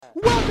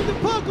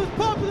Paco's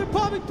Popular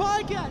Popping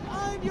Podcast.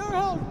 I'm your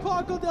host,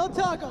 Paco Del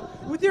Taco,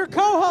 with your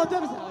co-host,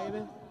 Hi,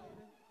 man.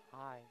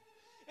 Hi.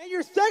 And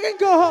your second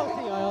co-host,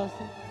 T.I.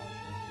 Austin.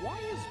 Why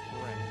is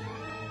Brent?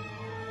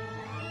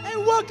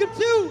 And welcome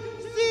to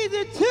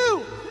Season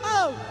 2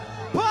 of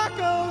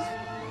Paco's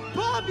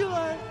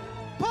Popular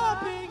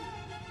Popping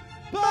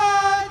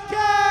Podcast!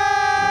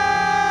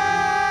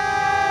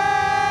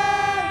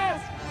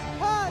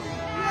 Hi,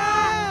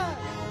 yeah!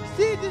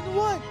 Season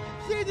 1,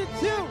 Season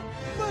 2.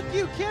 Fuck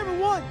you, Camera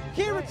 1,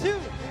 Camera 2,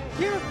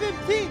 Camera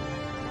 15.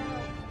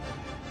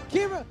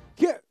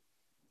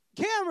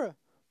 Camera.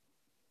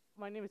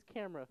 My name is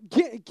Camera.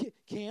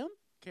 Cam?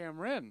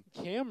 Cameron.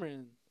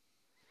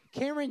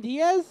 Cameron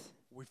Diaz?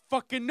 We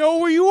fucking know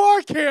where you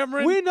are,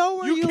 Cameron. We know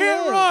where you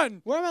can't live.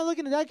 run. Where am I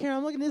looking at that camera?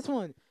 I'm looking at this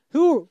one.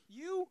 Who?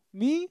 You?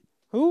 Me?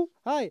 Who?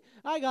 Hi,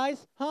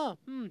 guys. Huh?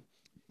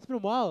 It's been a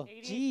while.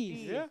 ADHD.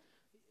 Jeez. Yeah.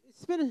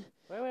 It's been.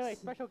 Wait.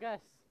 Special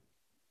guest.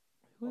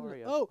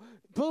 Oreo. Oh,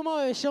 pull him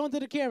out. Show him to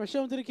the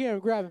camera.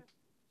 Grab him.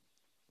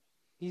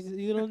 He's a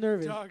little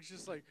nervous. Dog's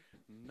just like,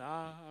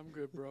 nah, I'm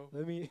good, bro.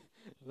 Let me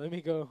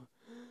go.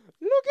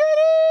 Look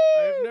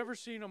at I've him. never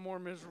seen a more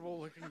miserable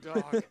looking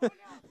dog.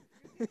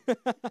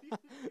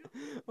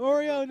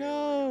 Oreo, Okay,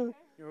 no.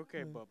 You're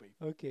okay, Bubby.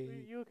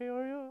 Okay. You okay,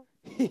 Oreo?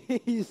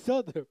 He's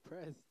so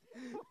depressed.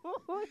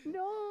 Oh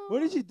no. What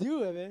did you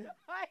do, Evan?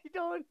 I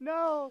don't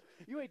know.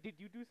 Did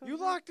you do something? You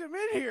locked him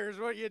in here is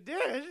what you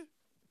did.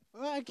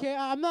 Okay,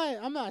 I'm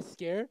not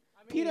scared.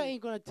 I mean, PETA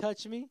ain't gonna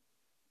touch me.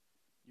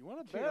 You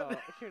want to Chino, bet?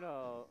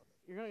 Chino,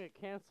 you're gonna get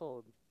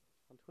canceled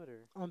on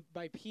Twitter.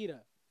 By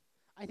PETA.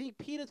 I think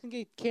PETA's gonna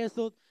get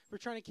canceled for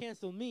trying to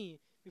cancel me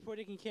before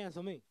they can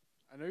cancel me.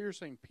 I know you're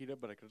saying PETA,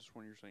 but I could have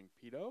sworn you're saying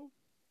pedo.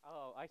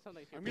 Oh, I sound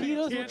like I'm you're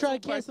Pedos will try to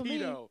canceled by cancel me.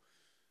 pedo.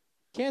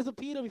 Cancel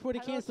PETA before they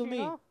cancel me.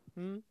 Chino?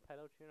 Hmm?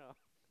 Pedo Chino.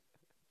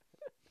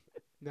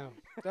 No.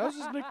 That was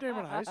his nickname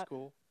in high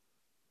school.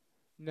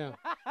 No.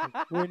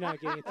 We're not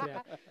getting into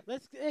that.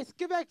 Let's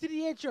get back to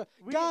the intro.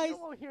 We Guys,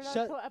 won't hear that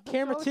shut till episode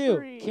camera 2,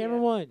 3. camera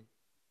 1.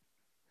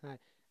 Alright.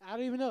 I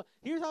don't even know.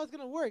 Here's how it's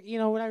gonna work. You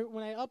know, when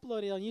I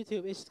upload it on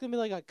YouTube, it's just gonna be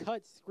like a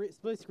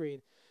split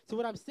screen. So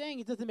what I'm saying,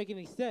 it doesn't make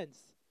any sense.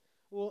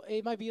 Well,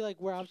 it might be like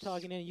where I'm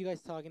talking and you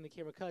guys talking, the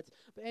camera cuts.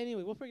 But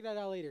anyway, we'll figure that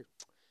out later.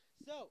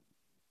 So,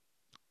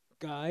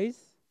 guys,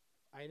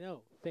 I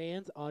know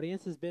fans,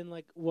 audience has been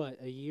like what,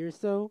 a year or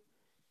so,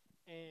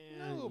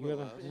 and A little you bit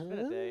haven't. less. It's been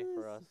a day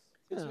for us.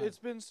 It's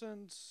been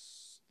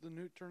since the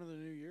turn of the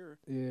new year.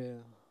 Yeah.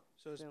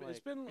 So it's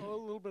Been been a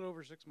little bit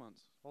over 6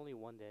 months. Only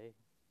one day.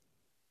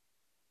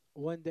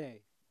 One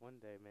day. One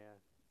day, man.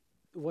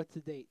 What's the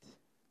date?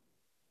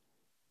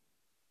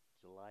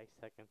 July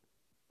 2nd.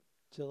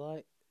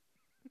 July.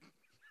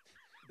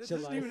 This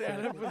July doesn't even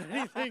add up 2nd. with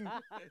anything.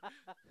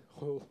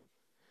 Oh.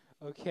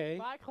 Okay.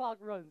 My clock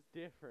runs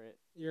different.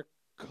 Your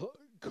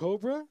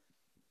Cobra?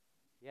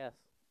 Yes.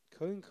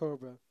 Coding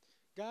Cobra.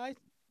 Guys,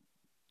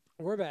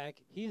 we're back.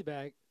 He's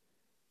back.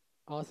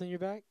 Austin, you're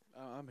back?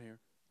 I'm here.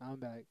 I'm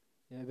back.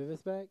 Yeah,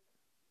 Vivis back?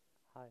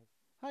 Hi.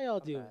 How y'all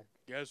I'm doing? back.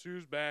 Guess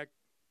who's back?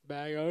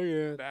 Back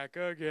again. Back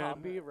again.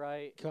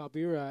 Copyright.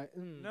 Copyright.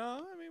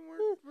 No, I mean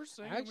we're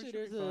singing. Actually, we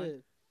should be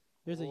fine.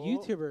 there's a Oh.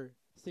 YouTuber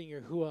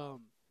singer who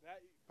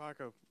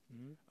Paco,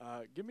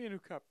 Mhm. give me a new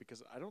cup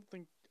because I don't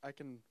think I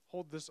can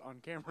hold this on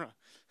camera.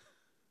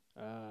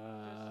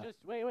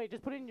 Just wait.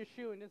 Just put it in your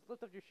shoe and just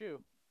lift up your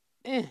shoe.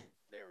 eh.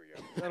 There we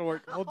go. That'll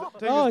work. Hold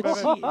take Oh, this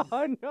back. jeez.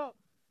 Oh no.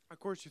 Of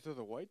course, you throw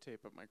the white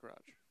tape at my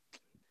crotch.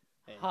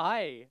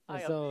 Hi.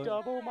 I So- have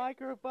double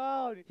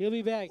microphone. He'll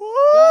be back. Woo!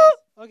 Guys,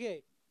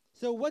 okay.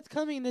 So what's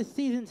coming this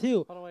season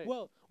 2? Hold on, wait.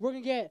 Well, we're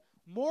going to get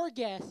more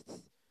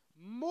guests,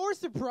 more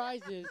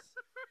surprises.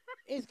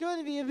 It's going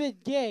to be a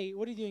bit gay.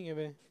 What are you doing,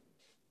 Evan?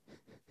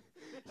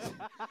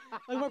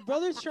 Like, my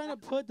brother's trying to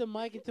put the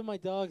mic into my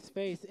dog's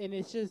face, and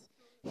it's just,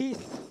 he's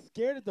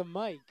scared of the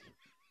mic.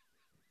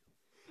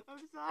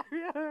 I'm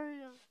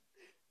sorry.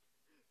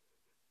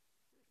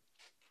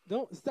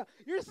 Don't stop.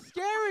 You're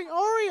scaring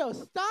Oreo.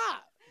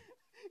 Stop.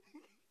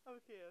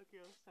 Okay,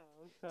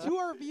 I'm sorry. To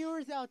our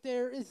viewers out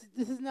there,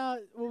 this is not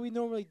what we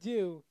normally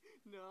do.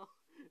 No,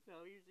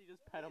 we usually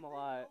just pet him a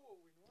lot.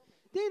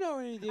 They know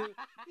what to do.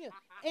 Yeah.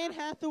 Anne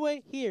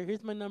Hathaway,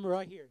 here's my number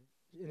right here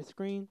in the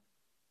screen.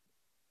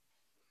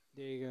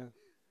 There you go.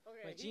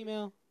 Okay, My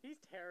Gmail. He's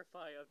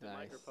terrified of the Nice.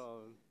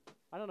 microphone.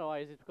 I don't know why.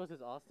 Is it because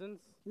it's Austin's?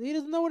 He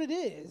doesn't know what it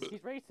is. He's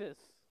racist.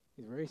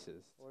 He's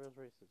racist. Oreo's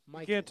racist. You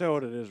Mike can't is. tell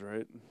what it is,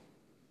 right?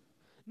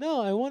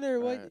 No, I wonder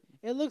what. Alright.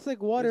 It looks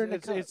like water in a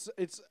cup.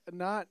 It's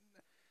not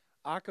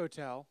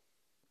Acotal.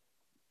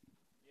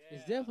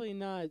 It's definitely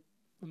not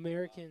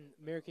American.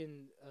 What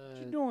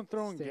you doing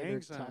throwing gang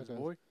standard signs, tacos.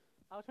 boy?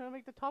 I was trying to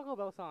make the Taco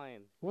Bell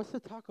sign. What's the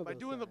Taco By Bell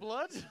doing the sign?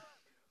 blood?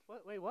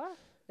 What? Wait, what?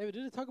 Hey,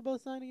 do the Taco Bell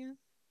sign again?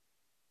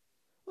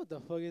 What the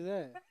fuck is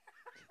that?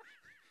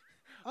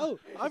 Oh,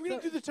 I'm gonna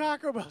so- do the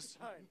Taco Bell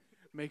sign.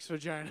 Makes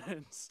vagina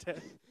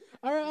instead.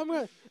 All right, I'm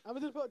gonna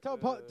do the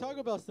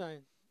Taco Bell sign.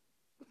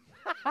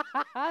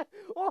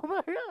 Oh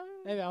my god!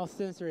 Maybe I'll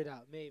censor it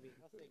out. Maybe.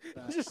 I'll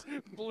Just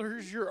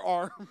blurs your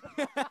arm.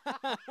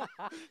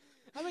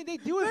 I mean, they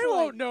do it. They for,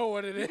 won't like, know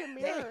what it You is. can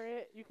mirror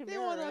it. You can They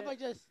mirror won't know it. if I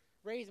just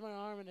raise my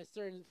arm in a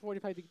certain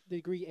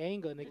 45-degree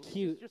angle and a Just-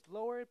 cute. Just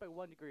lower it by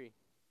 1 degree.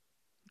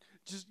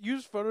 Just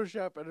use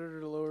Photoshop Editor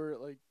to lower it.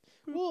 Like,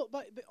 Well,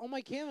 but on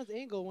my camera's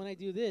angle, when I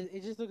do this,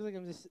 it just looks like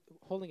I'm just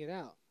holding it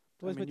out.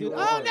 What's mean, my you dude?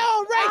 are.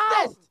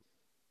 Oh no,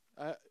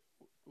 racist!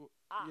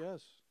 Ah.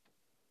 yes.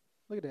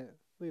 Look at that.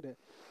 Look at that,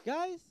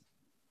 guys.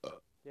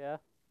 Yeah.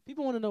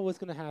 People want to know what's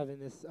gonna happen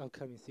this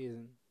upcoming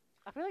season.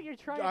 I feel like you're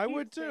trying to I keep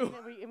would saying too.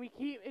 it, and we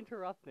keep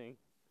interrupting.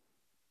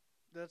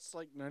 That's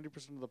like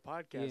 90% of the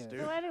podcast, Yeah.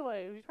 dude. So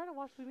anyway, we trying to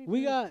watch Looney We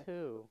Tunes got-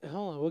 2.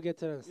 Hold on, we'll get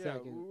to that in a Yeah,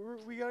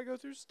 second. we gotta go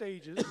through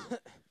stages,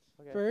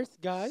 Okay.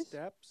 First, guys,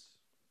 steps.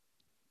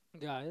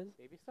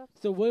 Baby stuff?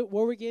 So what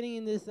we're getting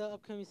in this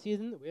upcoming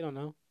season, we don't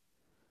know.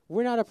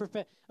 We're not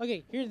a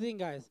Okay, here's the thing,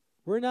 guys.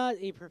 We're not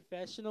a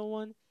professional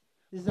one.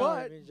 This is not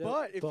But a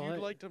joke, if but- you'd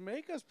like to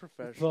make us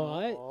professional,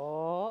 But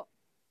Oh.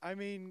 I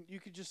mean, you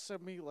could just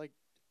send me like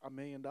 $1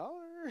 million.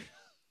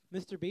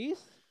 Mr.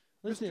 Beast,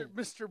 listen,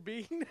 Mr.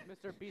 Bean.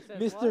 Mr. B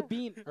says Mr. what?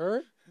 Bean,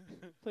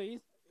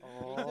 please.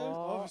 All of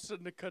Oh. a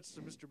sudden, it cuts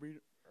to Mr. Bean.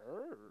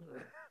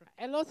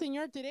 Hello,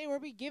 senor. Today we'll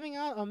be giving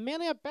out $1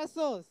 million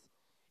pesos.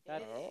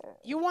 That's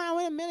You want to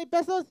win $1 million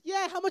pesos?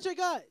 Yeah. How much I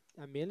got?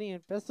 $1 million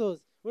pesos.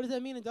 What does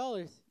that mean in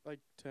dollars? Like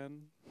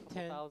 10.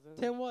 10. 1,000.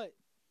 10 what?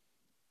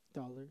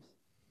 Dollars.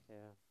 Yeah.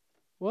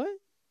 What?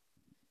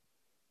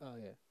 Oh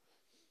yeah.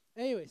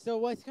 Anyway, so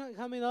what's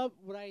coming up?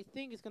 What I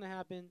think is gonna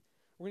happen?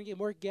 We're gonna get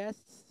more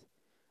guests.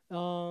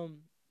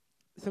 Some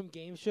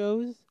game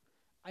shows.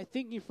 I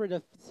think for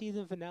the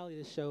season finale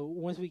of the show,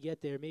 once we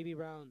get there, maybe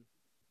around.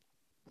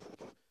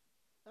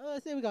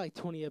 Let's say we got like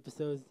 20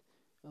 episodes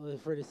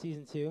for the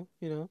season 2.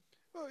 You know.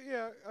 Well,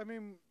 yeah. I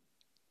mean,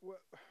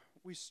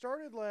 we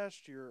started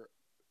last year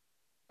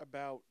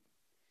about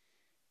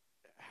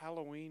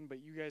Halloween,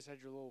 but you guys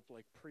had your little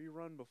like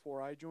pre-run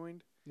before I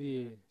joined.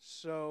 Yeah.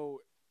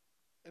 So,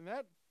 and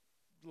that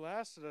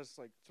lasted us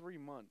like 3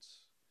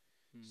 months.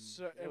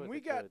 So, It and was we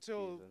a got good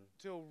till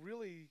season.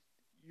 really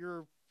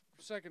your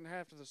second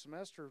half of the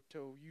semester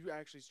till you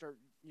actually start.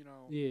 You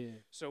know. Yeah.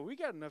 So we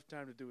got enough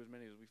time to do as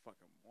many as we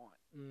fucking want.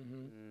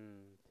 Mm-hmm.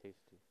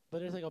 Tasty. But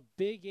there's like a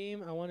big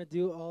game I want to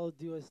do. All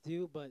do us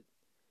do, but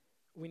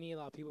we need a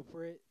lot of people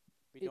for it.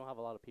 We don't have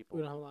a lot of people.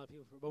 We don't have a lot of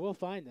people for it, but we'll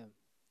find them.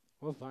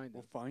 We'll find them.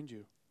 We'll find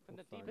you. From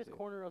the We'll find deepest it.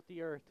 corner of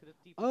the earth to the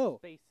deepest Oh,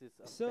 spaces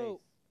of so-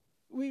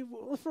 space.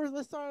 First,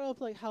 let's start off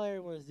like how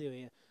everyone's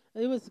doing it.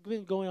 It was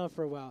been going on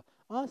for a while.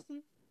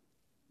 Austin,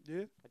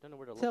 Yeah. I don't know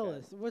where to tell look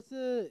us what's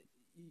the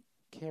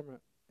camera?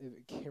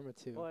 Camera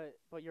 2.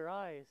 But your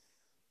eyes.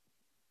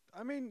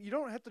 I mean, you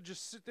don't have to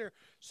just sit there.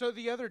 So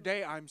the other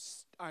day, that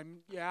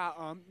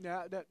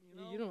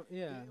You don't.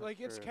 Yeah. like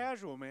it's True.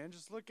 casual, man.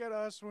 Just look at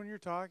us when you're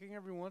talking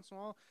every once in a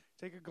while.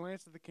 Take a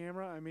glance at the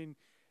camera. I mean,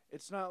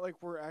 it's not like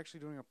we're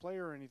actually doing a play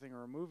or anything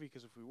or a movie.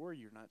 Because if we were,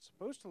 you're not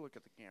supposed to look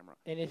at the camera.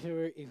 And if we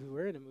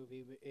were in a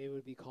movie, it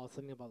would be called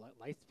something about like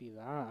Lightspeed.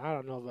 I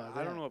don't know about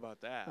that. I don't know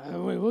about that.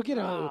 We'll get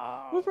on.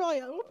 Ah. We'll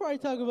probably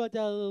talk about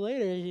that a little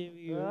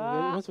later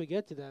Ah. once we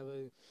get to that.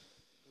 But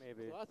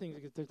Maybe. a lot of things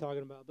we could start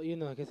talking about. But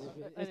because it's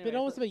Anyway, been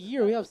almost so a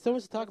year. We have so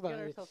much to talk Let's about. get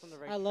ourselves on the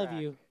right I love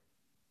track. you.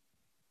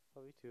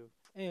 Love you too.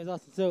 Anyways,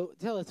 Austin. So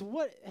tell us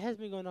what has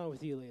been going on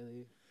with you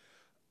lately.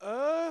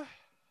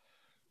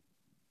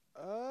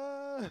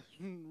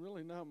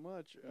 Really not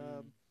much.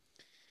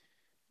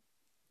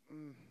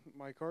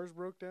 My car's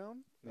broke down.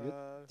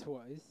 Yep.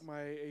 Twice.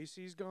 My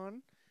AC's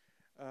gone.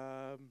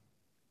 I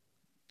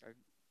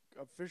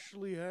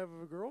officially have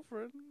a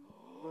girlfriend.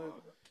 But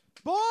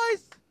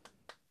Boys,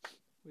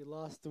 we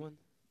lost one.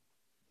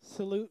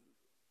 Salute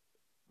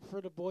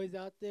for the boys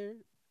out there.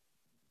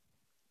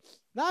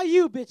 Not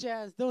you, bitch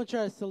ass. Don't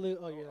try to salute.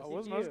 Oh, you're I not.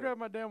 wasn't. I was you. grabbing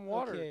my damn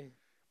water. Okay.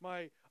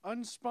 My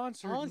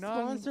unsponsored,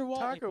 Unsponsored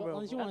water. non-Taco Bell.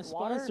 Unless you want to That's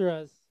water? sponsor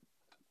us.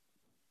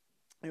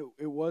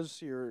 It was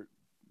Sierra.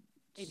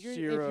 If your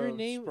Sierra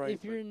name Sprite,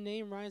 if your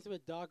name rhymes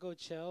with Dago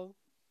Chell,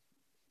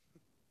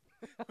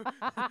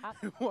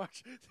 but-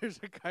 watch, there's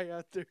a guy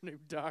out there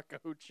named Doc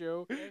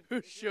Ocho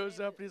who shows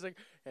up and he's like,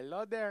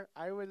 "Hello there,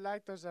 I would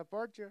like to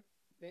support you.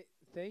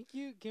 thank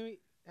you. Can we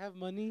have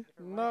money? It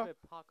rhymes No. with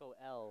Paco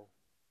L.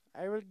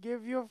 I will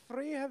give you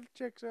free health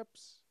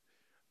checkups."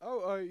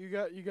 Oh, you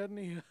got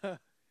any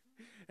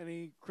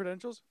any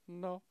credentials?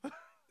 No.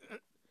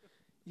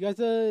 You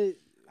guys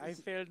I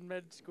failed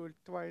med school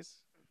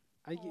twice.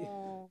 I get.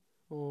 Oh.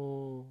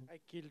 Oh. I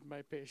killed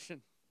my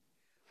patient.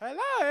 Hello,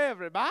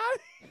 everybody.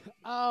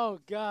 Oh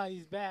God,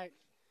 he's back.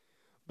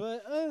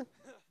 But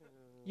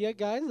yeah,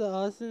 guys,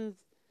 Austin's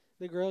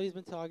the girl he's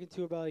been talking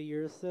to about a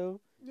year or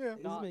so. Yeah.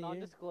 It's Not been a year.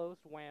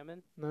 undisclosed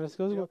whammon. No, this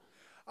goes Yep.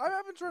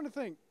 I've been trying to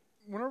think.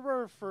 Whenever I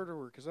refer to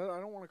her, because I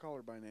don't want to call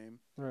her by name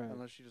right.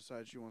 unless she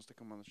decides she wants to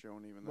come on the show,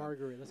 and even then.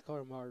 Margaret. Let's call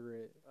her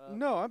Margaret.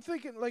 No, I'm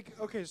thinking like,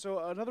 okay, so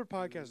another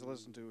podcast I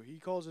listen to, he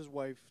calls his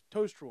wife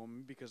Toaster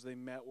Woman because they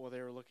met while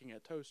they were looking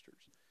at toasters.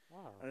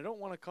 Wow. And I don't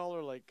want to call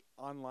her like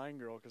online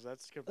girl because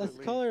that's completely.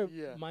 Let's call her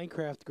yeah.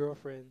 Minecraft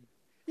girlfriend.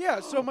 Yeah,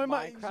 so my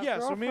Minecraft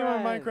so me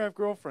and my girlfriend. Minecraft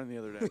girlfriend the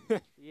other day.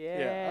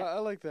 Yeah. I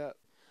like that.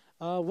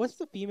 What's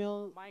the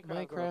female Minecraft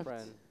Minecraft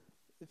girlfriend.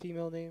 the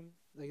female name?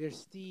 Like there's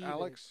Steve. and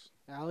Alex.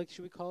 Alex,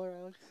 should we call her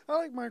Alex? I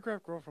like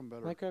Minecraft girlfriend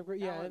better. Minecraft girl.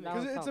 Yeah, one- that that makes-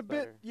 one Because it's a sounds bit,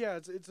 better. yeah,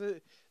 it's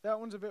a that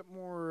one's a bit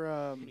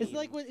more it's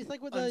like what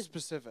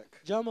unspecific.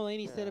 John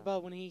Mulaney said Yeah.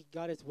 about when he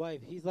got his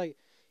wife. He's like,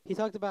 he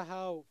talked about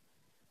how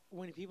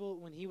when he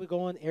would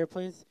go on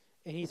airplanes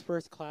and he's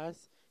first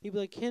class, he'd be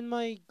like, "Can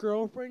my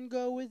girlfriend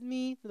go with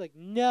me?" They're like,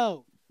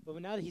 "No." But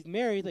now that he's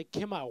married, he's like,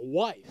 "Can my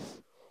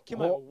wife? Can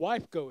my Oh.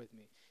 wife go with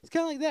me?" It's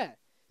kind of like that.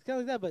 It's kind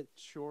of like that, but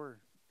Sure.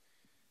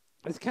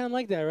 it's kind of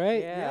like that,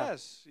 right? Yeah.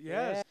 Yes.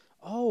 Yes.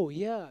 Oh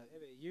yeah,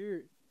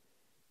 you're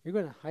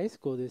going to high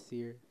school this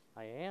year.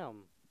 I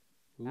am.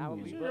 Ooh. I will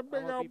be You're a bu-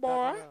 big I will old be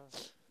back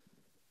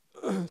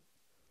boy.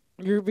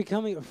 You're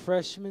becoming a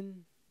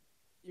freshman.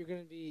 You're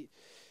gonna be.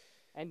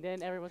 And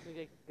then everyone's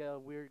gonna get a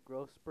weird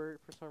growth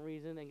spurt for some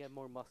reason and get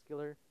more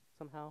muscular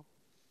somehow.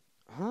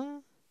 Huh?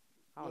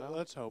 I don't know.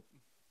 Let's hope.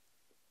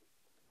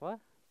 What?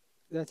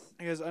 That's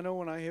Because I know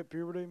when I hit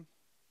puberty,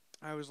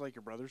 I was like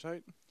your brother's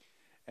height,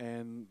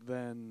 and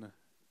then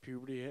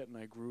puberty hit, and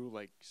I grew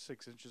like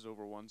 6 inches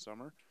over one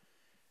summer,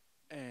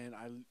 and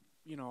I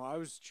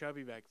was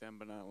chubby back then,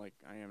 but not like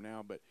I am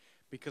now. But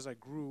because I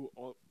grew,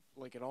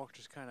 it all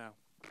just kind of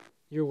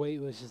your weight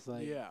was just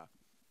like. yeah,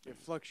 it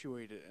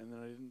fluctuated, and then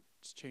I didn't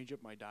change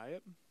up my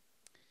diet.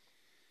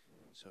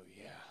 So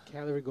yeah.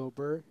 Calorie go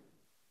burr.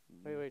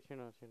 Wait,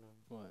 Chino.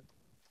 What?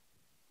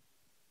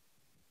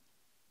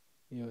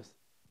 Yes.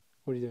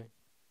 What are you doing?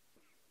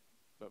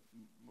 But,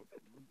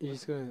 You're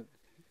just gonna.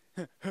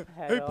 hey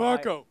Hello,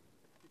 Paco.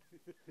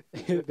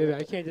 Baby,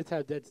 I can't just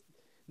have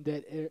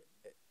that air.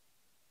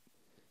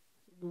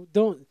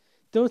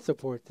 Don't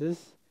support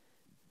this.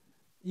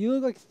 You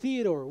look like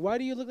Theodore. Why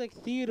do you look like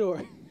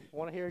Theodore?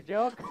 Want to hear a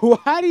joke?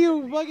 Why do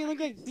you fucking look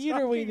like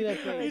Theodore when you do that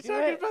Are thing? you Do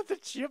talking it. about the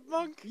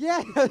chipmunk?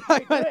 Yeah, do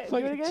it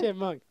fucking again.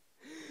 chipmunk.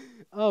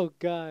 Oh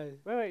God.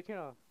 Wait,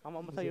 Chino. I'm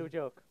gonna tell you a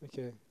joke.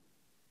 Okay.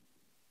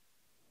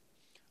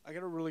 I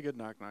got a really good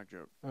knock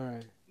joke. All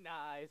right.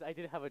 Nice. I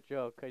did have a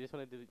joke. I just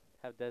wanted to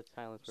have dead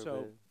silence for So-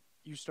 a bit.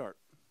 You start.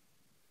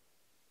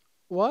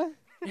 What?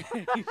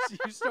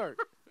 you start.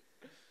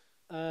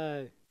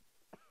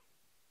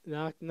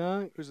 Knock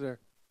knock. Who's there?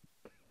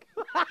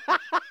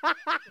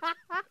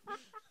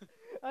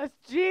 That's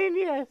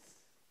genius.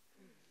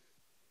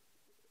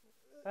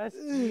 That's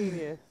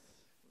genius.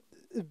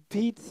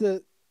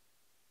 Pizza.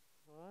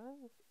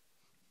 What?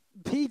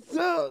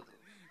 Pizza.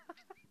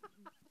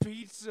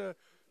 Pizza.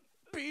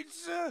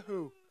 Pizza?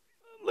 Who?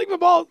 Lick my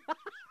balls.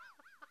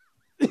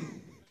 Lick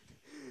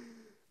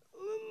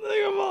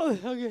my balls.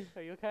 Okay.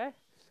 Are you okay?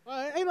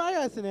 I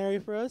got a scenario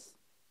for us.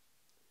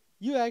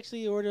 You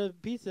actually ordered a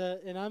pizza,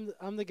 and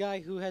I'm the guy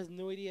who has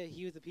no idea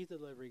he was a pizza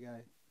delivery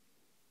guy.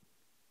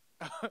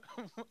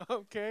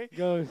 Okay.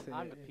 Go.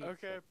 I'm the pizza.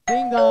 Okay.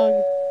 Ding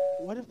dong.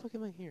 Why the fuck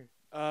am I here?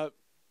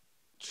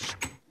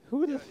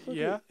 Who the fuck?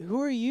 yeah.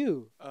 Who are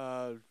you?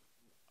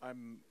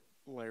 I'm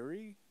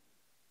Larry.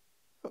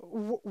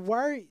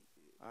 Why?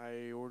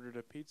 I ordered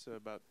a pizza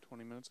about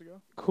 20 minutes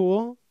ago.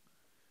 Cool.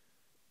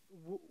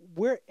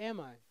 Where am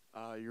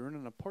I? You're in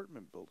an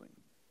apartment building.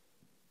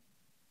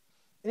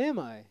 Am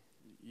I?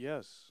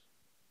 Yes.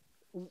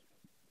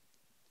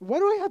 Why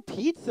do I have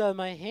pizza in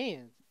my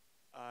hand?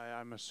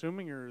 I'm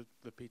assuming you're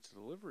the pizza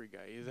delivery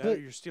guy. Either But- that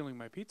or you're stealing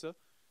my pizza.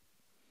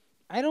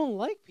 I don't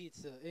like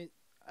pizza.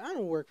 I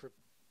don't work for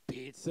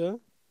pizza.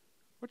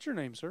 What's your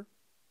name, sir?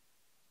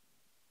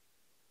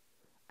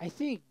 I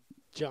think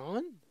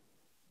John.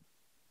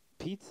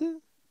 Pizza?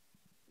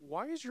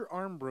 Why is your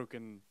arm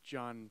broken,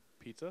 John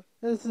Pizza?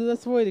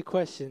 That's way the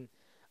question.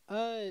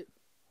 I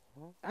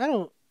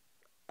don't.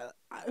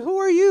 Who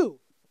are you?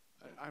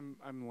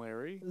 I'm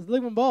Larry.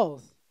 Lick my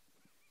balls.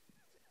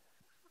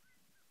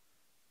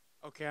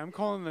 Okay, I'm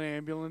calling the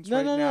ambulance No,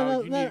 right no, now. no,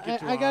 no, You no. need to get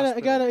to I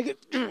a gotta.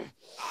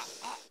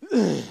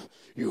 hospital.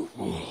 You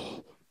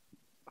fool.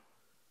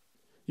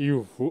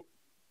 You fool.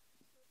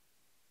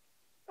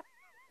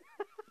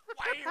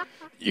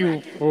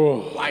 You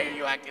fool. Why are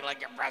you acting like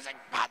you're pressing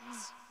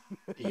buttons?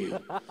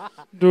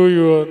 Do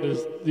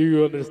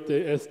you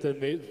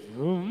underestimate?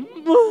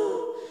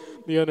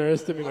 Do you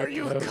underestimate? Are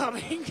you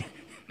coming?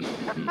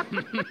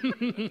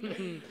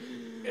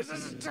 Is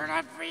this a turn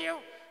on for you?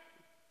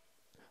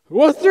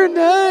 What's your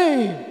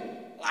name?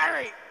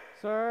 Larry!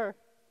 Sir.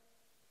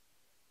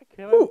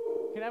 Can I, Who,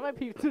 can I have my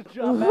pizza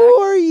job back? who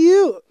are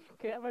you?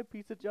 Can I have my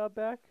pizza job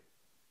back?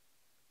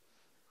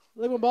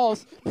 Lick my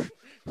balls.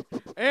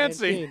 Antsy!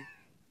 scene.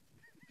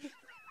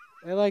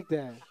 I like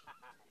that.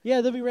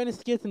 Yeah, they'll be running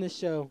skits in this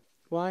show.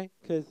 Why?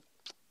 'Cause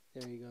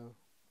there you go.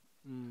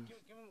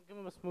 Give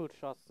him a smooch,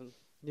 Austin.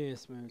 Yeah,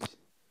 smooch.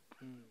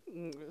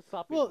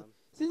 Stop Well, him.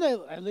 since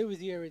I live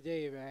with you every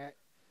day, right?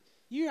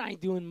 You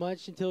ain't doing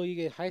much until you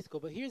get high school.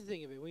 But here's the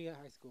thing of it: when you get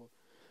high school,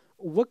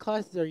 what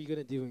classes are you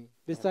gonna doing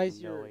besides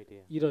no your?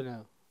 idea. You don't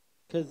know,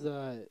 'cause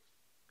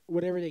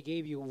whatever they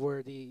gave you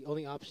were the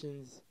only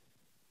options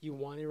you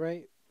wanted,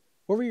 right?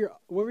 What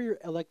were your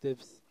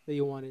electives that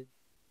you wanted?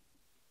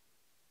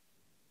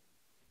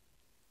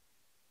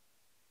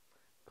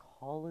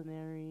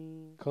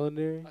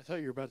 Culinary. I thought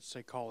you were about to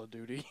say Call of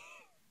Duty.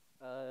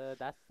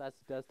 That's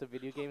the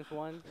video games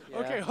one. Yeah.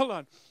 Okay, hold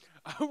on.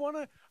 I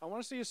wanna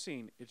see a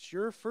scene. It's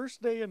your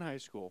first day in high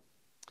school.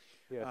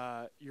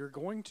 Yeah. You're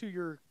going to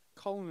your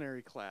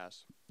culinary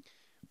class,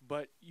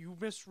 but you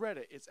misread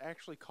it. It's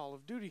actually Call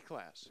of Duty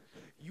class.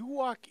 You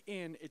walk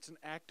in, it's an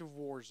active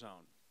war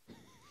zone.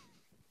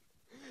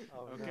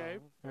 Oh, Okay.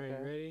 no. All right,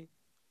 Okay. ready?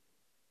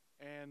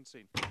 And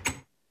scene.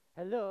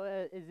 Hello,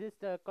 is this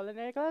the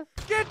culinary class?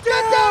 Get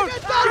down!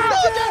 Get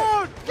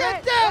down!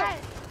 Get down!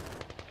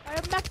 I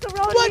am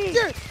macaroni.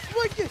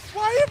 What's your?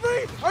 Why are you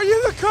bringing? Are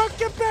you the cook?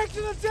 Get back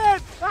to the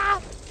tent!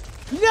 Ah!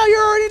 No,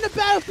 you're already in the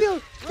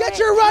battlefield. Get Wait,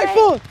 your wait.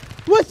 rifle.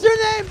 What's your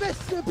name,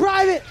 Mr.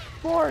 Private?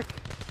 Fork.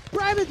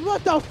 Private,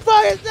 what the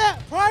fuck is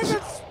that?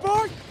 Private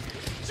Spark!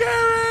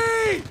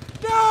 Jerry!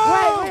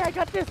 No! Wait, I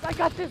got this. I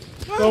got this.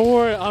 Don't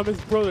worry, I'm his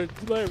brother.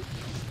 Larry.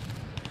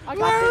 I got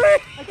Larry!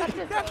 this. I got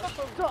this.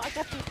 So I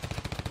got this.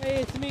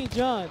 Hey, it's me,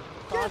 John.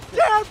 Get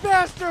down,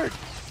 bastard!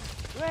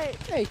 Wait.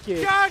 Hey,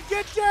 kid. John,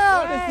 get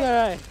down! Wait. It's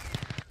alright.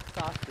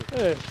 Sausage.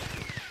 Hey.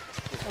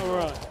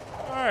 Alright.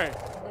 Alright,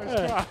 nice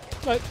Hey. try.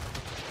 But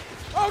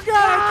Oh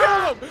god,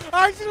 I killed him!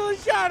 I accidentally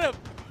shot him!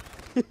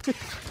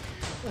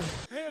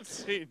 Hand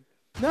scene.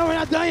 no, we're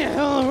not done yet.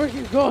 Hold on, where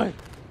keep going?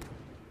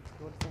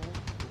 You want to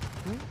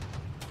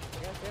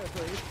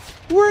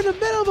say We're in the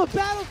middle of a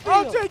battlefield.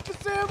 I'll take the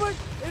sandwich!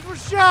 It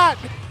was shot!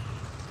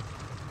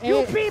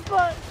 You Hey, people!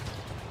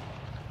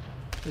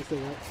 it's the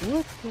what?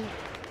 What's the?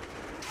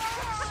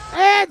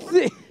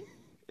 Nancy!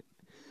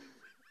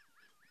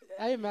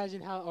 I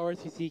imagine how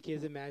ROTC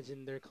kids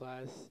imagine their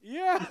class.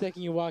 Yeah! The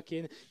second you walk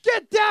in,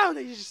 get down!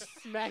 They just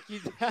smack you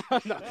down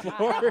on the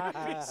floor.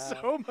 It's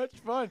so much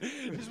fun.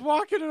 Just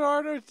walking in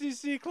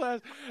ROTC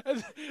class,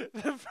 and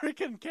the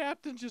freaking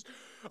captain just,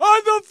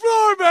 on the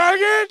floor,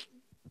 maggot!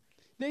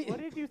 They, What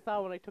did you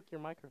thought when I took your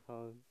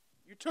microphone?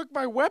 You took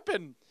my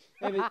weapon!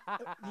 Hey, but,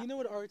 do you know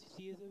what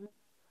ROTC is?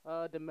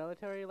 Evan? The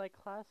military like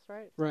class,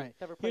 right? Right.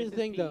 That Here's replaces the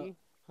thing, PE. though.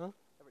 Huh?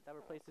 That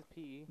replaces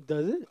PE.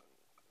 Does it?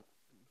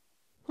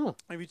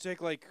 If you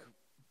take like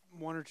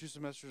 1 or 2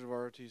 semesters of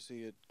ROTC,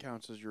 it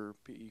counts as your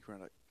PE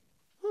credit.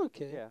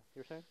 Okay. Yeah,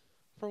 you're saying?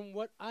 From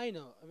what I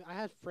know, I mean, I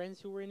had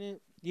friends who were in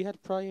it. You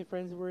had probably had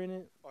friends who were in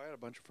it. Oh, I had a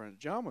bunch of friends.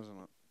 John was in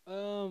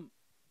it.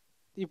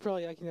 You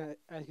probably I can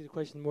ask you the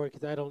question more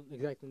because I don't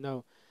exactly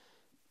know.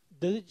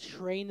 Does it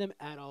train them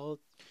at all?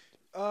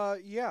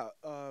 Yeah.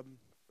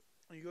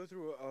 You go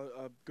through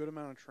a good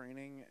amount of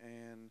training,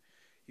 and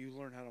you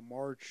learn how to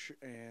march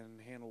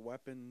and handle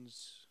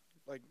weapons.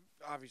 Like,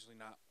 obviously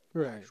not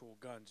actual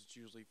guns. It's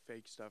usually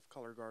fake stuff,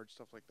 color guard,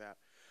 stuff like that.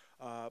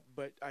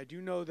 But I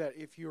do know that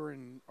if you're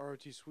in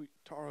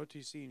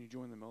ROTC and you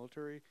join the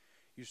military,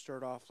 you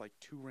start off like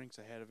 2 ranks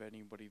ahead of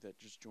anybody that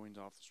just joins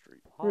off the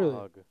street. Really?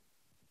 Hog.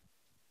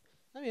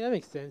 I mean, that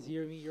makes sense.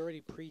 You're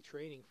already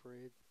pre-training for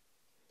it.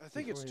 I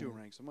think it's 2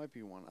 Beforehand. ranks. It might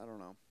be 1. I don't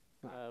know.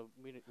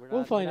 We're We'll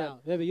not, find we're not-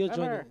 out. Yeah, but you'll join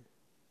Remember, it.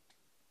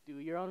 Do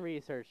your own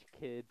research,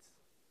 kids.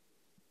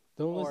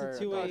 Don't or-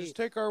 listen to No, a. just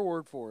take our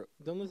word for it.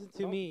 Don't listen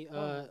to Don't- me.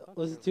 don't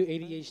Listen do to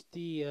it.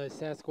 ADHD,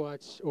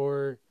 Sasquatch,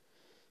 or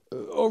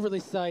overly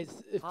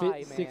sized Hi,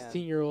 man.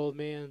 16-year-old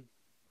man,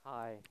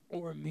 Hi.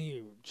 or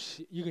me.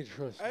 You can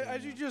trust me.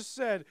 As you man. just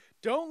said,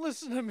 don't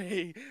listen to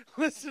me.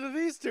 Listen to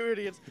these 2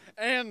 idiots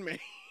and me.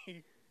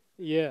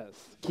 Yes,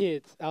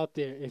 kids out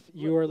there, if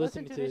you are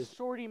Listen listening to to this this,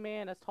 shorty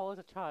man as tall as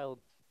a child.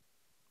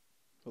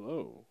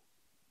 hello.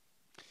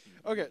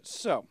 Okay,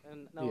 so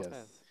And no Yes.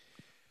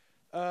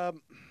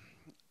 offense.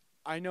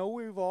 I know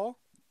we've all,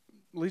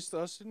 at least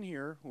us in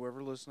here,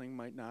 whoever listening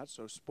might not,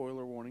 so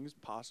spoiler warnings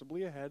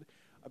possibly ahead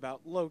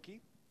about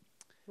Loki.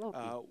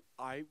 Loki.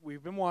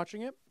 We've been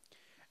watching it,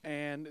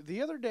 and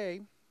the other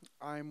day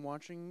I'm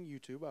watching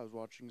YouTube. I was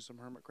watching some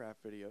Hermitcraft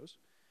videos,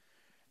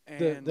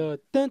 and The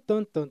dun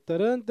dun dun dun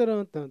dun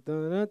dun dun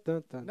dun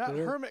dun dun. not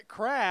Hermit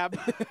Crab,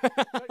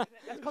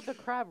 That's called the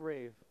crab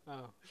rave.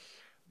 Oh,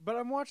 but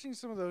I'm watching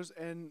some of those,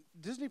 and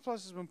Disney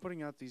Plus has been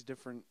putting out these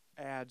different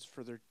ads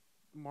for their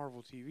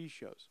Marvel TV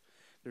shows.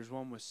 There's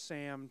one with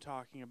Sam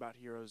talking about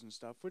heroes and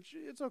stuff, which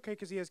it's okay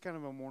because he has kind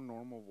of a more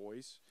normal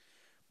voice.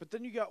 But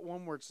then you got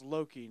one where it's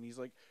Loki, and he's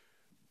like,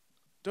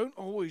 "Don't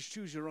always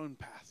choose your own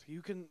path.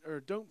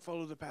 Don't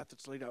follow the path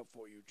that's laid out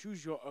for you.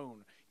 Choose your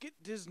own.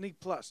 Get Disney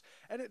Plus."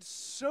 And it's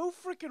so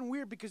freaking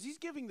weird because he's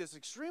giving this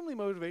extremely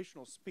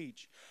motivational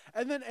speech,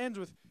 and then ends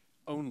with,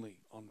 "Only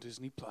on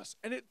Disney Plus,"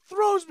 and it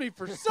throws me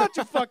for such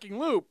a fucking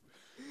loop.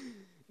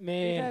 He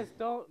man. says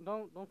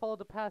don't follow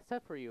the path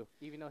set for you,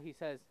 even though he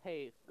says,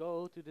 hey,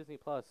 go to Disney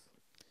Plus.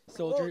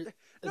 Soldier.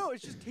 Well, no,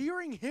 it's just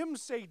hearing him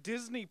say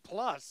Disney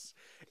Plus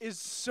is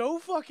so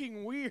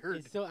fucking weird.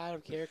 It's so out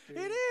of character.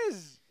 It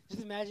is.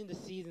 Just imagine the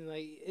season,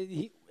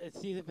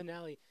 season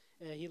finale.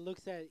 He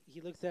looks at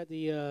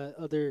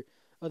the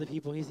other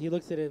people. He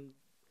looks at him.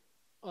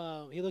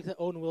 He looks at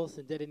Owen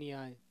Wilson dead in the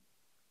eye.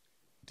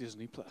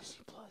 Disney Plus.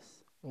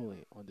 Plus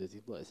only on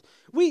Disney Plus.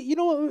 You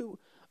know what?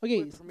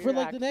 Okay, With for Premier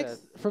like the Access.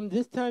 next from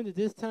this time to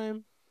this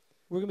time,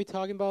 we're gonna be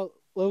talking about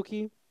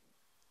Loki.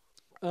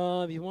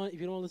 If you don't want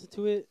to listen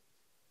to it,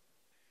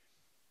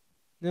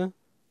 No.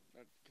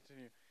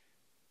 Continue.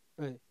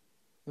 Right.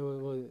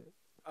 What?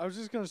 I was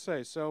just gonna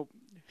say. So,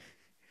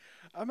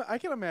 I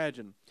can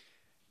imagine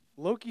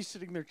Loki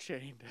sitting there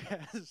chained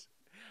as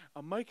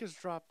a mic is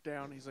dropped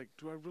down. He's like,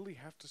 "Do I really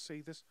have to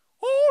say this?"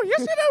 Oh,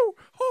 yes, I do.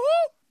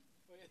 Oh.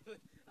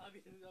 I'll be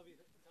Tom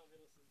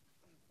Hiddleston.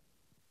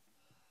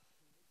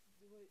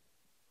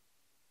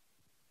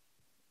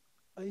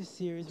 Are you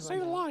serious? Say right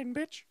the now? line,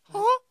 bitch.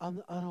 Huh? I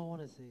don't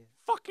want to say it.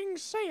 Fucking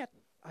say it.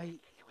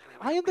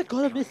 I am the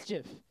god of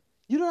mischief.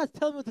 You don't have to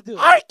tell me what to do.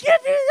 I give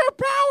you your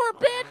power,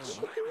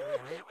 bitch.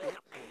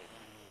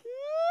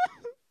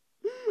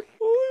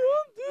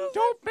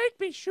 Don't make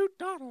me shoot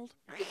Donald.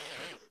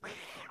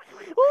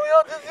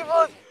 Oh, Disney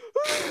Plus.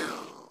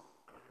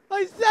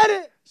 I said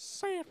it.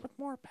 Say it with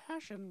more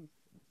passion.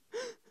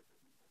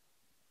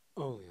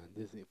 Only on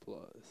Disney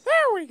Plus.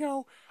 There we go.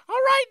 All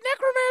right,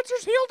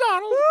 necromancers, heal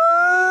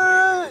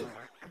Donald.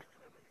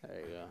 There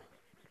you go.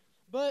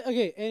 But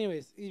okay,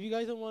 anyways, if you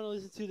guys don't want to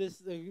listen to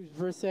this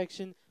first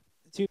section,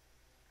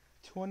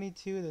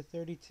 22 to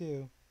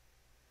 32.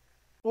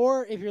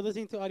 or if you're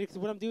listening to audio, because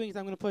what I'm doing is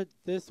I'm gonna put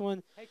this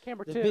one, Hey,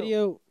 camera the 2.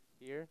 video.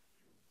 Here.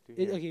 Do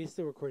here. Okay, it's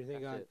still recording.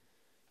 Thank That's God. it.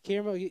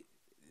 Camera.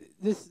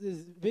 This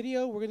is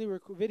video. We're gonna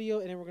record video,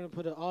 and then we're gonna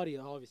put an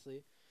audio,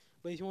 obviously.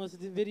 But if you want to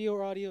listen to video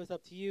or audio, it's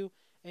up to you.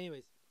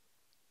 Anyways,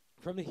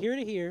 from here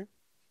to here,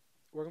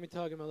 we're gonna be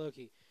talking about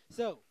Loki.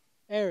 So,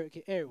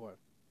 Eric,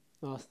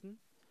 Austin,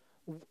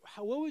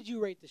 what would you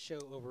rate the show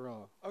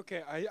overall?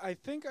 Okay, I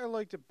think I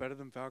liked it better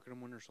than Falcon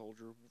and Winter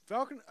Soldier.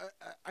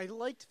 I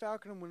liked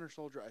Falcon and Winter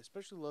Soldier. I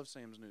especially love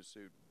Sam's new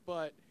suit,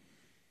 but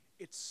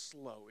it's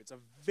slow. It's a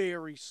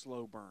very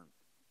slow burn.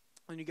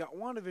 And you got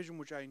WandaVision,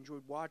 which I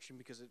enjoyed watching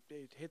because it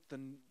hit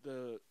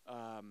the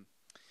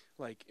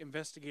like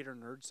investigator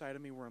nerd side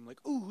of me, where I'm like,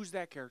 ooh, who's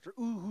that character?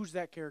 Ooh, who's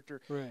that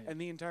character? Right. And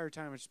the entire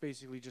time it's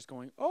basically just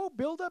going, oh,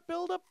 build up,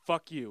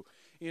 fuck you,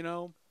 you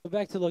know. But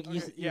back to Loki.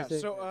 Okay, yeah.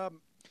 So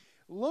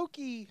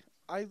Loki,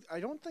 I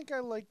don't think I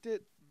liked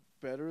it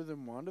better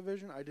than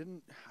WandaVision. I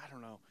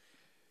don't know,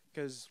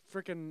 because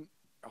freaking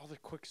all the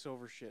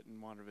Quicksilver shit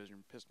in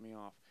WandaVision pissed me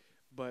off.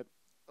 But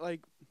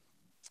like,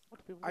 What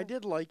do people I want?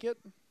 did like it.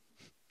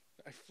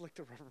 I flicked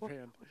the rubber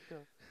band.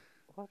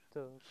 What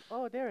the?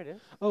 Oh, there it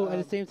is. Oh, at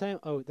the same time,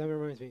 that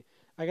reminds me.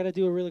 I gotta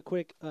do a really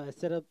quick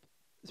setup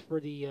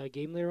for the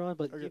game later on,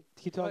 but Okay.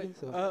 keep talking.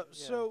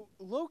 So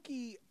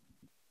Loki,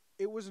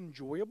 it was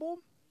enjoyable.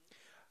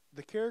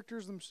 The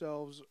characters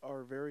themselves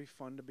are very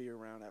fun to be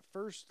around. At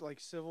first, like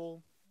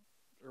Civil,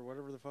 or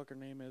whatever the fuck her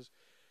name is,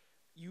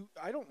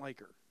 I don't like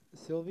her.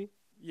 Sylvie.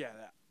 Yeah,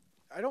 that.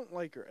 I don't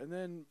like her. And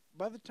then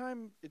by the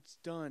time it's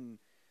done,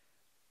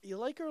 you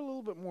like her a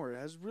little bit more. It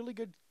has really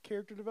good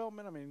character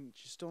development. I mean,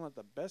 she's still not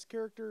the best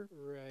character,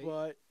 Right.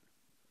 but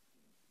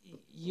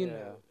You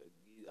Yeah.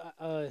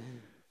 know.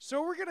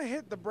 so we're gonna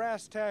hit the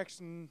brass tacks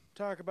and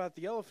talk about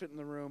the elephant in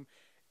the room.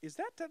 Is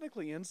that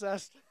technically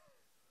incest?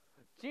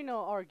 Gino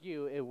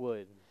argue it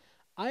would.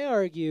 I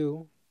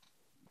argue.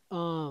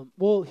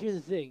 Well, here's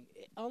the thing.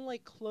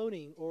 Unlike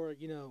cloning, or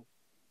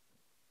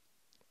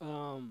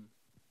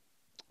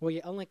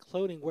unlike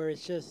cloning, where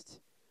it's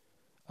just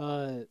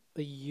a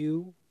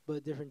you but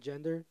a different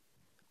gender,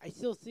 I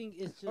still think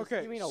it's just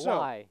Okay, You mean a so,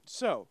 why?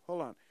 So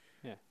hold on.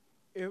 Yeah.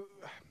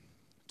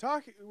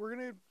 We're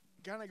gonna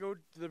kind of go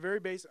to the very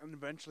base and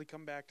eventually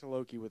come back to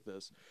Loki with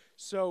this.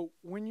 So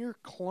when you're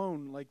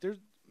clone, like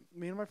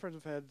me and my friends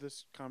have had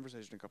this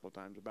conversation a couple of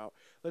times about,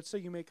 let's say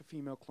you make a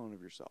female clone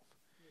of yourself,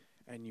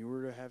 and you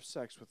were to have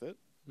sex with it,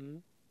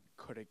 Mhm.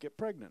 could it get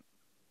pregnant?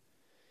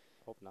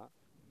 Hope not.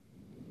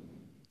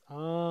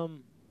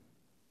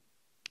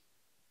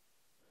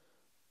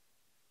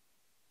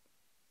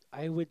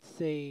 I would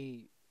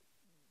say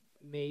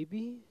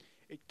maybe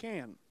It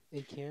can,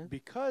 it can.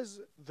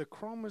 because the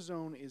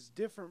chromosome is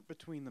different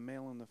between the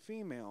male and the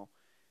female.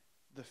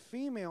 The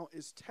female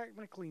is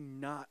technically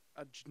not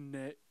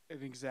an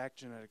exact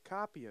genetic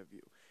copy of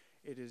you.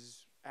 It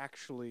is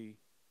actually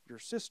your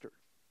sister,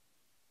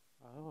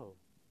 Oh.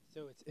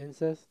 So it's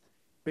incest.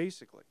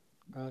 basically.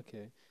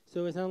 Okay.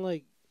 So it's not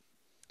like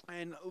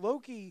And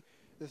Loki,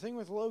 the thing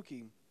with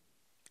Loki,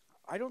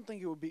 I don't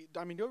think it would be.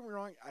 I mean, don't get me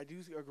wrong. I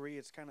do agree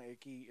it's kind of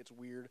icky. It's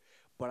weird,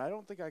 but I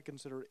don't think I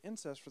consider it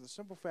incest for the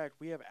simple fact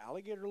we have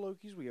alligator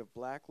Lokis, we have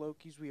black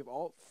Lokis, we have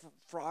all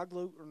frog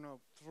Loki or no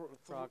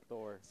Frog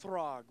Thor.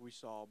 Throg we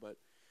saw, but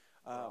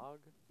Frog.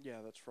 yeah,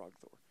 that's Frog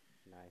Thor.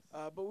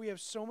 Nice. But we have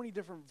so many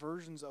different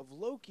versions of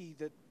Loki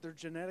that their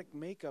genetic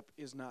makeup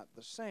is not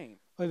the same.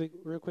 wait, wait,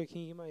 real quick, can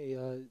you get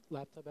my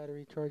laptop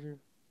battery charger?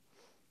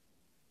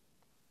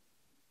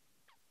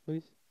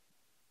 Please?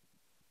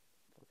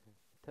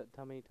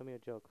 Tell me a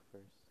joke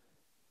first.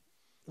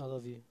 I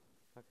love you.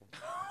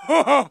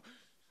 Okay.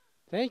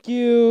 Thank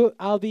you.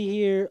 I'll be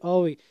here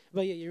all week.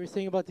 But yeah, you were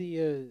saying about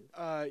the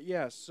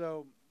Yeah,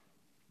 so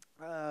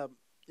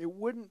it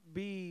wouldn't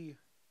be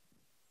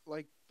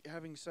like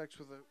having sex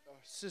with a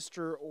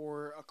sister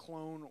or a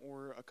clone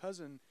or a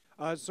cousin.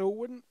 So it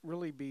wouldn't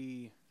really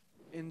be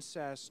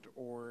incest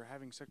or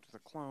having sex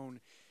with a clone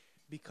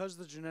because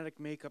the genetic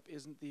makeup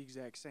isn't the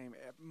exact same.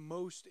 At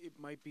most, it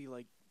might be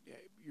like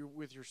you're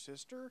with your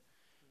sister,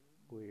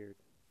 Weird.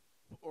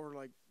 or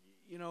like,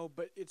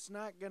 but it's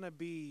not gonna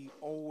be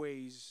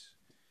always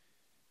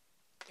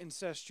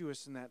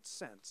incestuous in that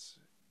sense.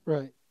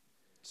 Right.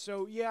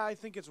 So yeah, I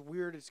think it's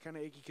weird. It's kind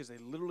of icky because they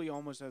literally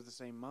almost have the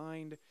same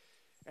mind,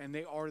 and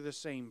they are the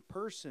same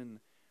person,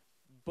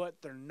 but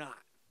they're not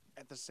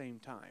at the same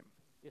time.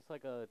 It's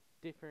like a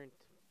different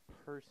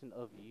person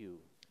of you.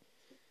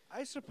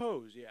 I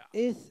suppose, yeah.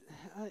 It's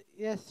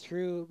yes,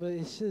 true, but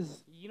it's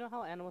just You know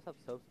how animals have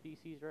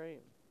subspecies,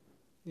 right?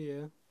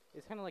 yeah.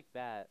 It's kind of like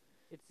that.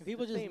 It's And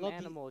people the just same love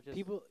animal, just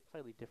people,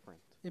 slightly different.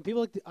 and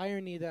people like the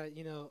irony that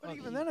But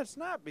even then, it's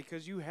not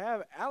because you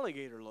have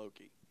alligator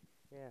Loki,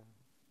 Yeah.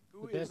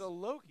 who The is best- a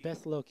Loki.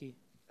 best Loki.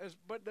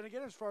 But then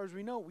again, as far as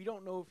we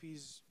don't know if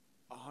he's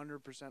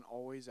 100%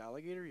 always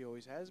alligator. He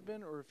always has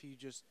been, or if he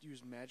just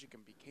used magic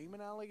and became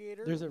an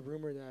alligator. There's a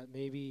rumor that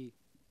maybe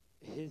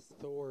his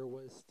Thor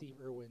was Steve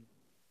Irwin.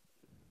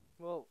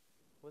 Well,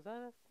 was that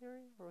a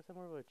theory or was that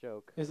more of a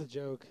joke? It's a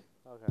joke.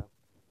 Okay.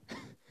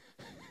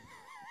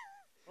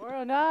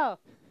 Or no.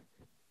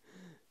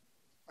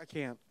 I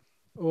can't.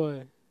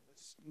 What?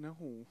 No.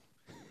 Oh,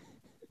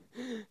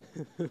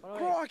 wait.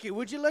 Crocky,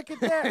 would you look at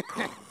that?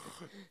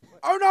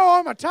 Oh no,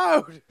 I'm a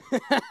toad.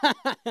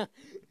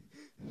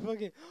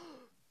 Fucking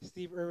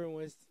Steve Irwin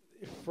was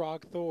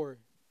Frog Thor.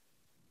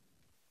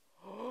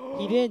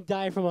 He didn't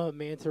die from a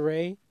manta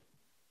ray,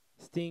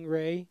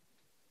 stingray,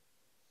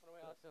 Oh,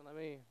 wait, Austin, let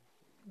me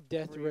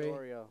death read ray.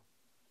 Oreo.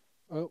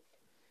 Oh,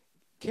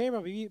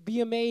 camera, be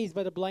amazed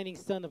by the blinding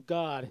sun of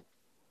God.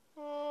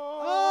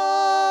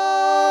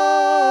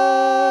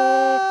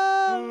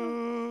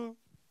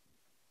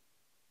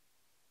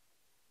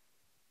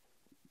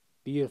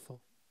 Beautiful.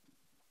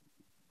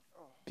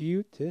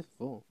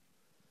 Beautiful.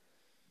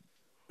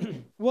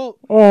 Well,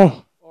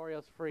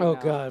 Oreo's free oh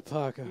now. God,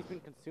 Paco. He's been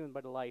consumed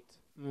by the light.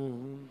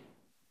 Mm-hmm.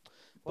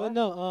 But What?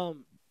 no,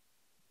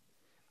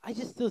 I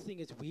just still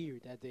think it's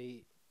weird that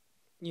they,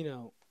 you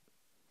know,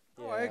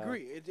 Oh, I Yeah.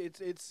 agree.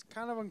 It's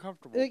kind of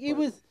uncomfortable. like it but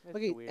was It's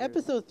okay. weird.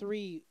 Episode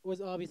 3 was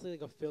obviously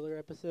like a filler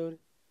episode.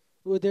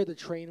 Well, they're the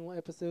train one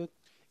episode.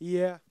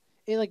 Yeah.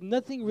 And like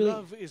nothing really,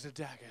 Love is a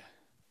dagger.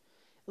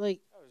 like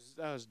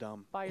That was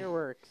dumb.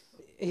 Fireworks.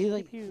 he's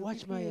like, Pew, pew,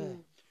 watch pew, my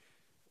pew.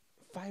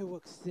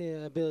 fireworks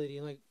ability.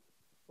 And like,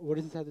 what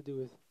does this have to do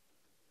with?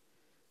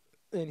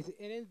 And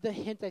then the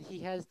hint that he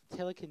has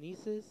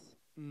telekinesis,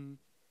 Mm.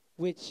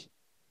 which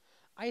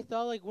I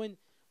thought like when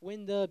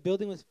the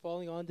building was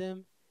falling on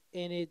them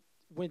and it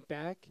went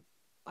back,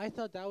 I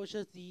thought that was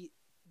just the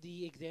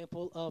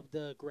example of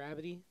the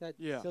gravity that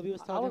Yeah. Sylvia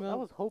was I talking was, I about.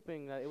 was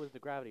hoping that it was the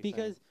gravity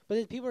Because thing. but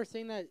then people are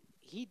saying that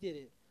he did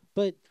it,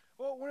 but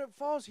Well, when it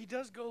falls, he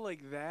does go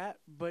like that,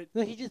 but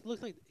no, he just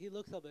looks like he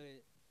looks up at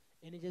it,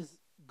 and it just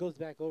goes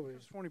back over.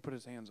 just when he put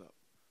his hands up.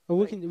 Oh,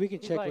 we Like, can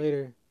he's check like-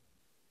 later.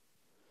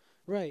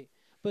 Right,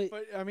 but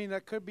But I mean,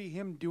 that could be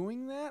him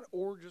doing that,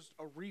 or just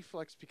a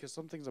reflex because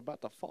something's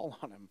about to fall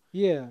on him.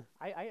 yeah,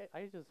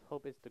 I just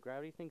hope it's the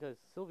gravity thing because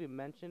Sylvia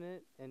mentioned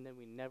it and then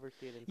we never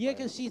see it in yeah, play.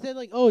 because she said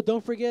like, oh,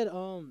 don't forget,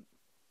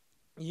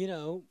 you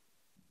know,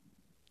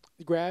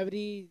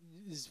 gravity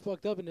is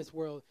fucked up in this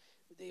world.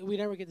 We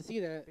never get to see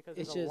that. Because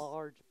it's there's just a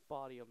large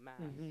body of mass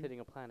Mhm. hitting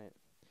a planet.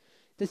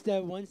 just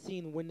that one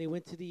scene when they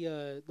went to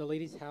the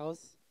lady's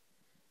house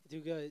to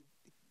get.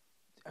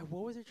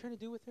 What was they trying to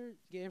do with her?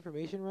 Get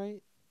information,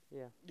 right?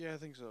 Yeah. Yeah, I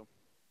think so.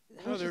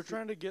 That No, was they were just-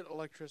 trying to get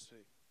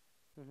electricity.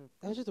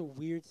 That was just a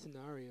weird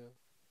scenario.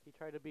 He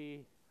tried to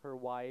be her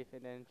wife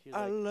and then she's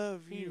I like,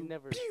 love he's you.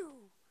 never,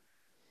 Pew!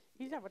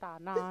 he's never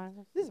done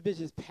none. This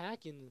bitch is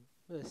packing.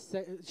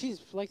 She's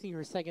flexing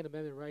her Second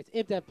Amendment rights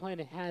if that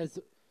planet has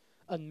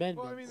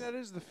amendments. Well, I mean, that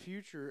is the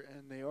future,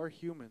 and they are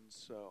humans,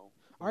 so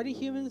Are they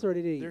humans or are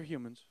they? they're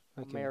humans.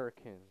 Okay.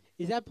 American.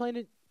 Is that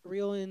planet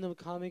real in the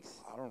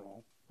comics? I don't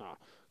know.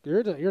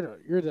 You're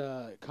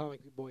the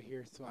comic boy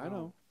here, so I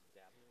know.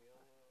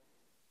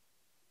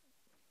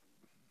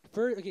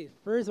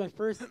 First, my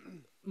first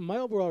my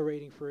overall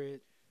rating for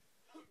it.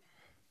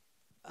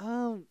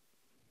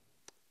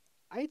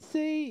 I'd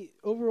say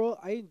overall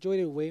I enjoyed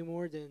it way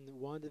more than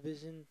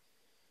WandaVision.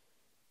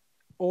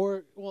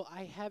 Or well,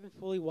 I haven't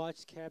fully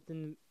watched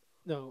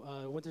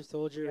Winter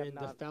Soldier You have and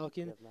the not-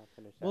 Falcon. You have not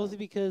finished that. Mostly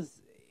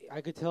because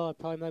I could tell I'd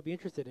probably not be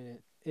interested in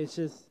it. It's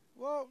just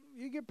Well,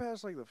 you get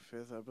past like the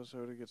 5th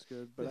episode, it gets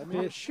good, but The I mean,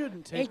 it fifth-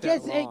 shouldn't take it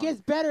gets that long. it gets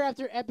better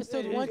after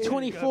episode It-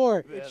 124.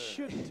 It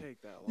shouldn't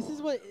take that long. This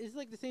is what it's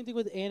like the same thing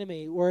with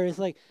anime, where it's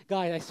like,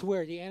 guys, I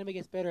swear the anime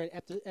gets better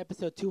at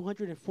episode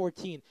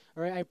 214.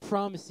 All right, I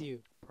promise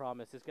you.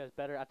 Promise. This guy's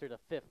better after the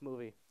 5th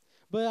movie.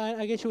 But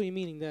I get what you're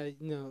meaning. That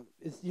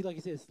it's like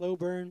you said, it's slow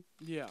burn.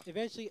 Yeah.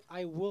 Eventually,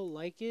 I will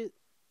like it,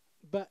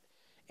 but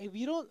if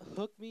you don't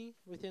hook me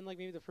within like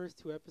maybe the first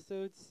 2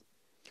 episodes,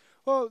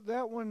 Well,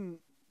 that one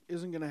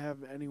isn't going to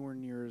have anywhere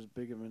near as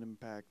big of an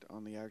impact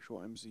on the actual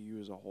MCU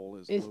as a whole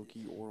as It's-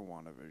 Loki or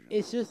WandaVision.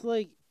 it's just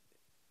like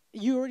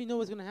you already know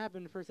what's gonna happen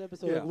in the first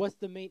episode. Yeah. Like, what's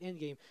the main end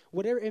game?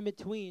 Whatever in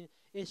between,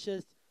 it's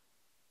just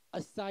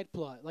a side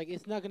plot. Like,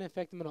 it's not gonna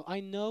affect them at all. I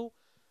know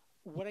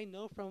what I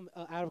know from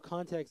out of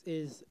context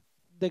is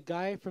the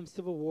guy from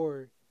Civil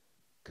War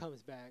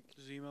comes back.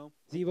 Zemo.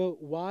 Zemo,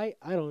 why?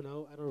 I don't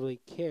know. I don't really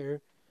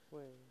care.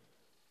 Wait,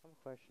 I have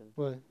a question.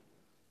 What?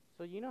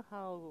 So you know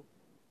how,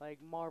 like,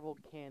 Marvel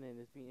canon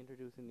is being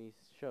introduced in these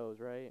shows,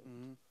 right?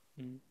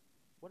 Mm-hmm. Mm.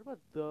 What about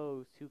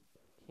those who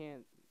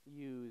can't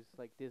use,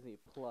 like, Disney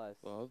Plus?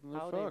 Well, then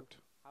How they're they- fucked.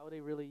 How would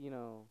they really,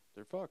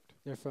 They're fucked.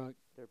 They're fucked.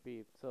 they're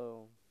beeped?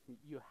 So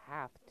you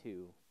have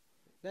to.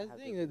 That's the have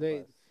thing Disney that they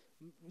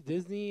Plus.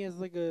 Disney is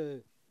like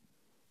a.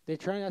 They're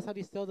trying. That's how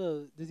they sell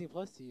the Disney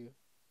Plus to you.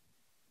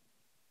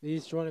 They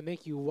just trying to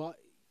make you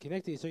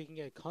connected so you can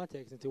get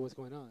context into what's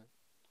going on.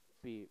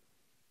 beep.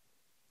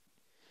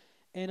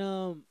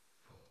 And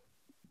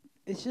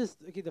it's just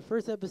okay. The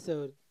first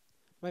episode,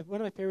 one of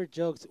my favorite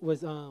jokes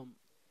was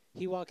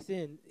he walks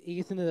in, he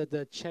gets into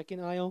the check-in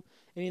aisle,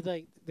 and he's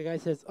like, the guy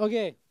says,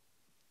 "Okay,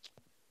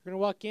 you're gonna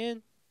walk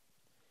in.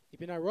 If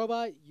you're not a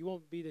robot, you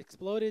won't be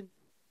exploded.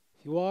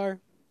 If you are,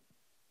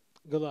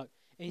 good luck."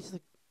 And he's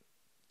like,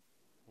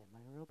 Am I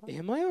a robot?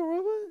 "Am I a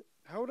robot?"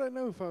 How would I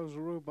know if I was a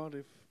robot?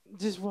 If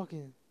Just walk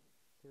in.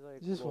 He's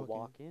like, Just well,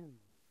 walk in. walk in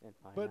and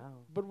find But out.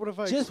 but what if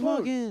I Just explode?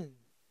 walk in.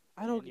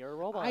 I don't. And you're a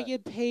robot. I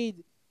get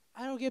paid.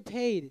 I don't get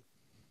paid.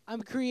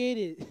 I'm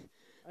created.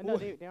 No,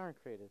 What? they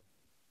aren't created.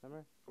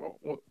 Remember?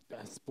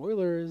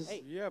 Spoilers.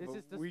 Hey, Yeah, this but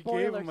is the we gave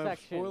spoiler him a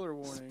section. spoiler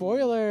warning.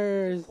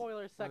 Spoilers.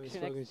 Spoiler section.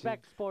 spoken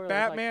Expect spoilers.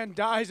 Batman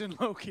dies in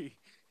Loki.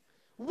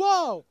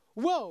 Whoa,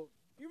 whoa.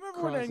 You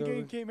remember when Crossover.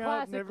 Endgame came out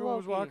Classic and everyone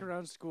was Loki. walking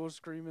around school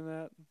screaming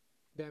that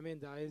Batman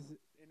dies.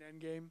 in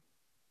Endgame?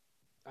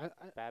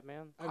 Like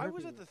Batman. I've I heard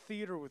was at people- the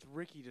theater with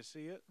Ricky to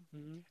see it,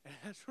 Mhm. and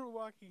as we're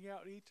walking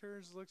out, he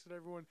turns, looks at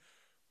everyone.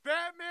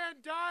 Batman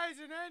dies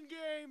in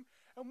Endgame,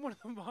 and one of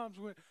the moms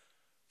went,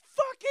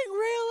 "Fucking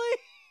really?"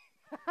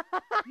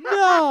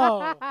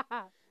 No,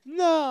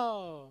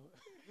 no.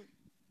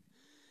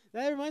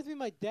 That reminds me of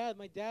my dad.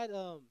 My dad,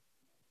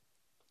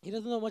 he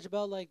doesn't know much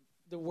about like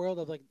the world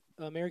of like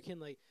American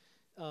like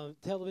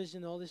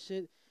television and all this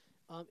shit.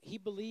 He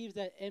believes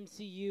that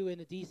MCU and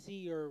the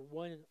DC are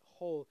one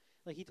whole.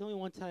 Like he told me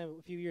one time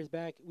a few years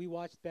back, we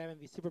watched Batman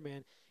v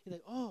Superman. He's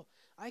like, "Oh,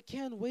 I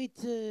can't wait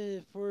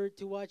to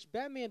watch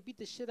Batman beat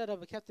the shit out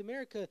of a Captain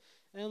America."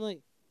 And I'm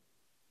like,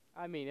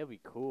 I mean, it'd be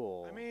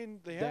cool. I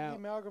mean, they have That- the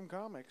Amalgam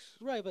Comics,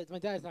 right, but my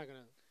dad's not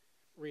gonna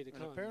read the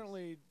and comics.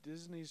 apparently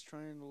Disney's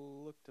trying to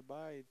look to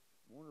buy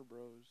Warner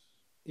Bros.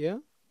 yeah.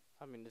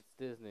 I mean, it's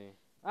Disney.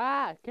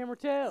 Ah, camera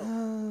two.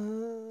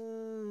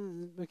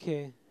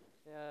 Okay.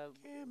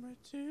 Camera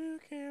two,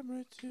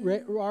 camera two.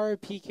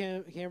 RP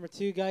camera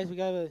 2, guys. We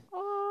gotta.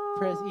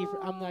 Press E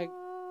for- I'm like-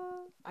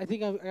 I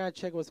think I gotta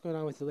check what's going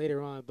on with it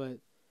later on, but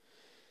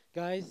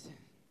guys,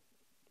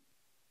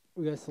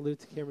 we gotta salute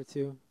to camera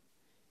 2.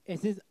 And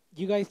since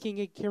you guys can't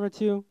get camera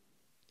 2,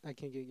 I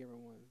can't get camera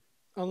 1,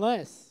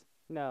 unless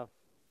No,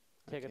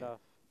 take it Okay.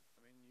 off.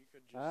 I mean, you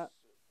could Ah. just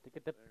To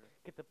get the there.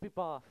 get the beep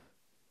off.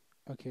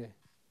 okay.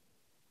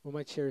 Well,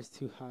 my chair is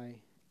too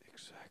high.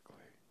 Exactly.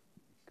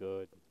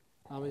 Good.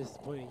 I'm just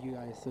pointing at you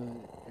guys so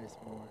there's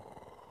more.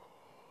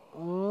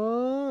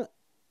 Oh,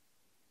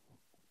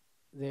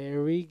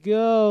 there we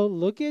go.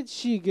 Look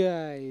at you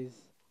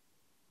guys.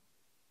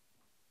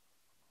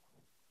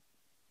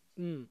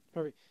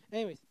 Perfect.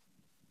 Anyways,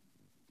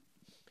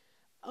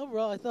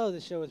 overall, I thought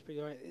the show was pretty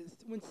alright.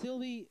 When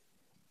Sylvie,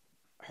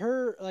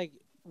 her like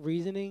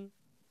reasoning,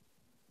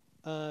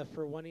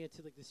 for wanting it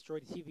to like destroy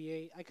the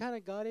TVA, I kind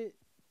of got it,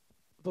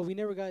 but we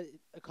never got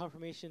a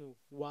confirmation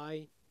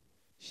why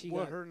she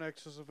What got her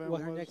Nexus event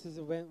what was? her Nexus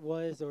event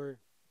was, or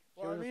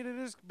Well, I Sure. mean, it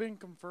has been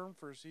confirmed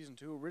for season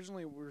 2.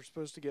 Originally, we were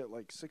supposed to get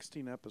like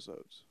 16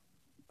 episodes,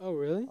 oh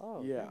really?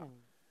 Oh Yeah. damn.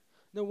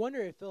 No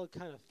wonder it felt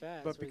kind of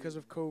fast. but right? because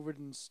of COVID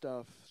and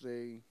stuff,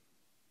 they,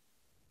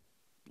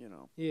 you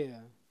know,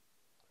 yeah,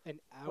 an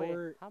Wait,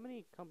 hour how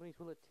many companies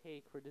will it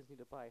take for Disney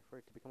to buy for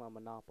it to become a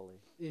monopoly?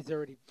 is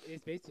already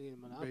it's basically a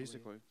monopoly.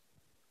 basically.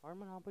 Are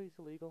monopolies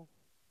illegal?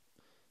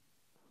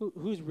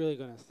 Who's really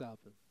gonna stop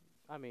him?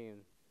 I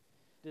mean,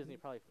 Disney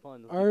probably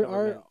funds the Our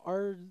government.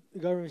 our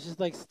government's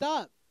just like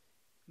stop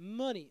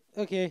money.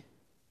 Okay,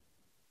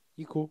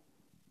 you cool?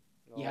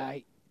 Oh, Yeah,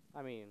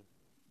 I mean,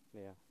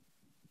 yeah.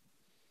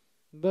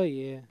 but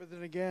yeah, But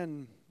then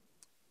again,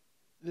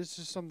 this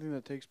is something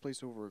that takes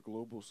place over a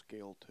global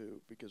scale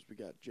too, because we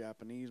got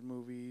Japanese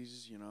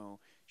movies, you know,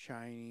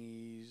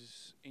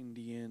 Chinese,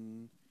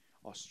 Indian,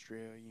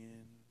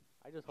 Australian.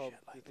 I just hope Shit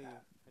like Disney.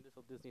 that. I just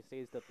hope Disney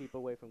saves the people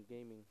away from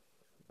gaming.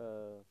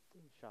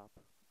 Shop.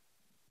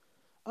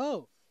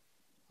 Oh,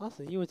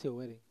 awesome! You went to a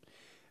wedding.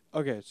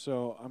 Okay,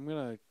 so I'm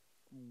gonna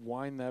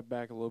wind that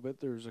back a little bit.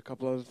 There's a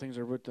couple other things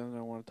I wrote down that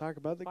I want to talk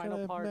about that kind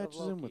Final of part of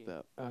matches in with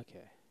Loki. that.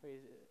 Okay.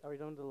 Wait, are we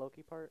done with the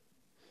Loki part?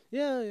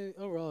 Yeah.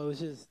 Overall, it was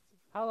just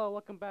Hello,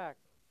 welcome back.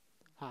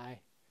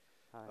 hi.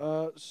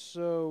 Hi.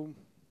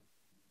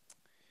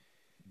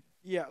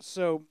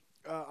 So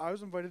I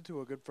was invited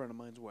to a good friend of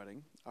mine's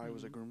wedding. I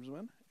was a Mhm.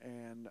 groomsman,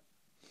 and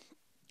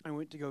I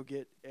went to go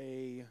get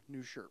a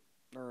new shirt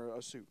or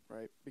a suit,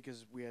 right?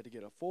 Because we had to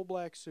get a full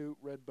black suit,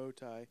 red bow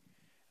tie,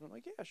 and I'm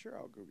like, yeah, sure,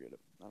 I'll go get it.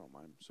 I don't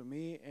mind. So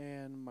me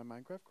and my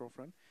Minecraft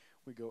girlfriend,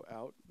 we go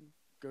out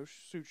go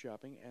suit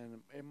shopping,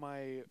 and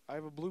I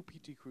have a blue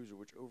PT Cruiser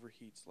which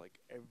overheats like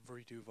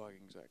every 2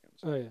 fucking seconds.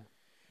 Oh yeah.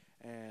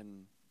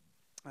 And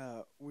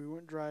we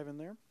went driving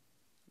there,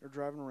 or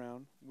driving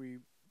around. We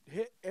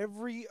hit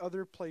every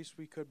other place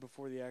we could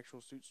before the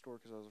actual suit store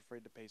because I was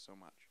afraid to pay so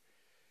much.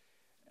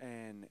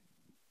 And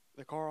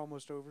the car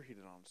almost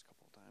overheated on us a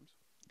couple of times.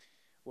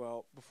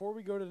 Well, before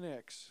we go to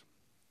Nick's,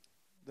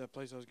 the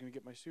place I was going to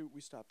get my suit,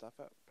 we stopped off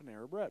at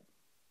Panera Bread.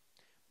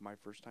 My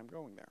first time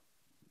going there.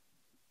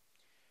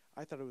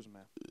 I thought it was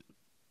meh.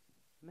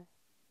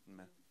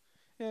 Meh.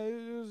 Yeah,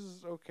 it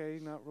was okay.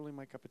 Not really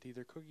my cup of tea.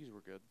 Their cookies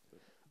were good.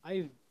 But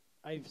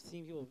I've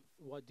seen people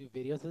do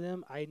videos of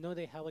them. I know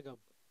they have like a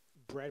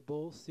bread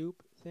bowl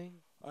soup thing.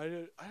 I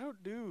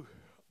don't do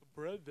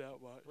bread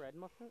that much. Bread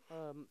muffin?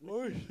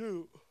 Oh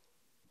shoot!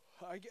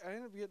 I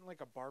ended up getting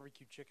like a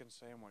barbecue chicken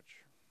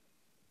sandwich.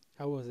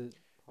 How was it?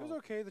 It was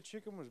okay. The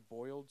chicken was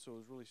boiled, so it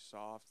was really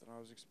soft, and I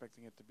was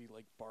expecting it to be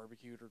like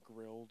barbecued or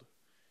grilled,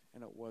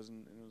 and it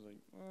wasn't. And it was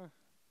like,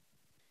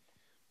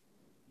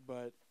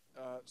 But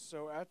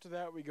so after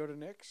that, we go to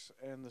Nick's,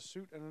 and the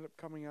suit ended up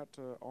coming out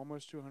to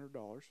almost $200,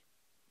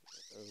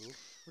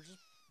 which is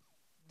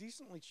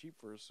decently cheap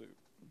for a suit.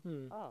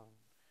 Oh.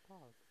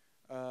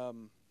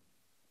 Dog.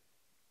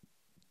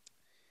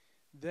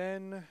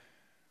 Then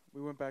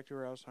we went back to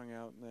her house, hung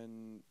out, and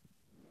then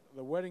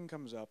the wedding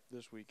comes up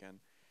this weekend,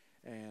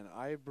 and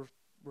I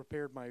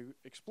repaired my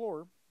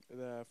Explorer.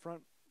 The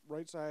front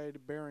right side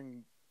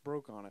bearing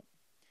broke on it,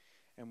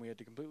 and we had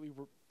to completely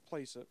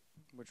replace it,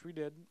 which we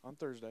did on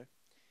Thursday.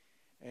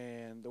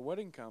 And the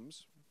wedding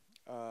comes.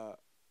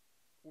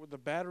 The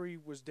battery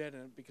was dead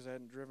in it because I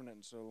hadn't driven it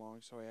in so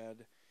long, so I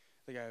had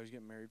the guy who was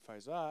getting married,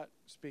 Faizat.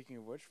 Speaking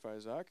of which,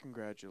 Faizat,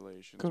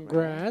 congratulations. man.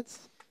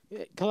 Congrats.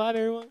 Yeah, clap,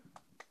 everyone.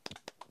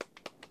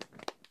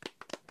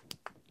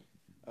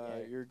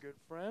 You're a good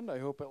friend. I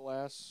hope it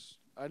lasts.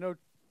 I know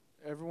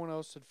everyone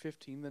else said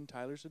 15, then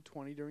Tyler said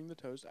 20 during the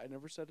toast. I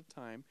never said a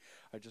time.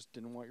 I just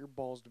didn't want your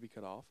balls to be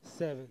cut off.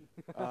 7.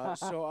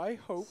 So I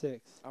hope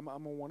 6. I'm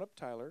going to one-up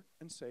Tyler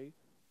and say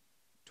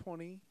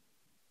 20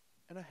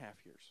 and a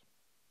half years.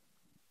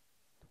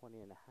 20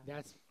 and a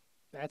half.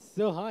 That's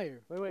still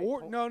higher. Wait.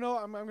 Or no,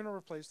 I'm going to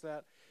replace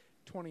that.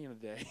 20 in a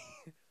day.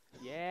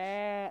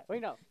 Yeah.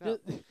 Wait, no. The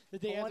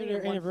day 20 after in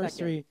their 1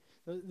 anniversary,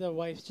 the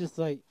wife's just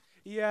like,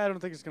 Yeah, I don't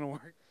think it's going to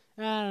work.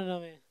 I don't know,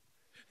 man.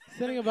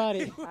 Something about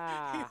it.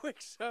 He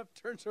wakes up,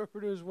 turns over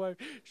to his wife.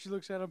 She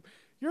looks at him.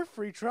 Your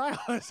free trial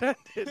has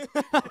ended.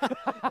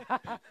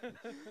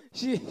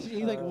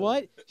 She's like,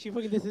 what? She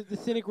fucking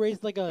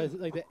disintegrates like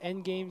the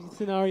end game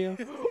scenario.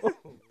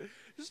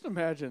 Just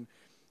imagine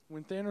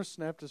when Thanos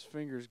snapped his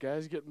fingers,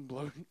 guys getting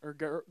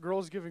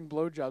girls giving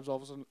blowjobs all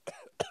of a sudden.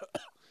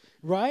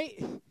 Right?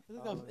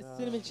 It's like Oh, the no.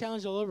 cinnamon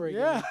challenge all over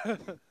again. Yeah.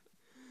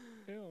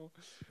 Ew.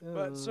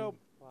 But so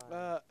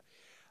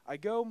I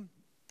go.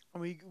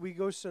 We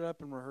go set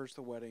up and rehearse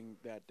the wedding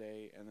that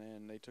day, and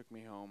then they took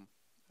me home.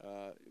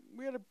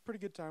 We had a pretty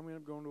good time. We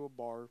ended up going to a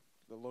bar,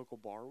 the local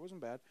bar. It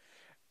wasn't bad.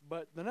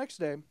 But the next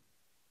day,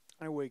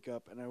 I wake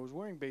up, and I was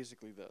wearing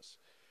basically this,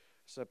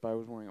 except I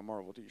was wearing a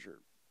Marvel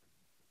t-shirt.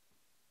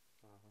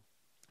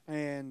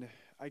 And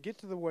I get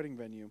to the wedding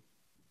venue,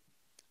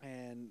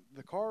 and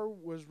the car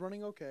was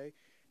running okay.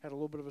 Had a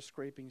little bit of a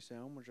scraping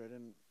sound, which I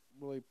didn't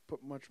really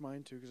put much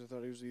mind to because I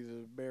thought it was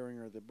either the bearing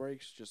or the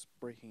brakes just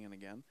breaking in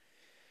again.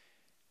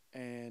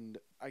 And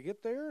I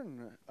get there,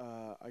 and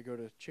I go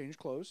to change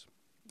clothes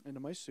into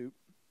my suit,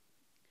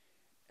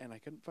 and I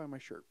couldn't find my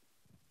shirt.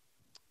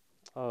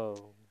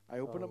 Oh. I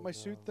open up my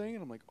suit no. thing,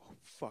 and I'm like, oh,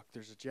 fuck,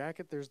 there's a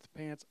jacket, there's the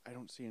pants, I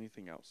don't see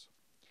anything else.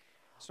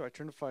 So I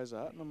turn to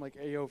Faizat, and I'm like,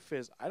 hey, yo,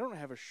 Fizz, I don't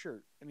have a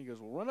shirt. And he goes,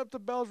 well, run up to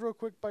Bell's real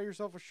quick, buy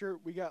yourself a shirt.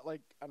 We got,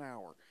 like, an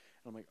hour.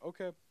 And I'm like,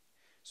 okay.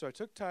 So I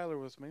took Tyler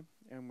with me,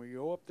 and we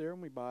go up there,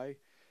 and we buy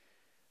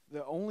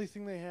the only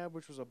thing they had,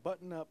 which was a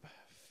button-up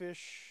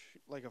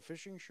like a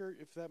fishing shirt,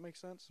 if that makes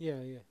sense. Yeah.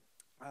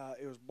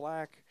 It was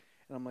black,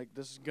 and I'm like,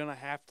 this is going to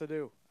have to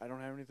do. I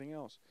don't have anything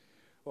else.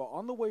 Well,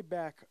 on the way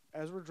back,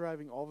 as we're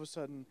driving, all of a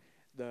sudden,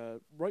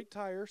 the right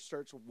tire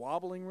starts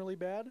wobbling really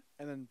bad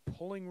and then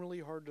pulling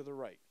really hard to the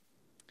right.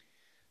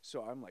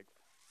 So I'm like,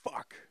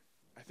 fuck.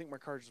 I think my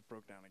car just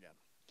broke down again.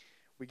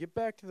 We get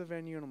back to the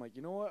venue, and I'm like,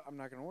 you know what? I'm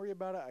not going to worry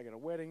about it. I got a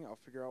wedding. I'll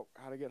figure out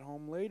how to get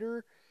home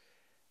later.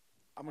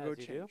 I'm going to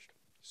go As you do. change.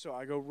 So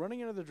I go running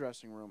into the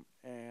dressing room,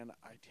 and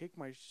I take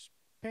my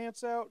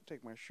pants out,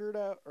 take my shirt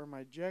out, or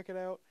my jacket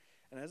out,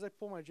 and as I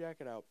pull my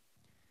jacket out,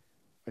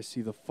 I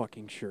see the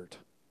fucking shirt.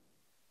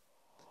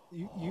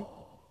 You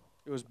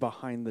It was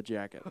behind the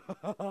jacket.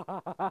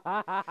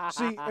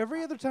 See,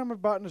 every other time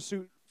I've bought a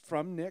suit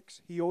from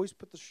Nick's, he always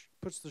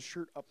puts the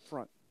shirt up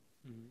front.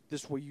 Mhm.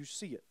 This way you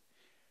see it.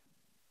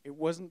 It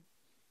wasn't,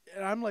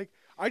 and I'm like,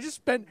 I just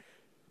spent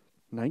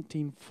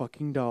 $19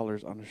 fucking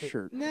on a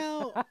shirt.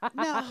 Now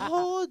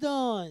hold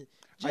on.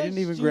 I didn't Judge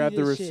even Judy grab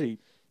the this shit.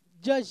 receipt.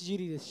 Judge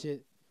Judy this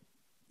shit.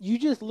 You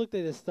just looked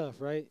at this stuff,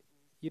 right?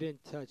 You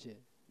didn't touch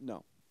it.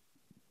 No.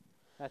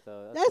 That's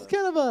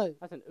kind of a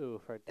That's an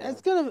oof right there.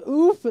 that's kind of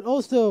oof, but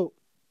also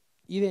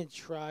you didn't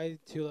try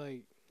to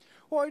like.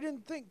 Well, I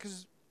didn't think,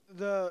 because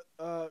the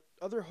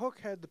other hook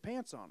had the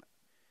pants on it,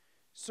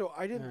 so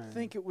I didn't Alright.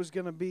 think it was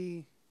gonna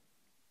be,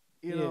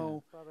 you Yeah.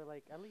 know. Probably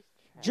like at least.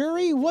 check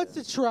Jury, it, what's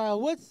but- the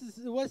trial? What's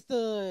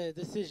the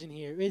decision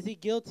here? Is he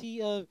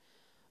guilty of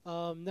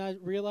not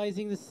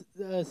realizing this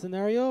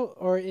scenario,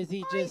 or is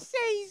he just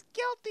say he's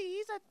guilty.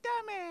 He's a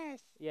dumbass.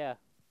 Yeah,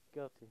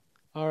 guilty.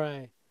 all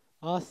right?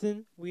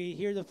 Austin, we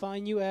here to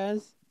find you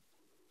as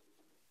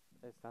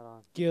It's not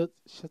on. guilt.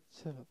 Shut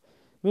up.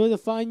 We're to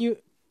find you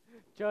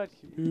Judge,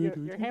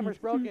 your hammer's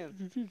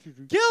broken.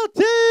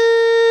 guilty.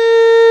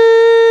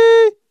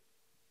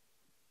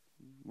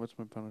 What's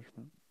my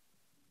punishment?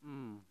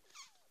 Mm.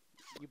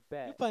 You We'll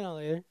bet. find out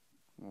later.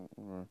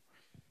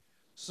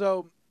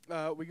 So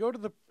we go to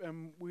the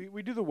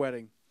we do the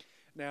wedding.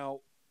 Now,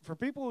 for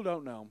people who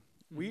don't know,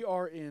 we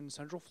are in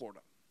Central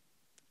Florida.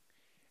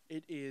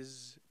 It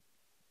is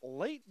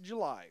late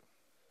July,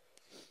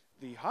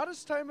 the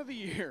hottest time of the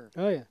year.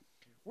 Oh yeah.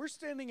 We're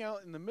standing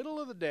out in the middle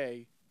of the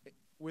day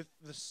with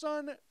the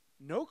sun,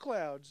 no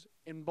clouds,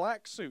 in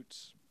black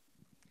suits.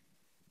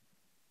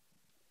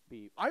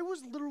 Beep. I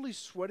was literally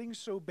sweating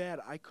so bad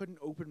I couldn't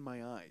open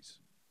my eyes.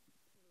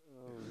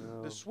 Oh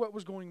no. The sweat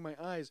was going in my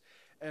eyes.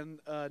 And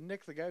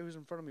Nick, the guy who's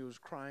in front of me, was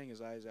crying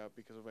his eyes out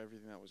because of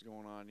everything that was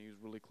going on. He was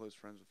really close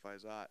friends with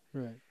Faizat.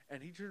 Right.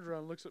 And he turns around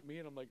and looks at me,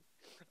 and I'm like,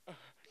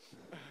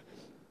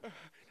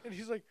 and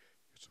he's like,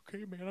 "It's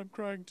okay, man. I'm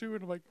crying too."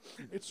 And I'm like,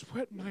 "It's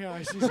sweat in my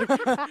eyes." He's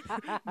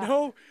like,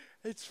 "No,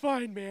 it's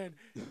fine, man.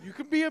 You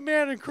can be a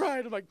man and cry."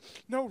 And I'm like,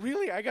 "No,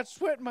 really, I got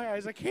sweat in my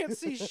eyes. I can't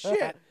see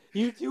shit."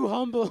 You too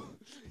humble.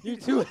 You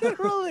too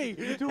Literally,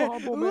 You're too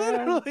humble,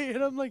 man. Literally,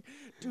 and I'm like,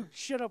 "Dude,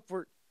 shut up.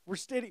 We're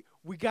standing.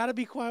 We gotta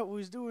be quiet when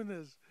he's doing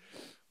this."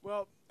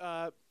 Well,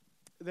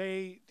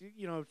 they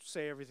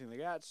say everything they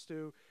got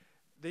to.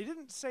 They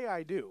didn't say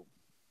I do.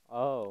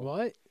 Oh.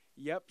 What?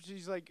 Yep.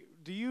 She's like,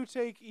 "Do you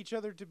take each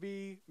other to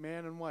be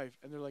man and wife?"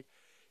 And they're like,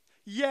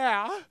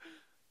 "Yeah."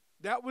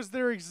 That was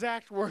their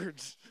exact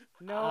words.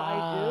 No, I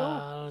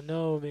I don't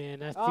know, man.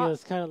 That Ah.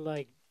 feels kind of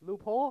like do.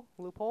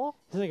 Loophole.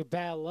 it's like a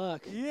bad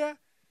luck. Yeah.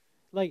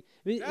 Like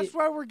That's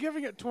why we're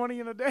giving it 20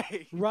 in a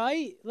day.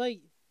 right?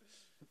 Like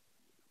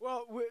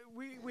Well,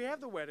 we have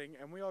the wedding,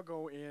 and we all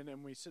go in,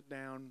 and we sit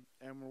down,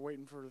 and we're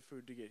waiting for the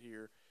food to get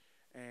here.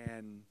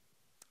 And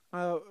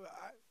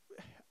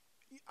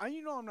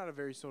I'm not a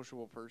very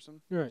sociable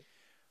person, right.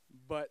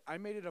 but I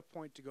made it a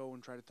point to go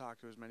and try to talk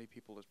to as many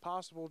people as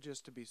possible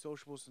just to be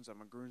sociable. Since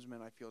I'm a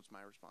groomsman, I feel it's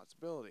my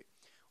responsibility.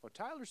 Well,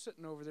 Tyler's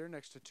sitting over there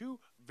next to two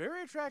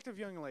very attractive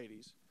young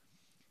ladies.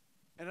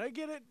 And I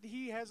get it.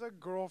 He has a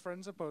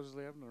girlfriend,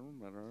 supposedly. I've never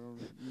met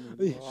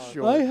her.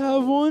 Sure. I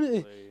have one.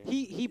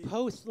 Probably. He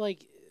posts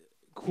like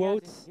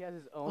quotes. He has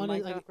his on own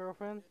his, Minecraft like-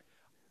 girlfriend.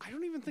 I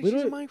don't even think she's a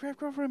Literally- Minecraft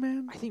girlfriend,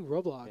 man. I think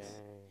Roblox. Dang.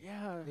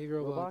 Yeah. Maybe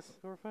Roblox.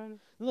 Roblox girlfriend.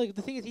 Like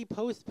the thing is, he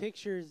posts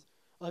pictures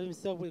of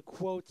himself with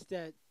quotes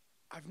that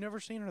I've never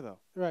seen her, though.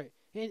 right,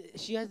 and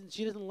she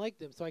doesn't like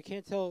them, so I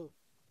can't tell.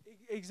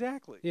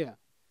 Exactly. Yeah.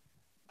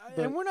 And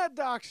But- we're not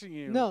doxing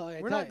you. No,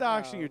 we're not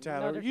Ty- doxing no, you,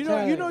 Tyler. no You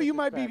disrespect. know you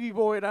might be Disrespect.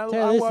 B-boy, and I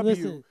Tyler, love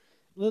listen. you.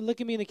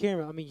 Look at me in the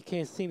camera. I mean, you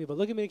can't see me, but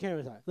look at me in the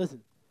camera. Ty.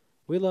 Listen,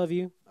 we love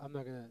you. I'm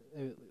not gonna.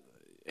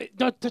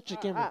 Don't touch the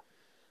camera.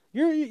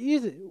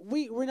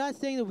 We're not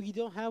saying that we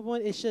don't have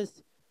one. It's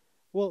just,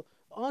 well,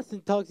 Austin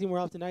talks to you more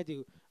often than I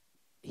do.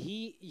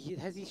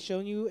 Has he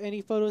shown you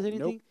any photos,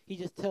 anything? Nope. He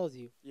just tells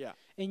you. Yeah.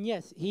 And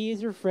yes, he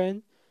is your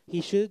friend.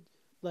 He should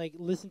like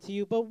listen to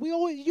you. But you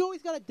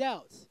always got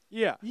doubts.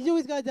 Yeah. You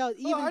always got doubts.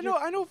 Even Well,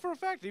 I know for a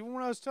fact. Even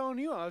when I was telling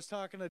you, I was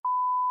talking to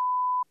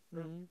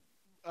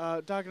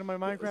talking to my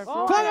Minecraft.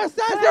 Oh, girlfriend. Better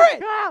censor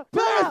it!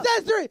 Better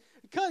censor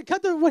it!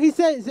 Cut what he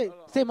said. Say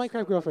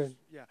Minecraft girlfriend.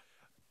 Yeah.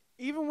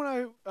 Even when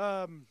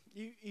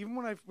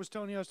I was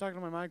telling you I was talking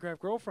to my Minecraft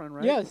girlfriend,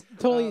 right? Yes,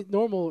 totally Uh,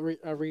 normal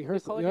You're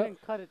rehearsal. calling Yeah. it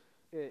and cut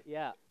it.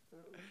 Yeah.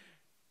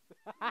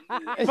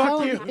 It Fuck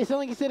sounded you. like, it sounded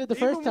like you said it the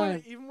first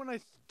time. Even when I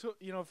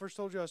first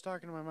told you I was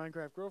talking to my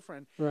Minecraft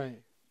girlfriend,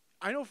 Right.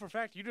 I know for a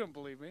fact you didn't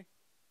believe me.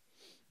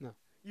 No.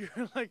 You're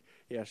like,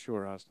 yeah,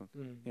 sure, Austin.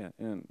 Mm. Yeah,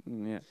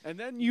 yeah. And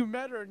then you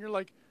met her, and you're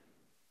like,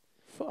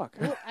 fuck.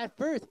 Well, at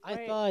first, I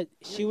Wait, thought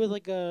she was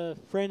like a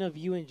friend of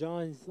you and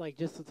John's, like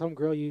just some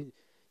girl you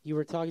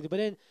were talking to. But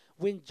then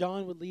when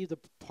John would leave the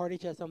party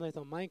chat sometimes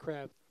on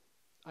Minecraft,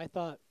 I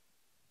thought,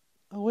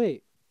 oh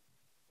wait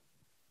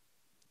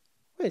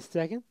a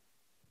second,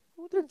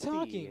 they're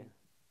talking.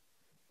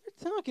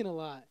 They're talking a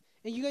lot,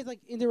 and you guys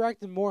like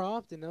interacted more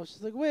often. I was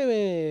just like,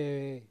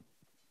 wait.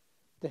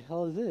 The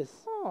hell is this?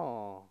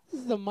 Oh.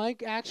 This is a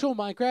actual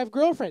Minecraft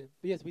girlfriend.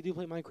 But yes, we do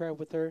play Minecraft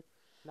with her.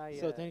 Not yet.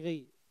 So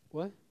technically,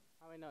 what?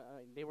 I mean, no,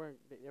 they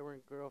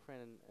weren't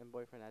girlfriend and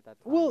boyfriend at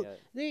that time Well,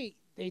 yet.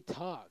 they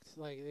talked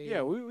like they,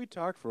 Yeah, we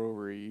talked for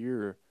over a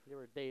year. They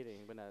were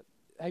dating, but not.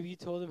 Have you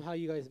told them how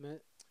you guys met?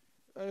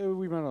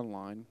 We met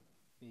online.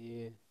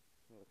 Yeah.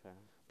 Okay.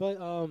 But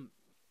Austin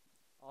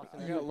I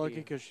and got lucky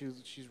Ricky. because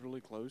she's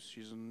really close.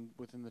 She's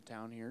within the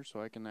town here,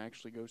 so I can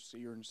actually go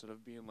see her instead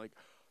of being like,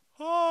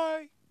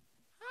 hi.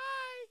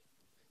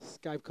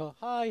 Skype call.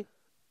 Hi.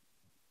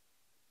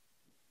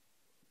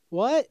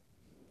 What?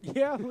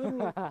 Yeah,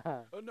 literally.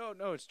 Oh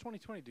no, it's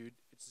 2020, dude.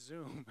 It's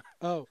Zoom.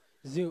 Oh,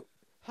 Zoom.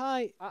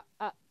 Hi. uh,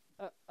 uh,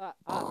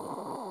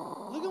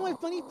 Look at my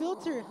funny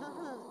filter.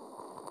 Haha.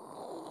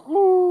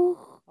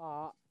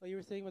 uh, Oh, you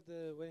were saying about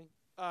the wedding?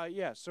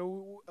 Yeah.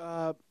 So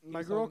my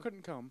was girl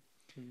talking- couldn't come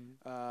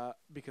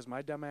because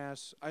my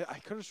dumbass. I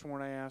could have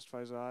sworn I asked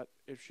Faizat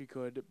if she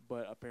could,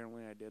 but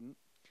apparently I didn't.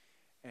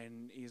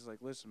 And he's like,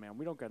 "Listen, man,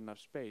 we don't got enough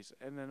space."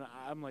 And then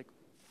I'm like,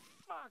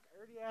 "Fuck! I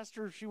already asked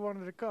her if she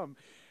wanted to come."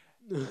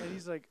 And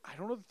he's like, "I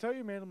don't know what to tell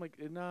you, man." I'm like,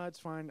 "Nah, it's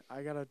fine.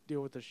 I gotta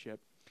deal with this shit."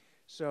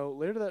 So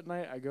later that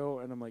night, I go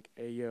and I'm like,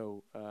 "Hey,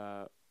 yo,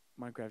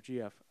 Minecraft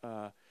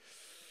GF,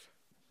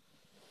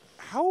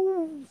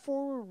 how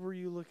forward were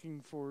you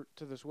looking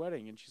to this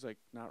wedding?" And she's like,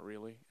 "Not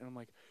really." And I'm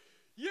like,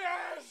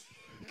 "Yes!"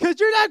 Cause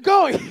you're not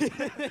going.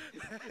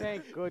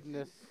 thank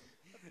goodness.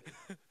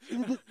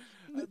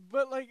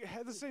 But like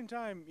at the same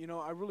time,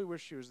 I really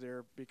wish she was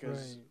there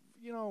because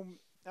Right.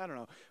 I don't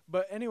know.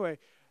 But anyway,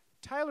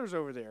 Tyler's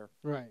over there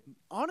Right.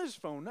 on his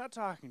phone, not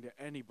talking to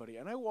anybody.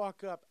 And I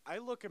walk up, I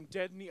look him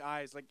dead in the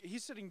eyes, like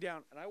he's sitting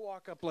down, and I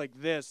walk up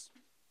like this.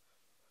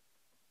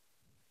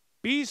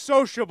 Be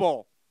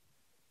sociable.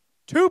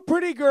 Two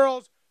pretty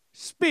girls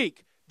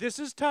speak. This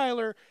is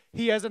Tyler.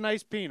 He has a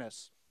nice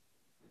penis.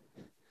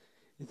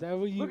 Is that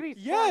what you? Look at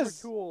these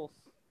Yes! farmer tools.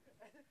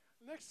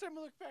 Next time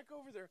I look back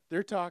over there,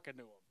 they're talking to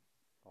him.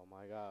 Oh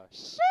my gosh.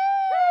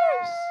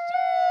 Sheesh!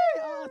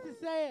 Oh, to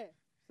say it.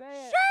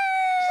 Say it.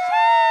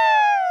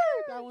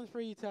 That one's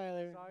for you,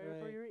 Tyler. Sorry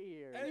Right. for your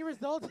ears. Any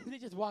results? They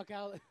just walk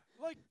out.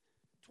 Like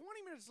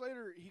 20 minutes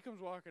later, he comes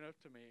walking up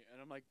to me,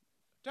 and I'm like,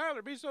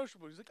 "Tyler, be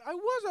sociable." He's like, I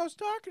was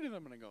talking to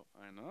them. And I go,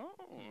 "I know.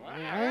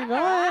 I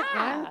know it,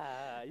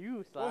 man.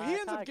 You Well, he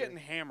ends up tiger. getting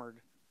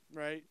hammered,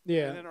 right?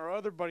 Yeah. And then our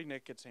other buddy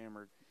Nick gets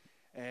hammered.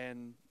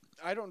 And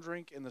I don't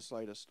drink in the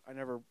slightest. I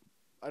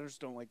just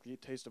don't like the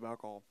taste of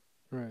alcohol.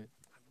 Right.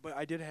 But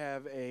I did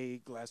have a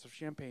glass of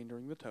champagne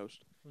during the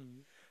toast,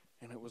 Mm-hmm.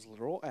 and it was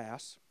literal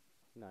ass.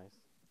 Nice.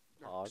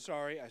 Or, Hog.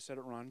 sorry, I said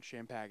it wrong.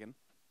 Champagne.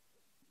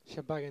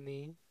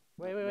 Champagne.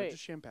 Wait, No, wait, wait.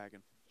 just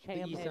champagne.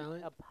 E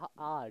silent?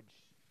 Champagne.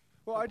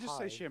 Well, I just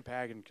say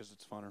Champagne. champagne because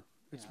it's funner.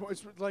 It's Yeah. more,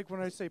 it's like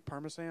when I say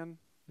parmesan,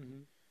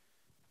 Mm-hmm.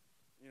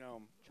 instead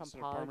of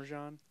Champage.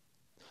 parmesan.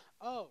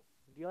 Oh,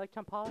 Do you like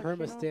champagne?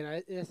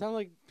 Permastan. It sounds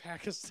like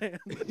Pakistan.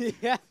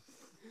 yeah.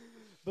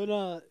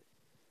 So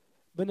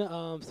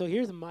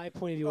here's my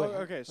point of view. Oh,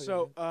 okay,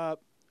 so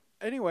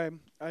anyway,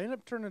 I ended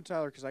up turning to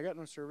Tyler because I got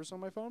no service on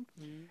my phone,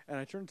 Mhm. and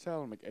I turned to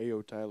Tyler. I'm like, "Hey,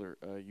 yo, Tyler,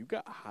 you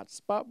got a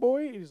hotspot,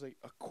 boy?" And he's like,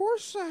 "Of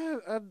course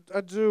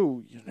I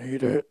do. You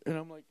need it." And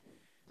I'm like,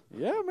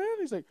 "Yeah, man."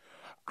 He's like,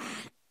 "I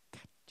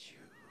got you."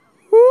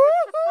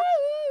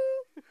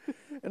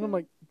 And I'm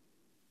like,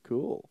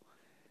 "Cool.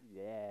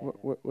 Yeah.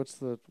 What's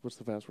the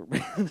password?"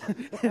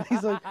 And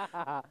he's like,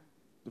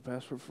 "The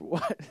password for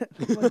what?"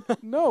 I'm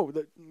like, "No,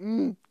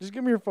 just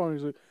give me your phone."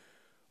 He's like,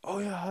 "Oh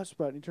yeah,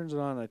 hotspot." And he turns it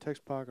on, and I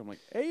text Pac. I'm like,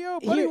 "Hey yo,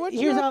 buddy, what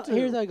you up to?"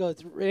 Here's how it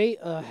goes. Ready?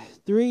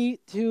 3,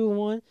 2,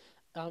 1.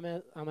 I'm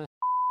at.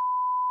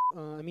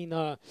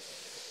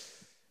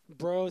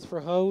 Bros for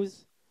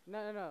hoes.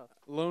 No.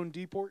 Lone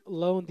Deport,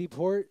 Loan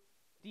deport.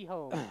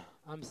 D-home.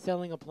 I'm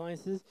selling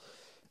appliances.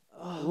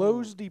 Oh,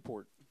 Lowe's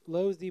Deport.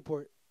 Lowe's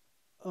deport.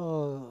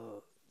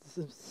 Oh,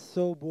 I'm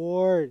so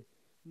bored.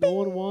 No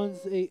one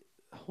wants a.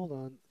 Hold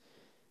on.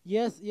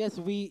 Yes,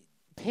 we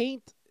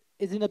paint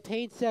is in the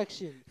paint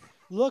section.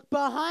 Look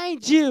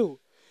behind you.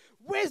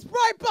 It's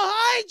right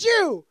behind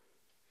you.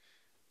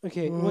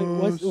 Okay, wait.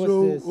 What's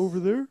this? over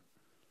there?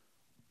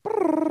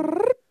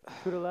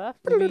 To the left.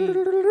 Let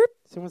me-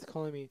 someone's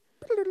calling me.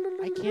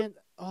 I can't.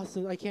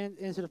 Also, I can't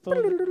answer the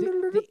phone.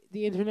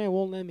 The internet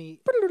won't let me.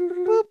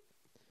 Boop.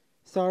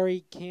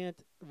 Sorry, can't.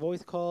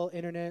 Voice call.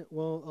 Internet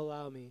won't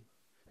allow me.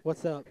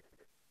 What's up?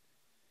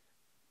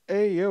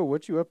 Hey yo,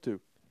 what you up to?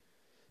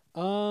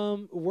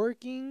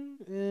 Working.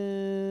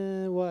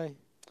 Why?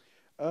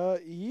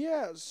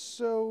 Yeah.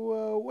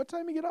 So, what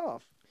time you get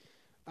off?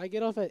 I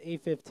get off at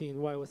 8:15.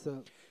 Why? What's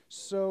up?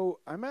 So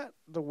I'm at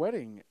the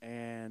wedding,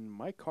 and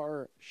my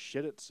car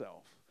shit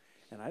itself,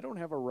 and I don't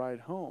have a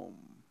ride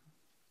home.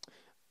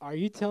 Are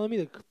you telling me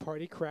the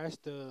party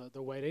crashed the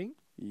wedding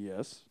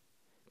Yes.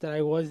 that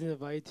I wasn't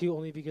invited to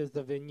only because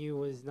the venue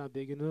was not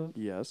big enough?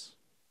 Yes.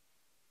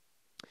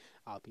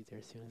 I'll be there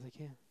as soon as I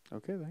can.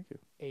 Okay. Thank you.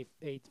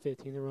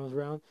 8:15 rolls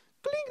around.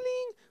 Cling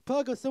cling.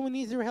 Paco, someone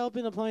needs your help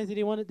in appliances.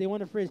 They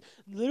want a fridge.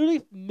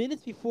 Literally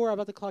minutes before I'm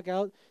about to clock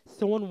out,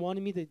 someone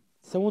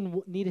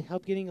needed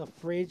help getting a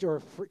fridge or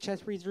a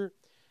chest freezer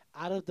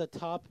out of the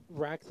top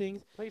rack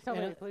things. Please tell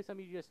And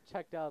me you just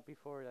checked out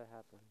before that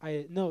happened.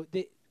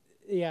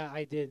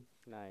 I did.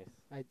 Nice.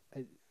 I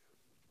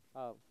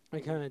Oh.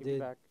 kind of keep it did.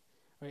 Back.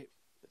 Right.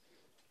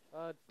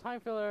 Time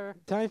filler.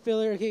 Time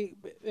filler. Okay,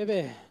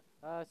 baby.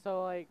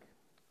 So like,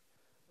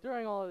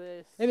 during all of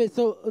this.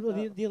 So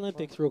the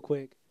Olympics, real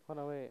quick. Hold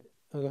on, wait.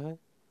 Oh, go ahead.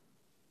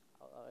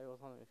 I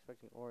wasn't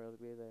expecting Oreo to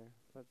be there.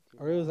 But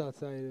Oreo's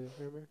outside.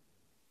 Remember?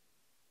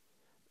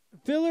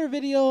 filler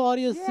video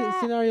audio Yeah.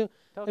 scenario.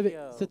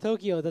 Tokyo. So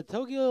Tokyo, the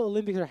Tokyo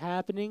Olympics are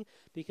happening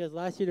because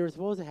last year they were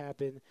supposed to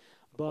happen,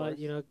 but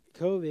course.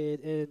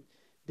 COVID, and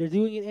they're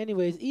doing it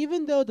anyways.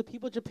 Even though the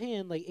people in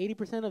Japan, like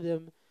 80% of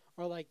them,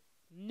 are like,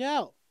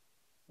 no,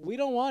 we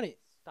don't want it.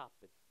 Stop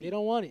it. They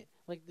don't want it.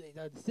 Like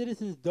the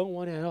citizens don't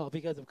want it at all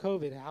because of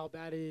COVID, how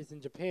bad it is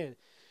in Japan.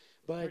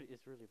 But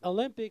It's really bad.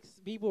 Olympics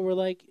people were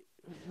like,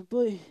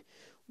 but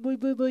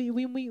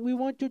we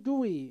want to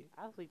do it.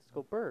 Athletes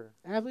go burr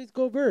Athletes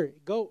go bird,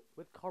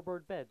 with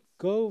cardboard beds.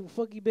 go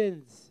fucky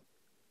bins.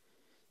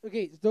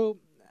 Okay, so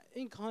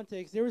in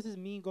context, there was this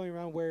meme going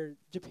around where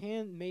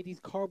Japan made these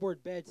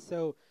cardboard beds,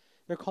 so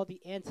they're called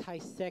the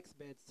anti-sex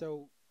beds,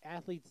 so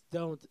athletes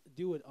don't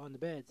do it on the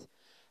beds.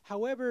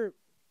 However,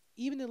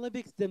 even the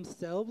Olympics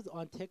themselves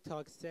on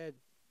TikTok said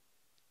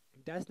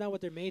that's not what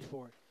they're made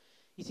for.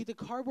 You see, the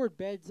cardboard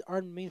beds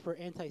aren't made for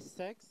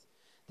anti-sex.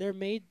 They're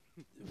made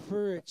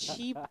for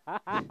cheap,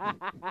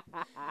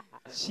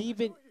 cheap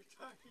and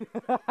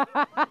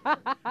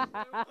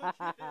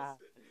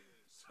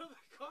So the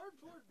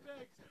cardboard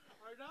bags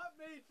are not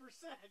made for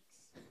sex.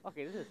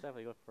 Okay, this is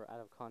definitely good for out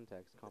of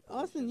context.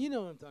 Austin, you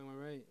know what I'm talking about,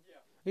 right?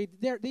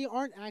 Yeah. They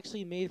aren't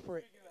actually made for.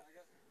 We can talk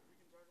about this again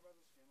a little bit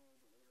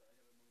later.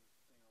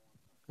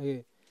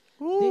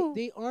 I got another thing I want to talk Okay,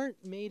 they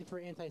aren't made for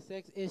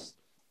anti-sex.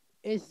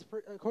 It's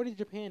for, according to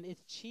Japan,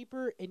 it's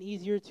cheaper and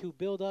easier to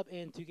build up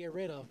and to get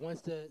rid of once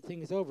the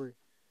thing is over.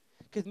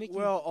 Because making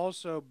Well,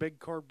 also, Big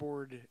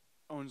Cardboard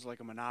owns like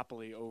a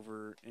monopoly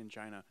over in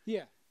China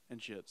yeah,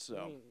 and shit. I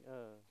So mean,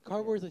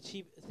 cardboard's a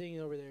cheap thing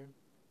over there.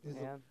 This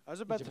is- yeah. I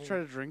was about to Japan. try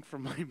to drink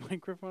from my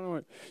microphone. I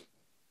went,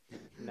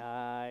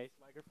 Nice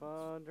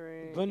microphone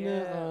drink. But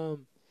yeah.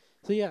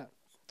 so yeah,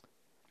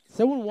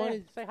 someone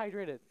wanted Stay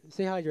hydrated.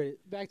 stay hydrated.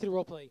 Back to the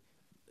role playing.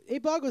 Hey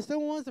Bago,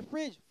 someone wants the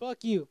fridge.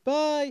 Fuck you.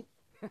 Bye.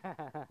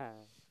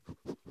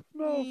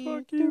 no,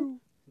 fuck you.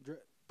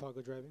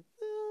 Bago driving.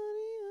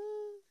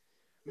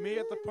 Me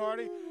at the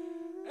party.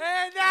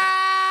 And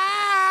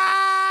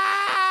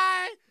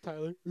I.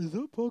 Tyler, is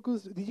that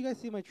Bago's? Did you guys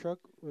see my truck?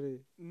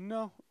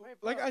 No. Wait,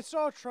 Like, bro. I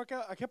saw a truck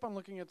out. I kept on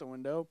looking at the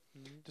window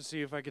Mhm. to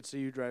see if I could see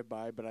you drive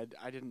by, but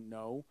I didn't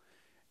know.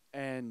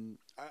 And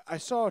I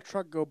saw a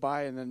truck go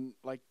by, and then,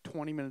 like,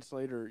 20 minutes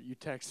later, you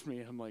text me,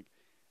 and I'm like,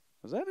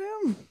 was that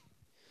him?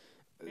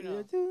 You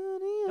know,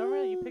 Don't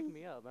really, you picked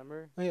me up,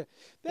 remember? Baby!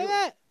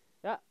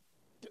 Yeah.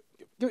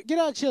 Get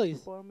out of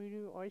Chili's. For me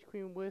to ice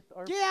cream with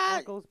our Get out!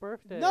 uncle's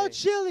birthday. No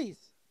Chili's.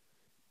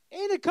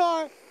 In the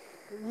car.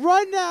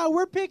 Right now.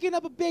 We're picking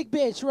up a big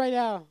bitch right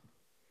now.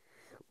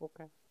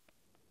 Okay.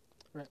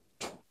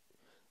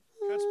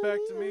 Cuts back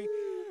to me.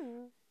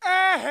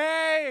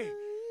 Hey!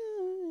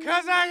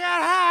 Cause I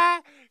got high!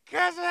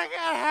 Cause I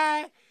got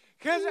high!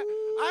 Cause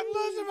I'm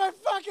losing my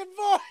fucking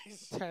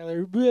voice!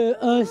 Tyler,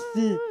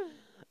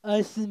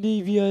 Austin,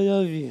 baby, I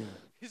love you.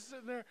 He's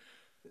sitting there.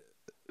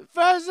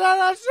 Farzad,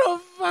 I'm so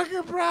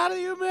fucking proud of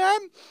you, man.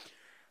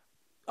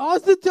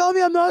 Austin, tell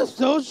me I'm not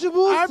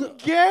sociable. I'm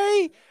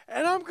gay,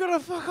 and I'm gonna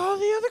fuck all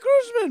the other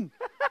groomsmen.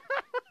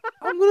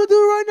 I'm gonna do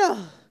it right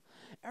now.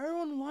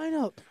 Everyone line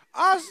up.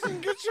 Austin,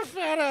 get your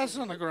fat ass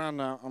on the ground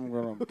now. I'm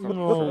gonna.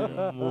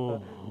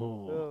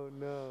 Oh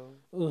no.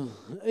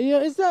 Yeah,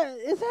 is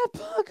that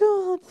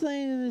Paco outside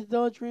in his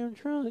Dodge Ram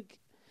truck?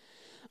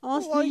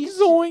 Austin, Like you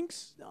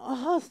zoinks.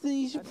 Austin,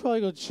 you should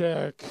probably go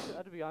check.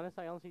 To be honest,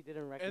 I honestly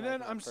didn't recognize And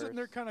then him I'm at sitting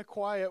there first. kind of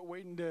quiet,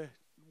 waiting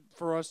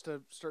for us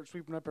to start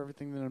sweeping up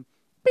everything. Then I'm,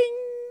 bing.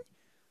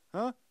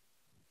 Huh?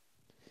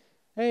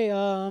 Hey,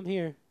 I'm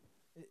here.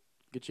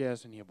 Get your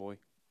ass in here, boy.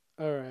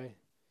 All right.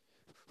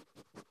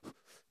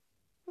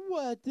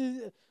 What?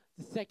 The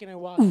second I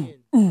walk in.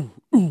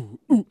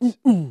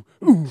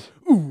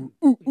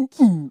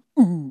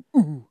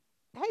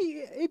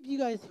 Hey, if you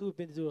guys who've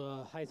been to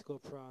a high school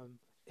prom,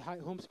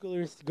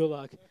 homeschoolers, good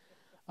luck.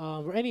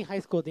 Or any high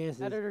school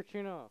dances. Editor,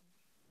 tune off.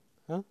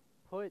 Huh?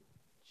 Put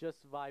just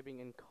vibing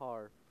in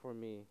car for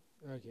me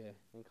Okay.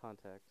 in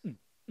context.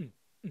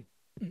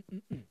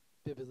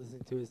 Bib is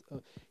listening to his.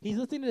 He's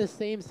listening to the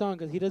same song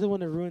because he doesn't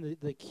want to ruin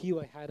the cue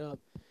I had up.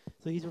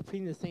 So he's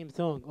repeating the same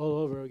song all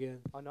over again.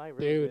 Oh no, I ruined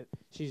Dude, it.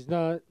 she's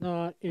not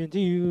into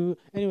you.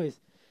 Anyways,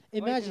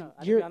 imagine to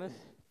be you're. honest,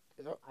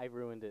 I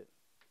ruined it.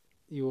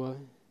 You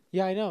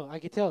Yeah, I know. I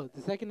could tell.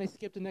 The second I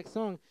skipped the next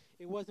song,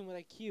 it wasn't what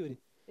I cued.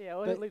 Yeah, I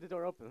wouldn't leave the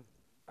door open.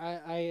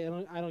 I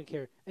don't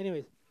care.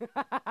 Anyways,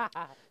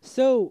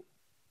 so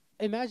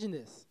imagine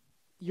this: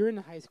 you're in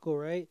high school,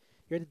 right?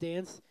 You're at the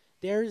dance.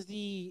 There's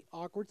the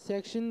awkward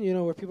section,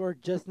 where people are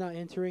just not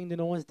entering. Then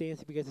no one's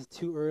dancing because it's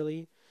too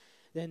early.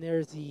 Then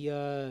there's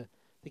the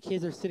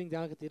kids are sitting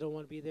down because they don't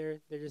want to be there.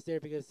 They're just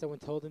there because someone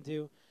told them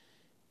to.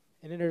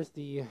 And then there's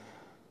the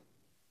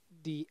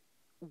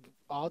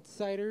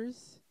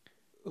outsiders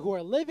who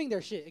are living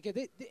their shit.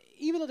 Okay,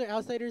 even though they're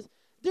outsiders,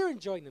 they're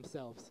enjoying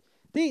themselves.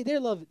 They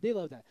love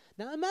that.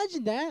 Now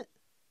imagine that,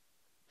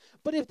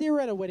 but if they were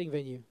at a wedding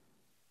venue.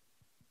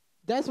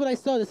 That's what I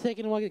saw the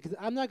second I walked in. Because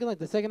I'm not gonna lie,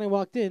 the second I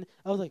walked in,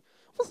 I was like,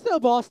 "What's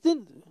up,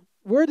 Austin?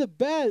 Where the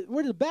bad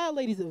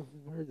ladies?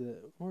 Where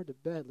the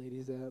bad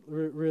ladies at?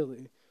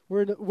 Really?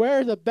 Where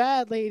are the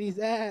bad ladies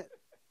at?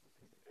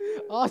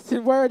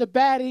 Austin, where are the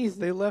baddies?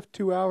 They left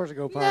 2 hours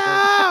ago,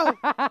 Papa.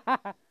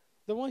 No!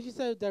 The ones you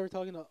said that were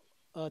talking to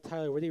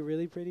Tyler, were they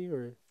really pretty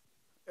or?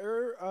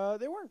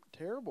 They weren't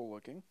terrible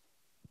looking.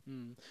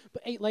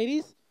 But 8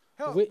 ladies?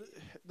 Hell, Wait.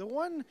 the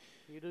one,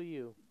 You do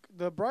you.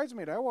 the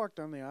bridesmaid I walked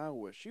down the aisle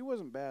with, she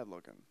wasn't bad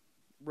looking.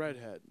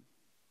 Redhead.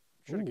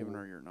 Should have given Ooh.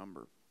 her your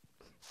number.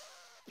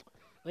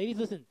 Ladies,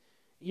 listen.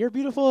 You're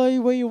beautiful any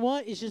way you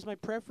want. It's just my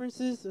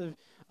preferences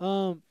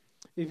of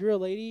if you're a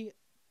lady,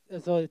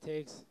 that's all it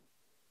takes.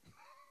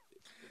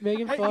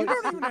 Megan Hey, Fox. you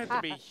don't even have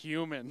to be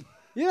human.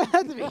 You don't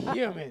have to be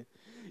human.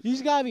 You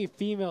just gotta be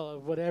female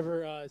of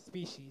whatever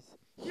species.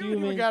 You don't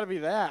Human. even got to be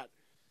that.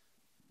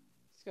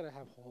 Just gotta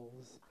have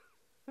holes.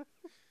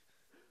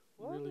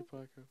 What? Really,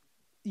 Paco?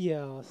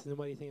 Yeah, Austin,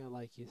 why do you think I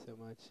like you so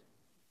much?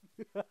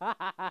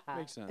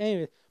 Makes sense.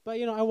 Anyway, but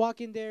I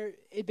walk in there.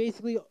 It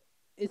basically,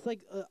 it's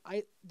like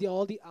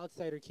all the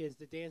outsider kids,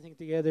 the dancing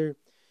together.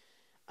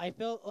 I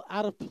felt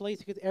out of place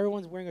because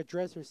everyone's wearing a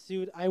dress or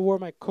suit. I wore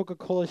my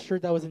Coca-Cola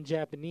shirt that was in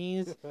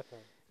Japanese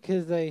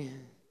because I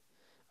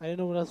didn't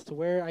know what else to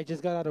wear. I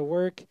just got out of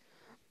work,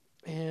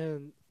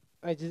 and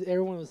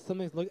everyone was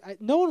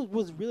no one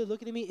was really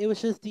looking at me. It was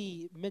just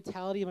the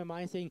mentality of my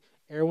mind saying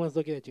everyone's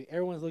looking at you.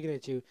 Everyone's looking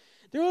at you.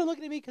 They're all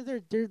looking at me because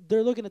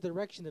they're looking at the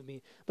direction of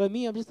me. But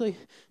me, I'm just like,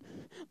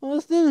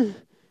 Austin,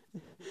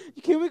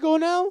 can we go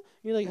now?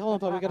 You're like,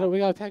 hold on, Pop, we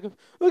gotta pack up.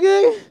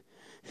 Okay,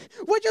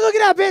 what you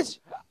looking at, bitch?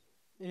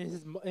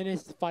 And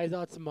it's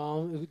Faizat's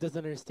mom who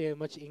doesn't understand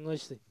much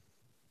English. Like,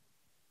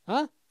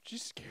 huh? She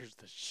scares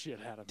the shit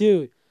out of me.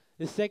 Dude,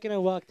 the second I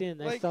walked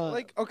in, I saw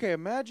Okay,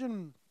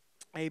 imagine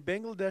a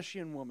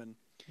Bangladeshian woman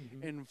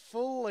in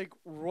full,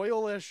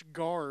 royal-ish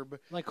garb.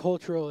 like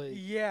cultural.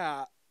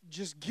 Yeah,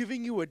 just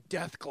giving you a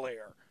death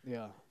glare.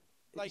 Yeah.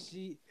 Like,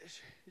 She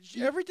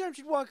every time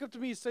she'd walk up to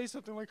me and say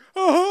something like,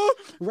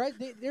 uh-huh.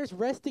 there's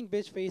resting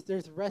bitch face,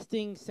 there's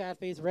resting sad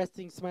face,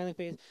 resting smiling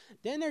face.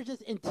 Then there's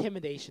just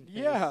intimidation face.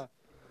 Yeah.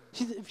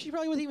 She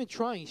probably wasn't even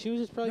trying. She was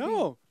just probably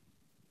No,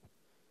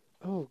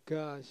 oh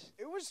gosh.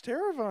 it was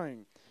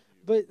terrifying.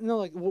 But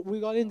no,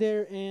 we got in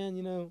there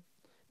and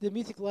the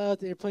music's loud.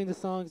 They're playing the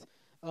songs.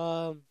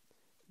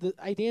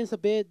 I danced a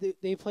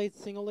bit. They played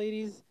Single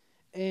Ladies,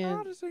 and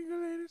All the single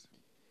ladies.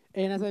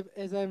 and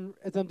as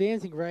I'm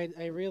dancing, right,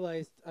 I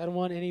realized I don't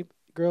want any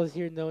girls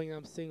here knowing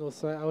I'm single.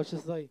 So I was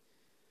just like,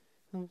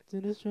 don't try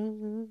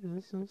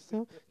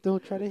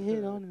to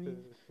hit on me.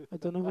 I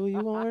don't know who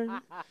you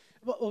are.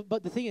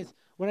 But the thing is,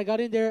 when I got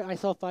in there, I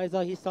saw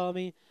Faisal. He saw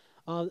me.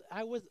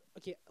 I was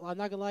okay. I'm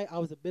not gonna lie. I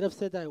was a bit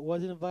upset that I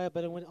wasn't invited.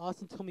 But when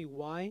Austin told me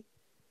why,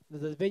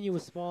 the venue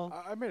was small.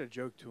 I made a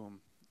joke to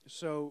him.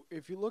 So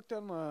if you looked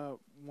on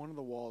one of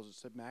the walls, it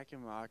said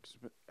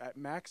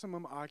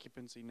maximum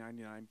occupancy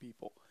 99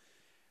 people.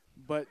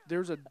 But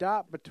there's a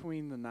dot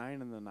between the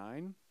 9 and the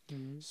 9.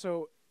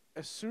 So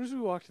as soon as we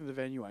walked into the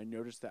venue, I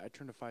noticed that. I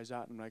turned to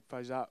Faizat and I'm like,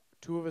 Faizat,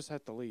 2 of us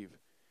have to leave.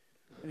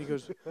 And he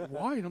goes,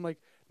 why? And I'm like,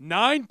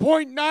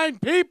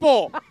 9.9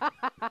 people!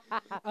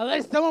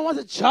 Unless someone wants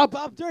to chop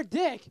up their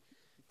dick,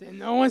 then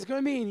no one's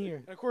gonna be in here.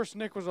 And of course,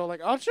 Nick was all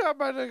like, I'll chop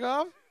my dick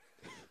off.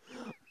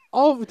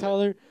 Oh,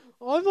 Tyler,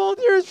 I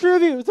volunteer as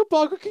tribute so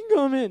Paco can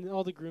come in.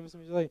 All the grooms are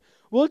like,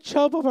 we'll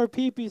chop off our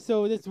pee-pee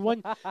so this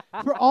one,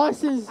 for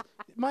Austin's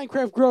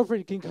Minecraft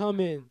girlfriend can come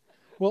in.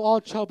 We'll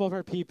all chop off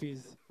our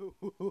pee-pees.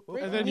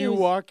 And then you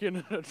walk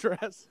in a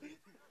dress.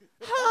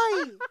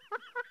 Hi!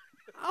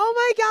 Oh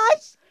my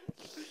gosh!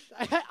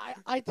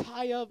 I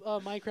tie up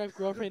Minecraft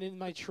girlfriend in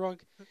my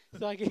trunk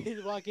so I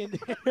can walk in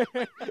there.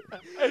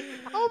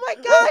 Oh my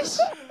gosh!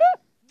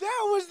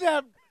 That was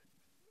that.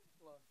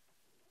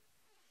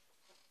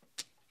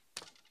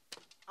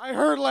 I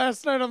heard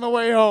last night on the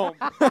way home.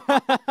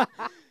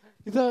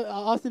 So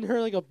Austin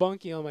heard like a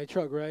bunkie on my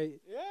truck, right?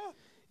 Yeah.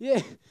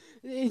 Yeah.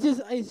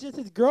 It's just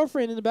his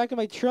girlfriend in the back of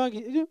my trunk.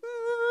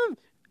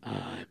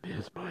 I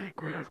miss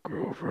Minecraft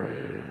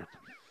girlfriend.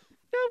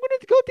 I'm gonna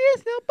go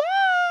dance now.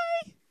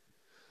 Bye.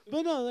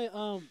 But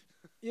no,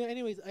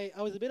 anyways,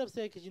 I was a bit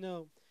upset because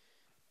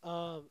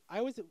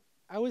I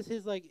was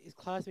his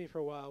classmate for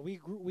a while.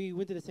 We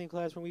went to the same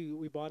class when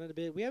we bonded a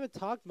bit. We haven't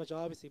talked much,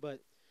 obviously, but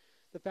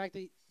the fact that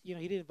he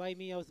didn't invite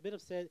me, I was a bit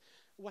upset.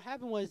 What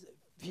happened was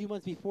a few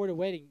months before the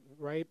wedding,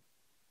 right?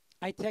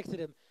 I texted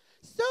him,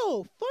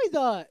 so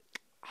Faizat,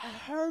 I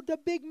heard the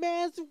big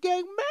man's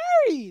getting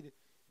married.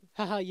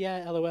 Haha,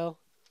 yeah, lol.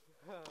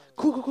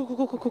 Cool.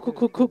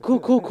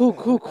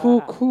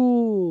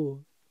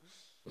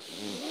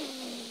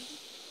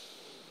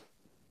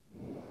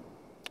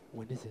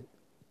 When is it?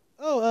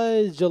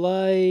 Oh,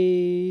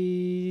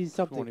 July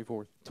something.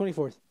 24th.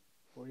 24th.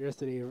 Or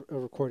yesterday, a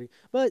recording.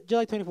 But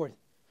July 24th.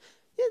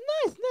 Yeah,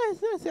 nice.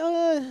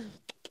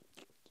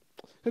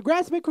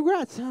 Congrats, man,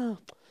 congrats. Yeah,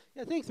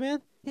 thanks,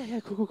 man. Yeah,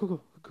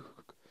 cool.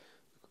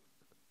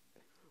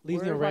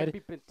 Leaves me on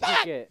red.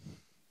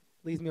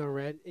 Leaves me on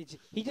red.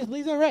 He just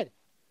leaves on red.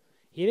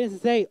 He didn't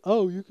say,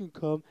 "Oh, you can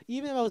come."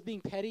 Even if I was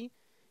being petty,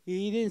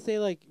 he didn't say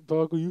like,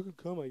 "Buckle, you can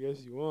come. I guess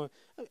you want."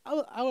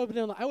 I would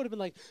have been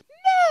like,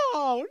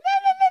 "No,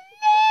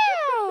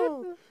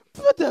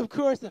 what the? Of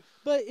course not.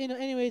 But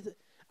anyways,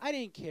 I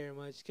didn't care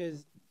much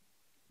because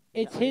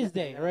it's his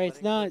day, right?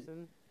 It's not.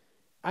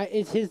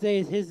 It's his day.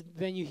 It's his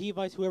venue. He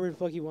invites whoever the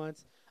fuck he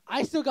wants.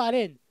 I still got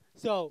in.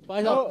 So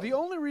by No, the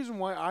only reason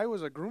why I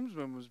was a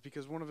groomsman was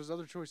because one of his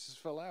other choices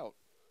fell out.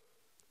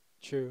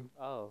 True.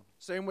 Oh,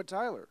 Same with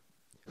Tyler.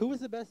 Who was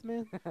the best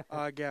man?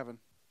 Gavin.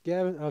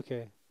 Gavin.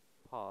 Okay.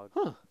 Pog.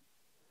 Huh.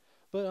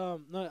 But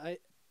no,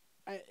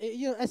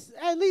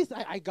 at least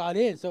I got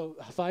in. So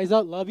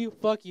Faiza, love you.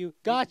 Fuck you.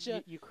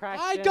 Gotcha. You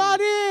crashed. I got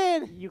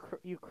in.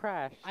 You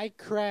crashed. I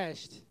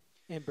crashed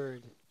and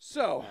burned.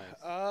 So,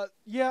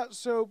 Nice.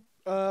 so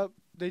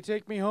they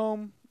take me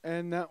home,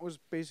 and that was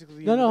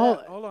basically No, the no, end of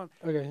that. Hold on.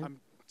 Okay. I'm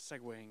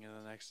segueing into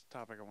the next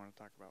topic I want to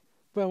talk about.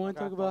 But I want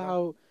to Okay, talk about okay.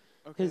 how.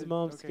 Okay, His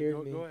mom okay,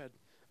 scared me. Go ahead.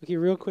 Okay,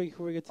 real quick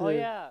before we get to Oh the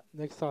yeah.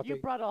 next You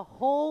topic. brought a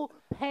whole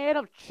pan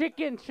of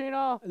chicken,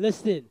 Trina.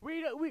 Listen.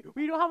 We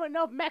don't have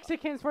enough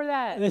Mexicans for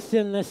that.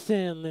 Listen,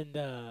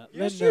 Linda.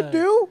 Yes, Linda. you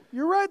do.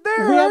 You're right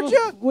there, We have aren't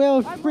you? we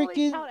have a I'm only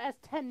freaking count as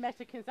 10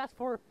 Mexicans. That's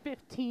for 10.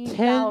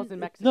 15,000 No,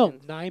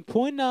 Mexicans.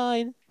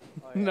 9.9.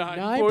 Oh, yeah.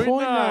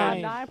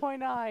 9.9.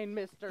 9.9,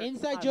 mister.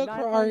 Inside I'm joke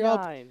for our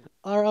 9.9.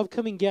 Our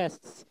upcoming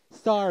guests.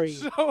 Sorry.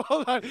 So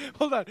hold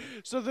on.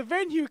 So the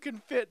venue can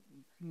fit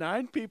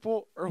 9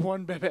 people or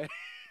 1 bebe.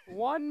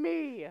 One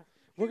me.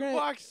 We're gonna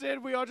Walks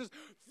in, we all just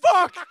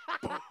fuck.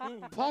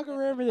 Paco,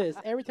 remember this.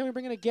 Every time we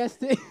bring in a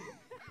guest in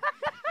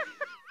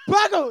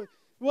Paco,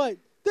 what?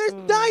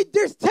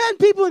 There's 10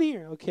 people in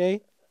here,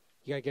 okay?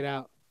 You gotta get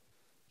out.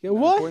 Yeah,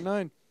 what?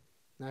 9.9.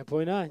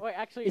 9.9. Wait,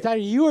 actually, It's either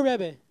you or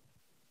Bebe.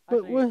 But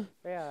actually, what?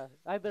 yeah,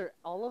 either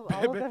all of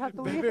them have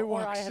to leave, Bebe or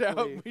I walks have to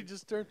out. leave. We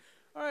just turn.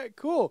 All right,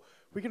 cool.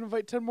 We can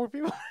invite 10 more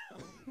people.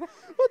 What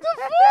the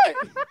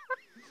fuck?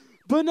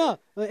 But no.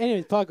 But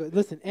anyways, Paco,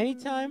 listen.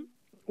 Anytime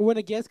when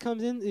a guest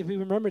comes in, if we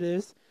remember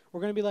this,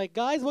 we're gonna be like,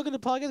 guys, welcome to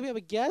the podcast. We have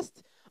a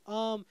guest.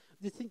 Our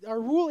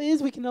rule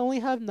is we can only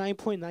have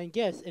 9.9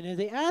 guests, and if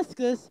they ask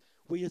us,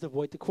 we just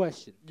avoid the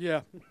question.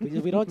 Yeah.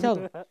 We don't tell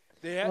them.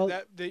 They had Well-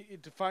 that. They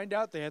to find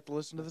out they had to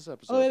listen to this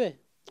episode. Oh, wait.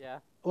 Yeah.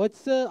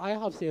 What's the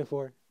IHOP stand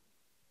for?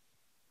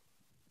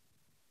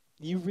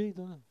 You really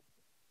don't know.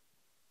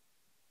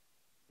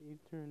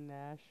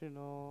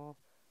 International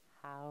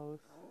House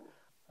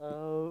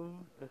of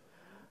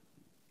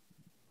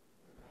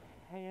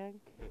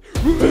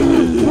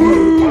Pancakes.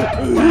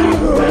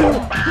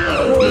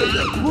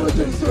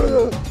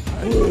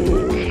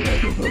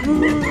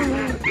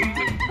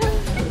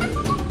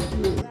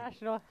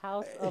 National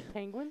House of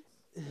Penguins.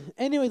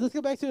 Anyways, let's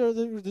go back to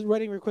the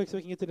writing real quick so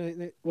we can get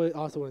to what I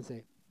also want to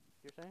say.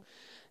 You're saying?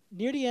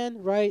 Near the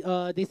end, right?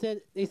 They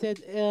said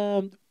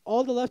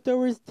all the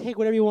leftovers, take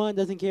whatever you want,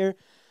 doesn't care.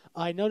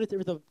 I noticed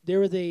there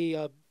was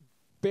a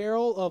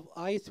barrel of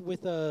ice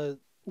with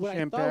what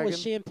I thought was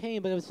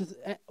champagne, but it was just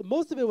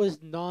most of it was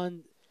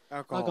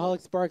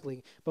non-alcoholic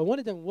sparkling. But one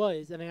of them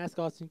was, and I asked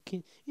Austin,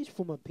 "Can you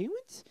for my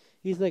penguins?"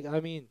 He's like, "I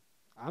mean,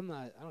 I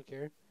don't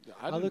care."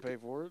 I didn't pay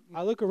for it.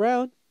 I look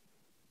around,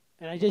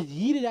 and I just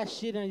yeeted that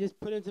shit, and I just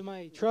put it into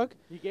my truck.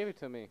 You gave it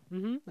to me.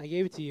 I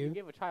gave it to You you.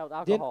 gave a child Then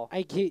alcohol.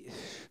 I gave.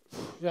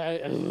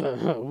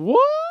 What?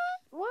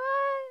 What?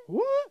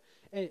 What?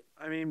 Hey,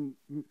 I mean,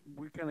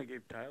 we kind of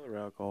gave Tyler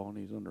alcohol, and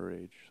he's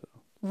underage. So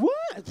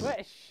what?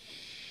 What?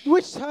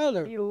 Which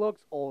Tyler? He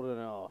looks old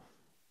enough.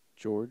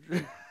 George,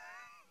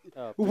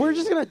 We're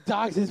just gonna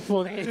dox his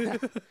full name.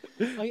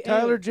 Like,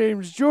 Tyler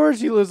James George.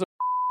 He lives.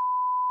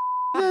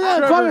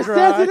 Fucking Trevor censor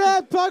Drive.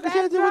 that. Fucking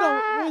Censor censor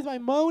that. Where's my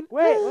moan?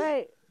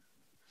 Wait.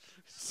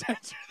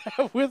 Censor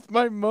that with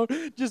my mo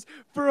just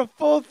for a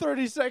full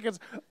 30 seconds.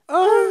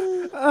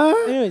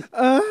 Anyways,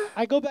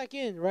 I go back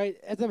in, right?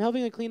 As I'm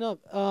helping him clean up,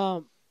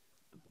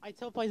 I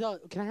tell Faisal,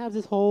 can I have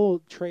this whole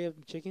tray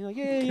of chicken? Like,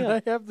 yeah. Can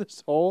I have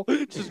this hole?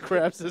 Just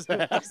grabs his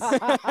ass.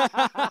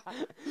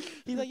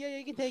 He's like, yeah,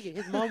 you can take it.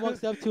 His mom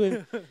walks up to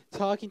him,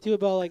 talking to him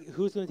about like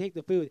who's gonna take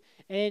the food,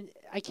 and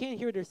I can't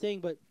hear what they're saying,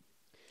 but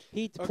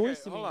he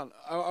points to me. Hold on.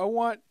 I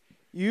want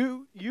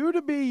you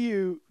to be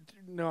you.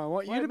 No, I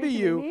want you to be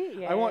you.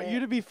 Me? I want you Yeah.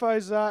 to be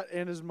Faizat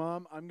and his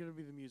mom. I'm gonna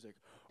be the music.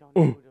 Don't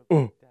do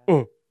that.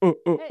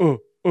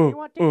 Hey, you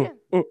want chicken?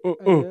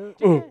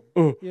 Chicken?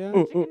 Yeah,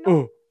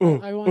 Chicken? No.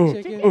 I want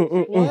chicken.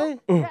 Chicken. What?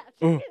 Yeah,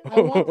 chicken.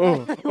 I want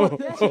the chicken.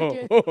 Get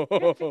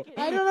chicken.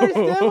 I don't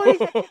understand what he's.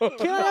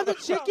 Can I have the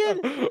chicken?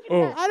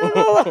 I don't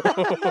know.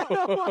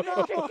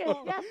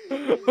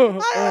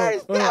 I don't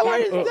understand what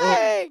he's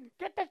saying.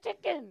 Get the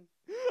chicken.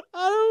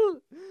 I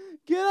don't.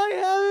 Can I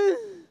have it?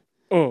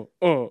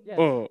 Yes.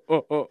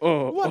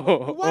 What?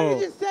 Why did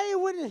you say it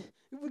wouldn't?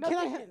 No Can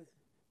I? chicken.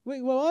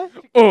 Wait, what?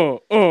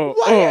 What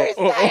What are you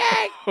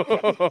saying? If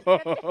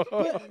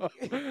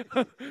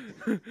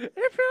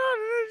you're not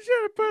in the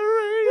shit, put a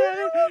ring on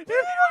it. If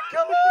you don't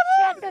come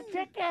Get the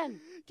chicken.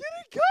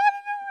 Getting caught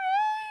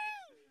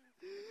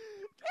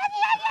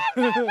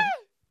in the rain.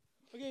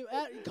 Okay,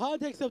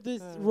 context of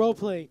this role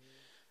play.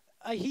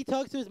 He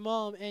talks to his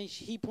mom, and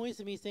he points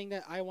to me, saying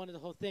that I wanted the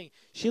whole thing.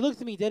 She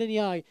looks at me dead in the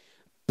eye,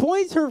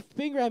 points her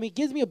finger at me,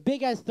 gives me a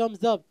big ass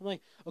thumbs up. I'm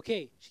like,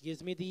 okay. She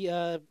gives me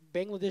the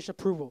Bangladesh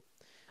approval.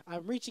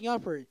 I'm reaching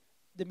out for it.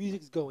 the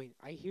music's going.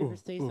 I hear her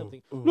say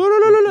something. No, No,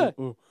 no, no,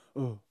 no,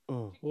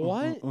 no.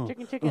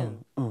 What?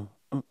 Chicken.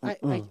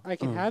 I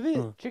can have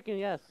it. Chicken,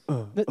 yes.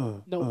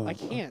 No, I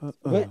can't.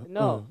 What?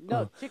 No,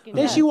 chicken,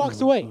 Then yes. she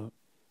walks away.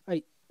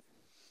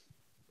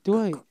 Do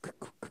I?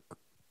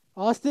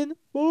 Austin?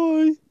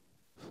 Bye.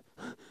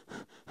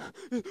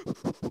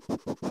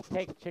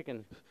 Take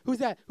chicken. Who's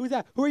that? Who's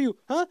that? Who are you?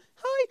 Huh?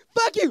 Hi.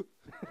 Fuck you.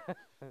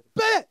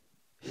 Bet.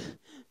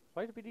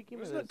 Why did BD give me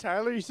Was this? that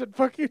Tyler? You said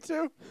fuck you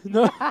too?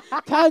 No.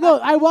 Tyler, no.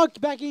 I walked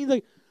back in. He's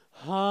like,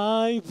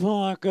 hi,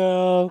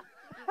 Paco.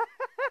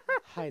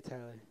 Hi,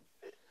 Tyler.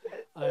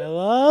 I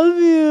love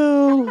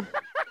you.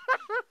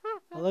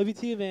 I love you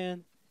too,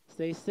 man.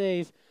 Stay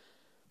safe.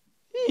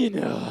 You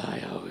know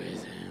I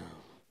always am.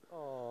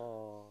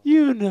 Oh.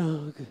 You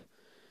know.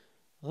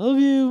 Love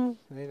you.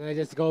 And I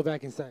just go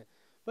back inside.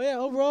 But yeah,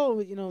 overall,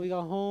 we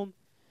got home.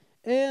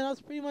 And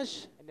that's pretty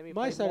much And then we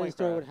my played side of the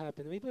story. Minecraft. What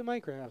happened? We played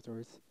Minecraft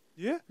afterwards.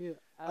 Yeah.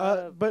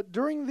 Uh, But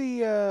during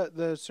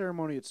the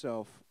ceremony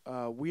itself,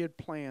 we had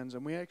plans,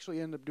 and we actually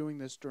ended up doing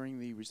this during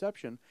the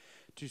reception,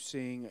 to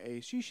sing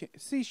a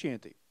sea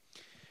shanty.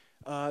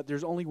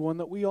 There's only one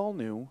that we all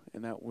knew,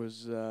 and that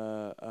was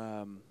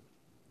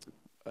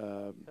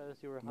 'cause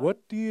you were hot.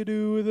 what do you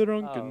do with a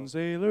drunken Oh.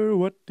 sailor?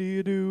 What do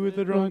you do with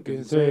a drunken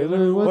Drunken sailor?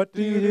 sailor, What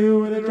do you do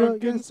with a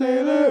drunken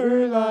sailor?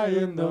 Early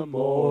in the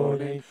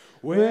morning,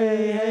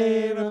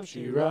 way and up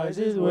she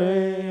rises,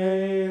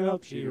 way and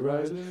up she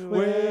rises,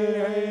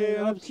 way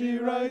and up she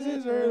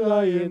rises,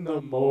 early in the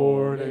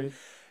morning.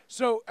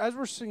 So as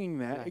we're singing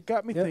that, it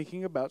got me Yep.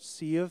 thinking about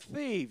Sea of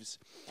Thieves.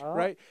 Oh.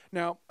 Right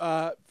now,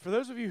 for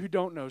those of you who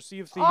don't know, Sea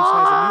of Thieves has a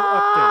new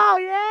update. Oh,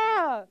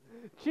 yeah!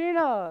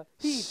 Gina,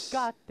 he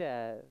got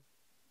that.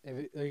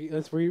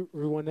 Let's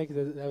rewind that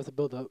because that was a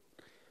build up.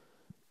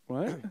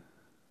 What?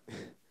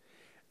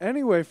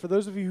 Anyway, for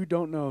those of you who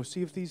don't know,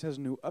 Sea of Thieves has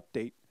a new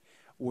update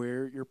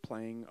where you're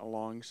playing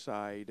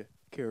alongside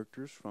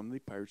characters from the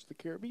Pirates of the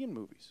Caribbean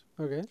movies,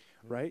 Okay.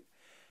 right?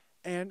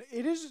 And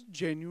it is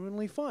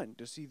genuinely fun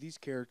to see these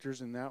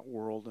characters in that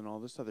world and all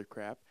this other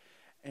crap.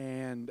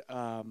 And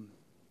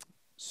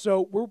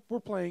so we're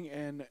playing,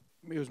 and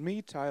it was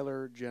me,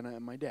 Tyler, Jenna,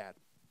 and my dad.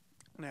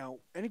 Now,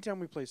 anytime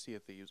we play Sea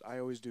of Thieves, I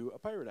always do a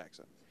pirate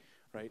accent,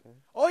 right? Okay.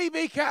 Oi,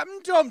 be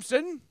Captain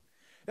Thompson.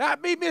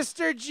 That be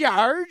Mr.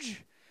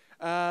 George.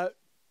 My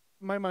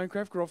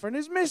Minecraft girlfriend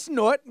is Miss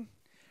Nut.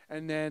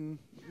 And then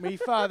my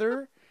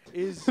father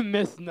is...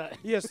 Miss Nut.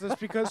 Yes, that's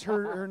because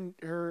her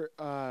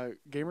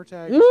gamer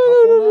tag is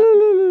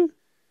Hufflenut.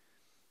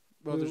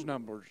 Well, there's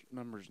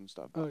numbers and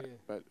stuff. Okay.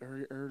 But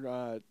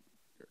her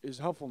is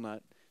Hufflenut,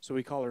 so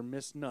we call her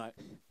Miss Nut.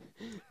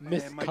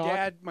 Miss And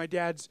Cock. my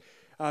dad's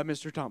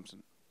Mr.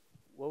 Thompson.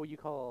 What would you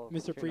call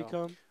Mr. Gino?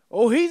 Precom.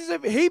 Oh, he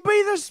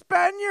be the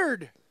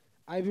Spaniard.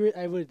 I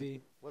would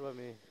be. What about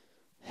me?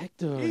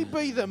 Hector. He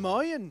be the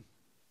Mayan.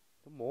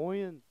 Good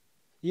morning.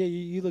 Yeah,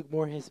 you look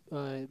more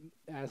Mexican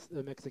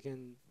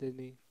than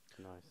me.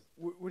 Nice.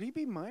 Would he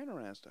be Mayan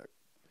or Aztec?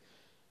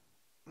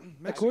 According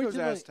Mexico's to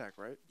my- Aztec,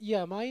 right?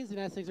 Yeah, Mayans and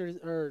Aztecs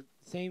are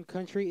same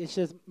country. It's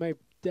just my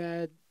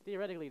dad,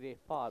 Theoretically, they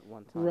fought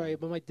one time. right?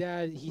 But my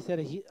dad, he said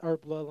our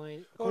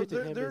bloodline. Oh,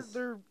 According to him,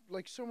 they're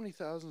like so many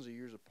thousands of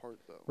years apart,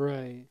 though.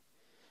 right.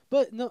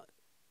 But no,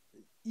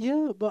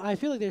 yeah, but I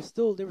feel like they were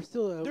still There's a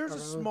around.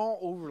 small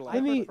overlap.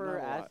 I mean- prefer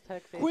not a lot.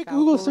 Aztecs. They Quick sound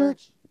Google cooler.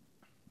 search.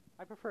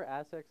 I prefer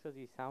Aztecs because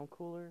they sound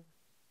cooler.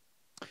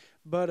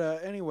 But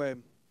anyway,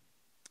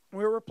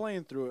 we were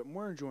playing through it and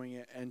we're enjoying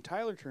it. And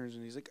Tyler turns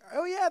and he's like,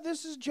 "Oh yeah,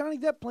 this is Johnny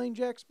Depp playing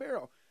Jack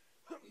Sparrow."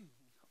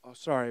 Oh,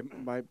 sorry,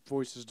 my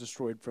voice is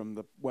destroyed from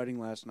the wedding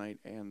last night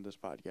and this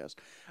podcast.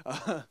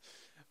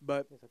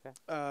 But It's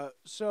okay.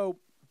 so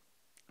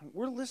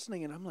we're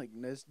listening and I'm like,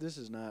 "This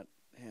is not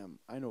him.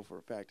 I know for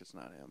a fact it's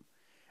not him."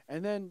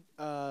 And then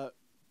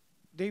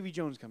Davy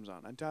Jones comes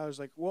on and Tyler's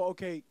like, "Well,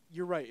 okay,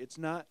 you're right. It's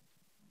not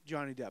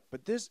Johnny Depp,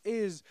 but this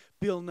is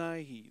Bill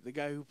Nighy, the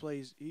guy who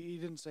plays." He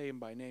didn't say him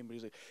by name, but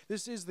he's like,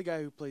 "This is the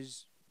guy who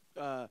plays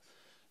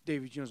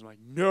Davy Jones." I'm like,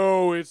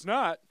 "No, it's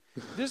not."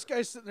 This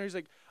guy's sitting there. He's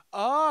like,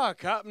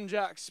 Captain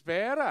Jack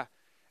Sparrow,"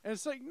 and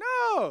it's like,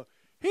 no,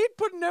 he'd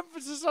put an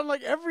emphasis on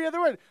like every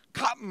other word.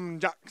 Captain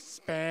Jack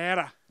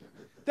Sparrow.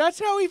 That's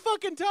how he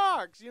fucking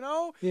talks, you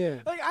know.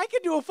 Yeah. Like I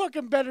could do a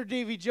fucking better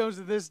Davy Jones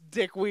than this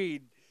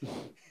dickweed.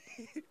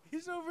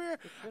 He's over here.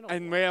 It's been a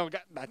And while. we'll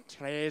get the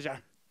treasure.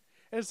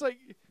 And it's like,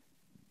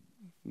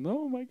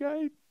 no, my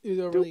guy, You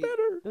don't do really-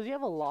 better. Does he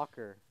have a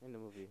locker in the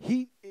movie?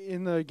 He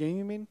in the game,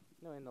 you mean?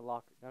 No, in the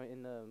locker.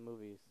 In the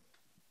movies.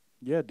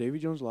 Yeah, Davy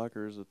Jones'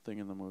 locker is a thing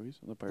in the movies,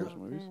 in the Pirates Oh,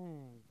 movies.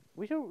 dang.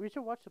 We should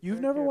watch the. You've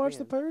Pirates never watched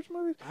the Caribbean. Pirates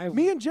movies? I've-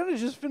 Me and Jenna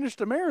just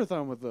finished a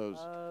marathon with those.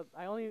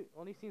 I only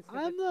seen.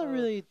 I'm snippets not of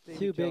really Davy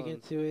too big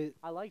Jones. into it.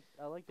 I like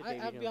the Davy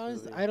I'll Jones be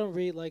honest. movie. I don't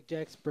really like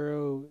Jack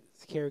Sparrow's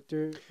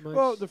character much.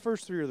 Well, the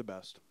first three are the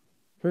best.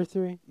 First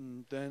three,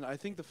 Then I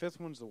think the fifth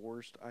one's the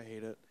worst. I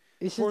hate it.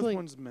 it's Fourth just like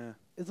one's meh.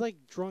 it's like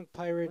drunk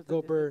pirate What's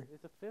go the- burr.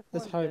 Is the fifth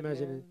That's one how I Dead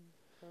imagine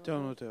Man? Tell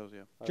no tales,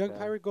 yeah. Drunk Okay.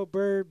 pirate go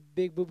burr.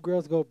 Big boob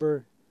girls go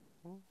burr.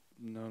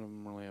 None of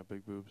them really have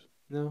big boobs.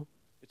 No.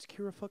 It's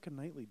Keira fucking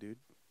Knightley, dude.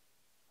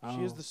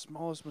 She has Oh. the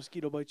smallest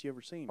mosquito bites you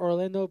ever seen.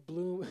 Orlando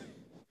Bloom.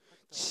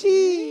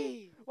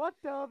 Jeez. What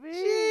the B?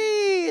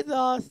 Jeez,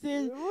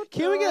 Austin. What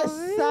Can we get a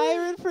the B?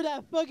 siren for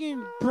that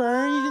fucking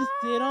burn you just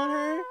did on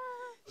her?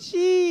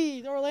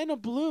 Jeez, Orlando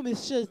Bloom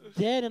is just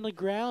dead on the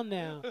ground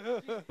now.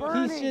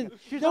 Burning.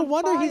 Just, She's no on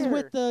wonder he's fire.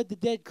 with the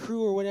dead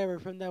crew or whatever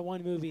from that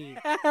one movie.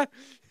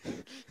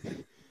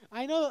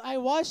 I know. I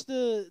watched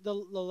the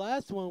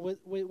last one with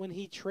when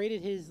he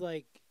traded his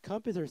like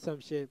compass or some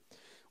shit.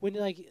 When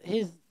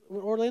when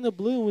Orlando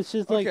Bloom was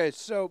just like. Okay,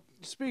 so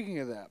speaking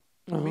of that,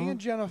 me Uh-huh. and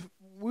Jenna,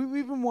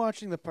 we've been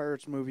watching the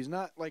Pirates movies,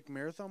 not like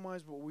marathon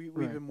wise, but we've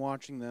Right. been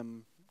watching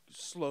them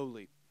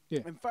slowly.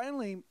 Yeah. And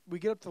finally, we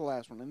get up to the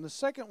last one. In the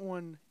second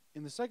one,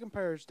 in the second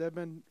Pirates Dead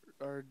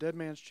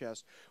Man's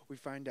Chest, we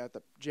find out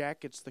that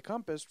Jack gets the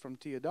compass from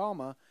Tia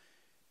Dalma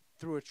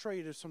through a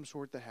trade of some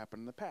sort that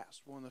happened in the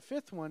past. Well, in the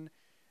fifth one,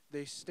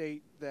 they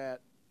state that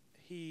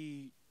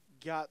he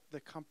got the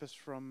compass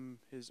from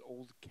his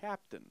old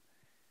captain.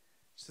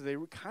 So they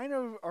kind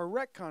of are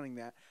retconning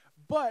that.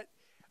 But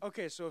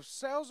okay, so if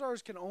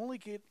Salazar's can only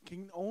get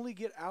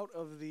out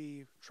of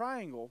the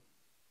triangle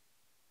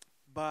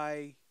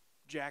by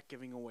Jack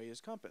giving away his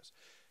compass.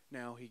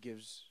 Now he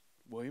gives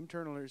William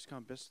Turner his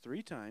compass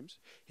 3 times.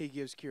 He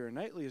gives Keira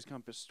Knightley his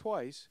compass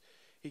twice.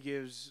 He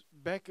gives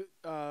Beckett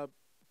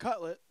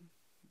Cutlass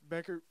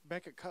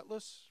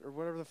or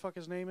whatever the fuck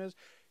his name is,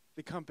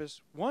 the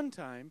compass 1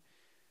 time,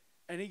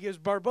 and he gives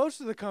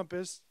Barbossa the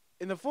compass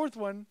in the 4th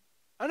one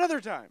another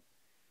time.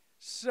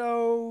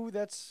 So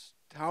that's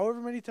however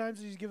many times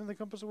he's given the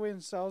compass away,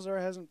 and Salazar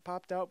hasn't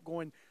popped out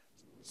going.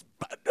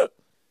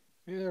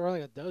 Maybe there were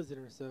like a dozen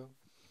or so.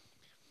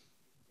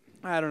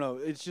 I don't know.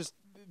 It's just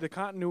the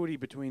continuity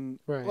between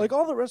Right. like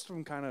all the rest of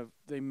them kind of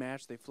they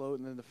match, they float,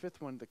 and then the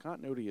 5th one, the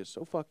continuity is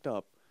so fucked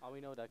up. All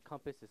we know that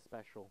compass is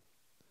special.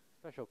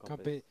 Special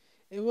compass.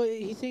 Compass.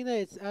 He's saying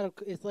that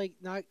it's like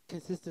not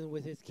consistent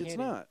with his canon. It's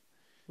not,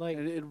 Like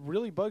and it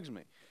really bugs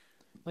me.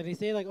 like they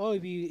say like oh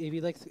if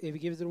he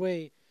gives it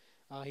away,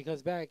 he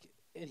comes back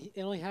and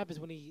it only happens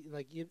when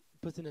he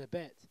puts it in a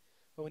bet.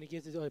 But when he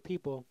gives it to other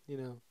people,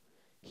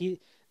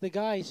 the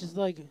guy is just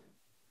like,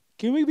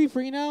 can we be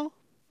free now?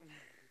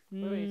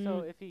 Wait, so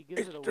if he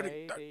gives it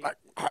away, they,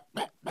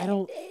 I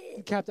don't,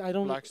 Captain. I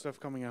don't, Black stuff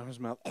coming out of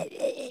his mouth.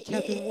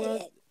 Captain.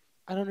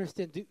 I don't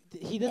understand.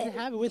 He doesn't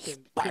have it with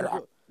him.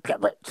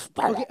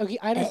 Okay,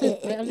 I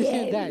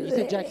understand that. You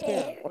said Jack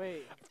Sparrow.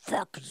 wait. What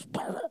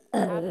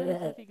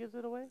happens if he gives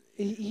it away?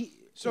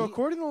 So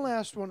according to the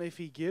last one, if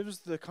he gives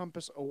the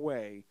compass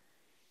away,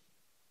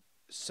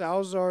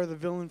 Salazar, the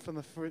villain from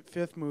the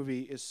 5th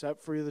movie, is set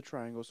free of the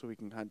triangle so he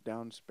can hunt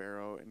down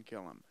Sparrow and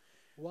kill him.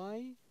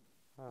 Why?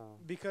 Oh.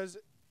 Because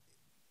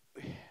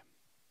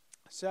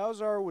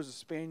Salazar was a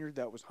Spaniard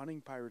that was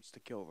hunting pirates to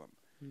kill them.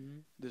 Mm-hmm.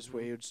 This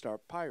way he would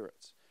start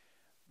pirates.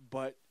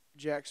 But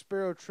Jack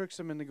Sparrow tricks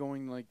him into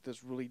going like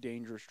this really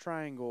dangerous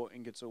triangle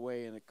and gets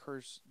away, and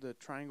the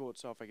triangle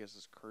itself, I guess,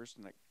 is cursed,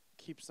 and it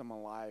keeps them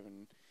alive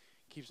and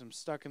keeps them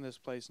stuck in this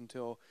place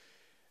until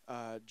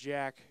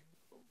Jack,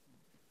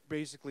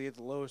 basically at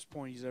the lowest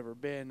point he's ever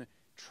been,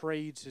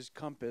 trades his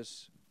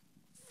compass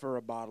for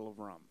a bottle of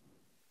rum.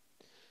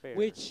 Fair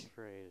Which-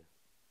 trade.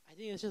 I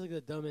think it's just like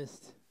the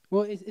dumbest.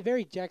 Well, it's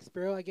very Jack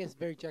Sparrow, I guess,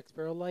 very Jack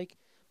Sparrow-like,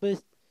 but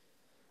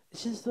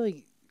it's just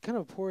like kind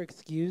of a poor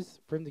excuse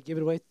for him to give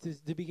it away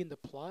to begin the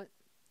plot.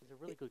 It's a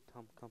really good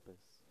compass.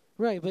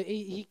 Right, but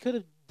he could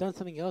have done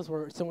something else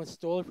where someone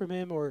stole it from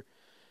him, or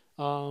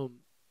The I don't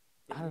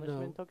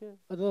Englishman know. took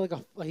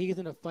it? Like he gets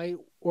in a fight,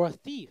 or a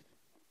thief,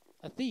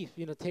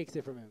 takes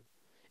it from him,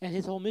 and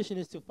his whole mission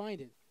is to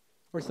find it,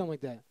 or something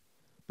like that.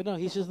 But no,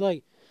 he's just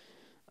like,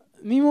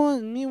 me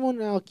want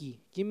alky,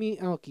 give me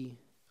alky,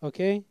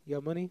 okay? You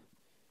got money,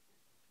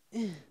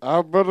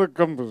 I'll bet a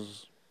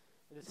compass.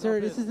 sir?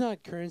 This is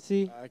not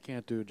currency. I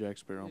can't do a Jack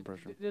Sparrow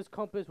impression. This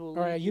compass will. All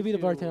right, lead you be the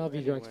to bartender. I'll be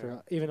Jack anywhere.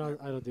 Sparrow. Even though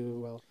I don't do it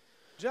well.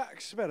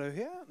 Jack Sparrow,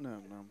 yeah?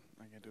 No,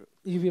 I can't do it.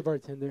 You be a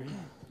bartender.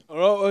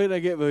 Oh, wait, I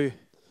get me.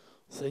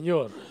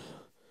 Senor,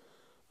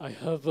 I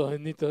have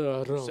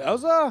Anita rum.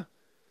 Salsa? Is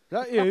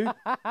that you?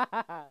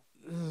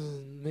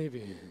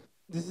 Maybe.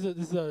 This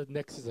is a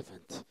Nexus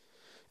event.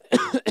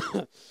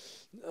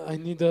 I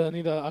need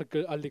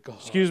alcohol.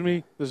 Excuse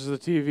me, this is the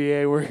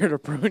TVA. We're here to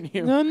prune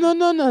you. No.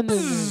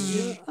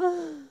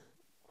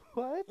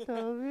 What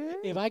the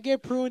If I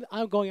get pruned,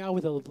 I'm going out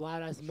with a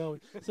loud ass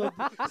moan. So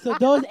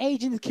those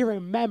agents can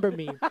remember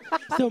me.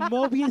 So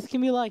Mobius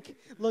can be like,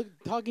 look,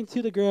 talking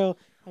to the girl.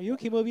 Are you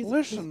okay, Mobius?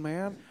 Listen,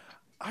 man,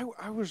 I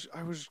was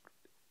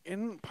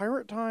in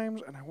Pirate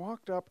Times, and I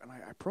walked up, and I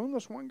pruned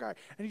this one guy,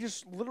 and he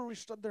just literally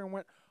stood there and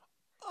went,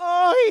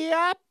 "Oh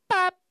yeah,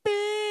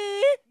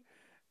 papi."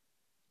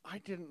 I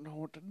didn't know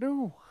what to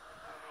do.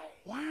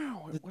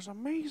 Wow, it was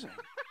amazing.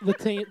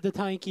 The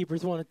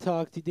timekeepers want to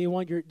talk to. They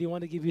want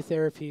to give you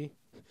therapy.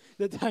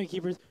 The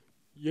timekeepers,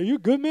 yeah, you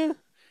good, man.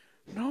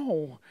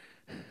 No,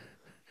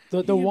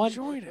 The he one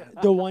enjoyed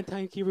it. the one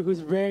timekeeper who's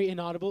very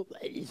inaudible.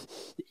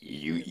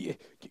 You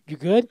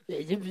good?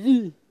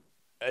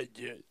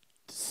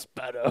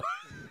 Sparrow.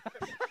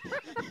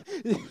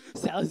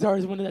 Salazar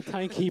is one of the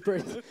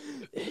timekeepers.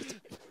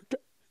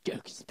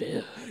 Jack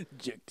Sparrow.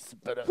 Jack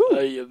Sparrow. Whew.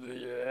 I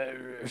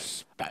am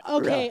Sparrow.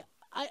 Okay,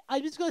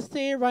 I'm just gonna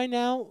say it right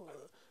now.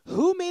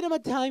 Who made him a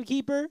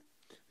timekeeper?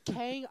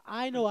 Kang.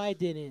 I know I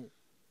didn't.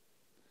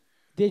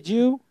 Did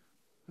you?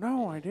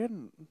 No, I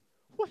didn't.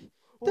 What?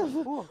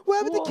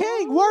 What happened to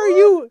Kang? Why are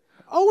you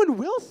Owen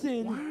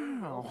Wilson?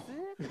 Wow.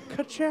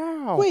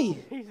 Ka-chow.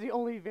 Wait, He's the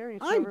only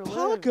variant. I'm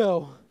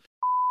Paco.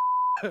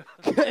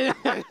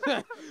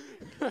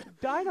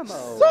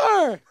 Dynamo.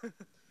 Sir.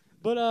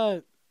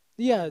 But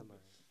yeah.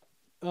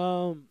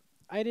 I'm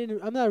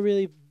not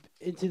really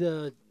into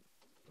the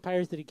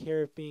Pirates of the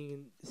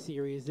Caribbean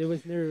series. It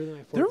was never really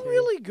my forte. They're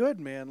really good,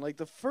 man. Like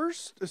the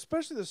first,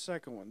 especially the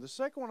second one. The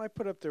second one I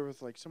put up there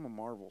with like some of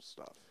Marvel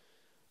stuff.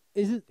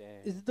 Is it Dang.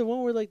 is it the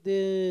one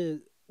where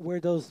where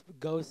those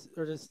ghosts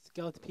or the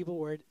skeleton people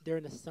where they're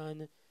in the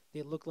sun,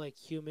 they look like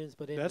humans,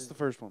 but That's the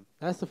first one.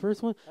 that's the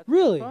first one. That's the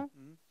Really? first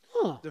one?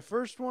 Huh. The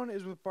first one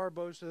is with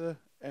Barbossa,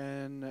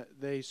 and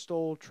they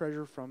stole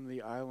treasure from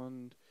the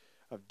island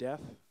of Death,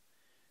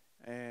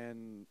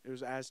 and it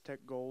was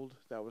Aztec gold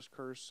that was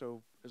cursed.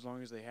 So as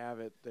long as they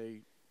have it,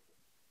 they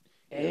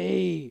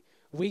Hey,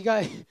 we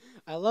got.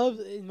 I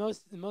love in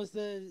most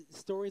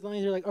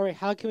storylines. They're like, all right,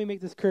 how can we make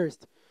this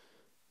cursed?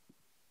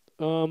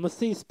 Let's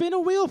see. Spin a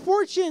wheel of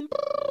fortune.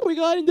 We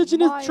got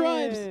indigenous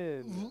tribes.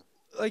 Lion.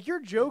 like you're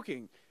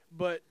joking,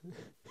 but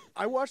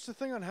I watched the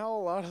thing on how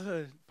a lot of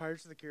the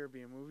Pirates of the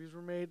Caribbean movies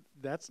were made.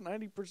 That's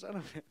 90%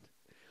 of it.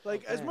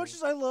 Like as much Okay.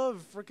 as I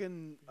love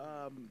freaking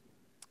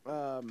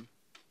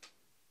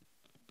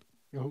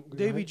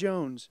Davy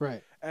Jones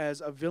Right.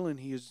 as a villain,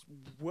 he is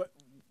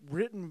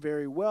written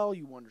very well.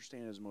 You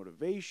understand his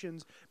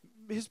motivations.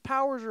 His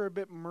powers are a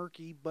bit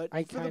murky, but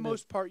I for the kinda-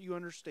 most part, you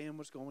understand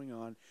what's going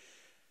on.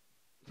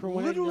 From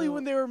what I Literally, know-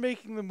 when they were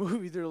making the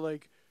movie, they're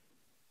like,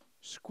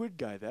 "Squid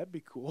Guy, that'd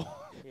be cool."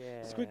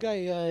 Yeah. Squid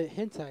Guy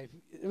hentai.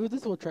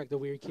 This will attract the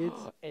weird kids.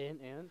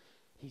 and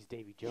he's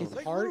Davy Jones. His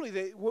Like heart-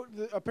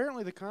 literally,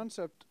 apparently the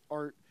concept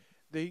art,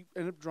 they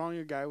end up drawing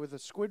a guy with a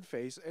squid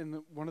face,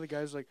 and one of the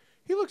guys like,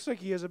 he looks like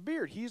he has a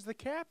beard. He's the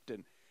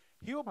captain.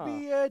 He'll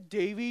be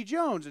Davy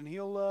Jones, and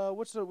he'll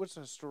what's the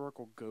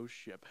historical ghost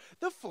ship?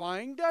 The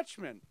Flying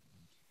Dutchman,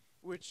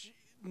 which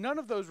none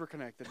of those were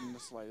connected in the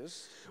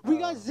slightest. We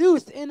got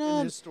Zeus and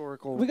in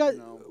historical. we got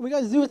no. we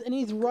got Zeus and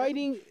he's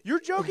riding.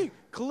 You're joking.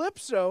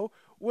 Calypso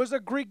was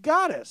a Greek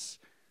goddess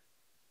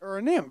or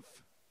a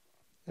nymph.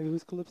 Hey,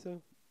 who's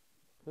Calypso?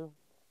 Who?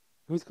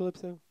 Who's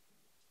Calypso?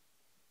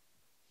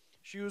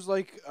 She was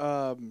like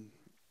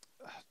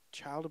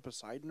child of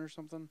Poseidon or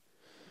something.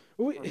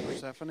 We- Or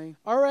Persephone.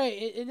 All right,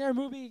 in their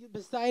movie,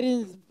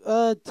 Poseidon's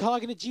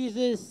talking to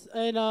Jesus,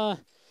 and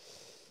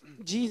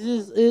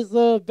Jesus is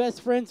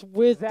best friends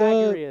with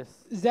Zagreus.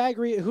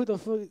 Zacharias. Who the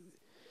fuck?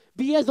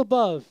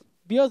 Beelzebub.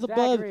 Beelzebub.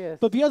 Zagreus.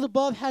 But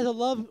Beelzebub has a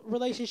love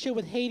relationship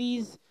with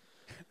Hades.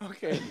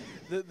 Okay,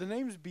 the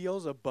name's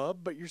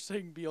Beelzebub, but you're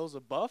saying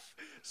Beelzebuff,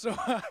 so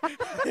I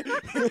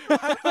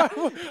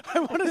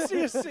want to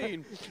see a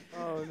scene.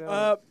 Oh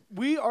no.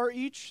 We are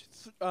each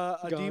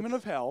a demon Gods.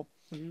 of hell,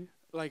 Mhm.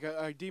 like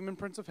a demon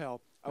prince of hell.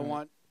 I Right.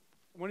 want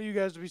one of you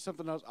guys to be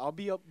something else. I'll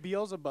be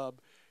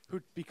Beelzebub, who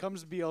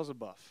becomes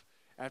Beelzebuff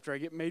after I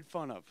get made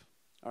fun of.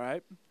 All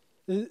right?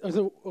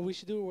 So what we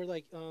should do, we're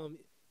like,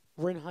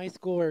 we're in high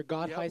school or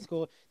God Yep. high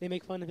school. They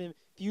make fun of him.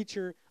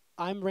 Future,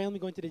 I'm randomly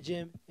going to the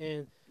gym,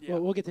 and Yeah.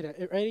 we'll get to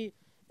that. Ready?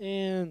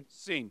 And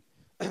Scene.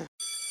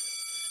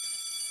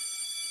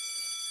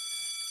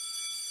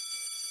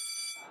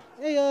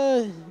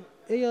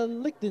 hey,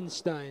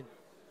 Liechtenstein,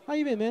 how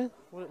you been, man?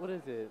 What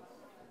is it?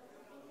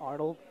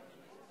 Arnold.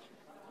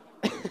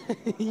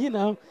 you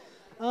know,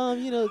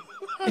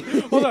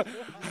 Hold on.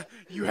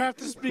 You have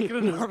to speak in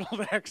an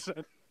Arnold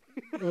accent.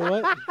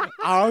 what?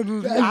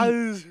 Arnold.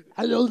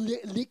 Hello,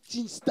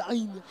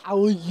 Liechtenstein.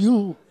 How are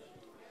you?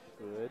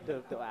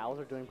 Good. The owls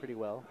are doing pretty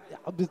well.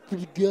 I'm just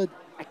pretty good.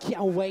 I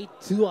can't wait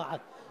to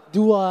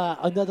do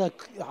another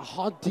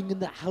haunting in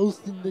the house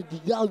in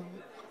the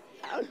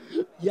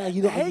yeah,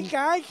 you know. Hey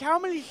guys, how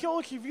many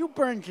souls have you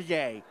burned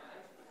today?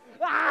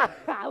 Ah!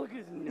 Look at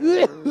his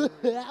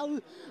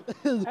nose.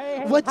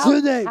 Hey, What's how-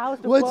 your name? how's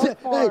the What's bug your,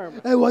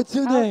 farm? hey, what's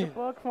your How's the name?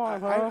 bug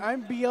farm, huh?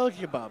 I'm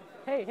Beelzebub.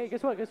 Hey,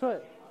 guess what? Guess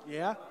what?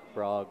 Yeah?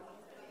 Frog.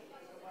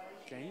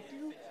 Thank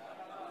you.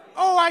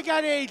 Oh, I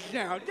got AIDS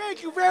now.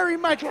 Thank you very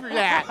much for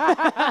that.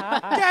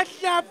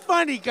 That's not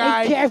funny, Hey,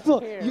 guys. careful!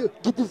 Here. You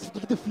get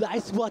the fly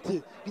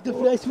swatter. Get the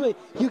fly swatter.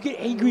 He'll get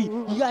angry.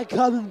 You gotta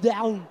calm him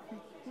down.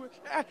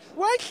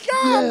 What's up?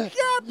 Yeah,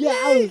 Stop, yeah.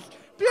 please.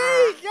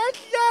 Please, that's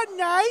not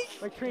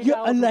nice. My trained You're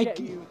owls will unlike get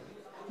you.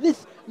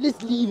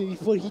 Let's leave him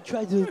before he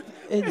tries to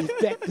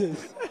infect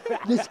us.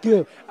 Let's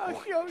go.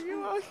 I'll show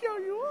you. I'll show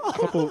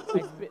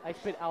you. I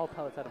spit owl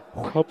pellets at him.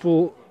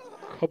 Couple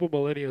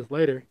millennia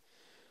later.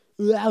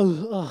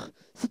 Wow,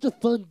 such a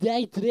fun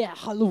day today at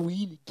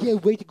Halloween.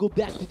 Can't wait to go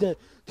back to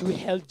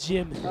Hell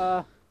Gym.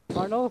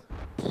 Arnold?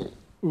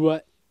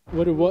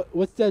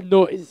 What's that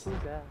noise? Who's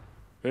that?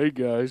 Hey,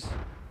 guys.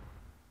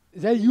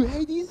 Is that you,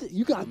 Hades?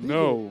 You got me.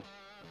 No.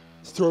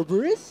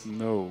 Cerberus?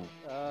 No.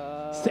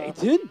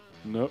 Satan?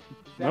 No.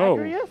 No.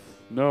 Zagreus?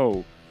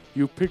 No.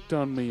 You picked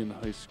on me in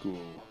high school.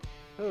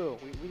 Who?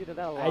 We did that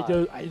a I lot.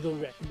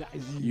 don't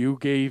recognize you. You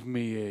gave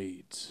me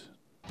AIDS.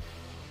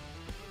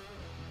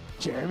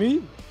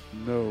 Jeremy?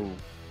 No.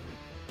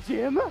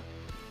 Jim?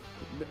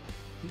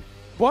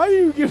 Why do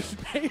you give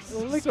space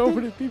to so Lichten-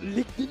 many people?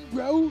 Lichten,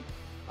 bro?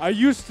 I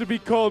used to be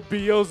called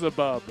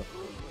Beelzebub,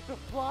 The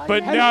fly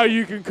but man? now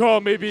you can call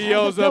me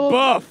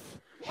Beelzebub.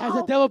 Has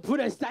the devil put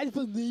aside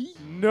for me?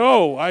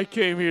 No, I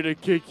came here to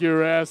kick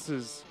your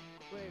asses.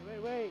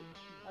 Wait.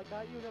 I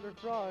got you another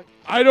frog.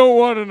 I don't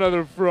want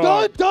another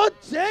frog. Don't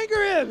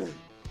anger him!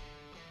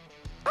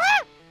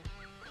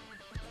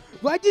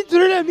 Why'd you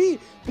turn at me?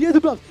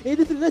 Beelzebub. Hey,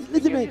 listen,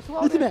 Give man. me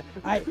slow Listen, man.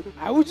 down.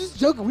 I was just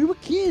joking. We were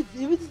kids.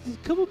 It was just a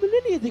couple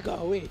millennia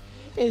ago. Wait.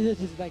 It's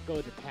just like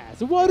going to pass.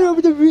 The water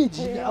over the ridge.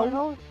 Hey, you know?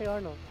 Arnold? Hey,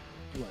 Arnold.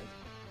 What?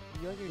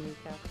 You on your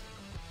kneecap?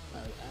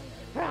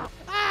 Ah!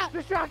 Ah!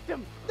 Distract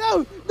him!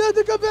 No! No,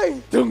 don't come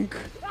back! Dunk.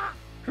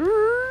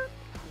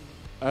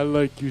 I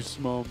like you,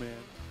 small man.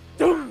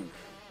 Dunk.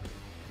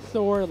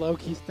 Thor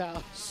Loki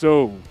style.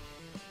 So,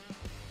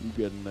 you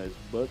got a nice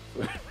butt.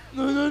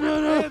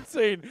 No.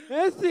 Insane.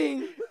 That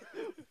scene.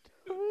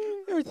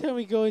 Every time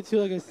we go into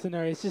like a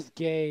scenario, it's just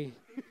gay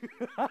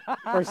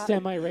or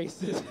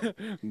semi-racist.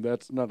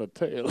 That's not a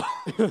tale.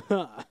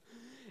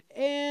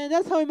 And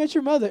that's how I met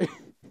your mother.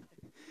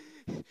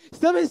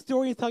 Some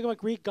historians talk about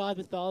Greek god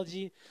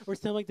mythology or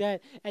something like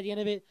that at the end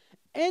of it.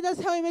 And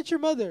that's how I met your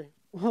mother.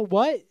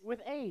 What?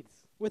 With AIDS.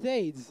 With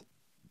AIDS.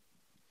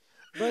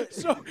 But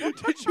So,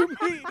 did you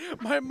meet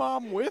my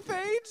mom with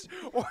AIDS,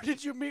 or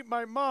did you meet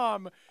my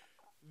mom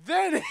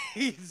then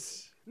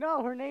AIDS?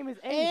 No, her name is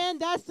AIDS. and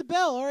that's the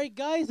bell. All right,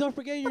 guys, don't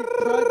forget your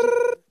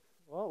project.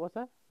 Well, what's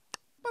that?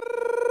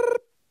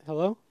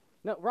 Hello?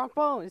 No, wrong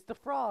phone. It's the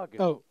frog.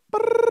 Oh.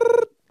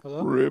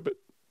 Hello? Ribbit.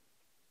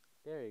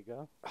 There you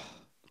go.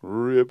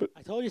 Ribbit.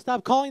 I told you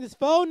stop calling this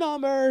phone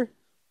number.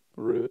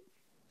 Ribbit.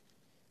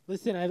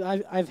 Listen,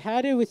 I've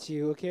had it with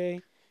you,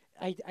 okay?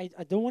 I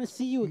don't want to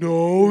see you again.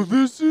 No,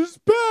 this is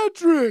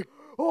Patrick.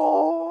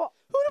 Oh!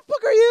 Who the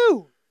fuck are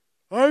you?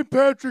 I'm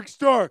Patrick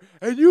Star,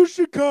 and you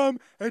should come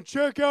and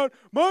check out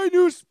my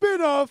new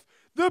spin-off,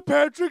 The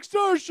Patrick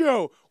Star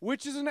Show,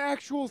 which is an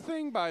actual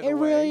thing, by the It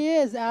way. really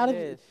is out It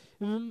of is.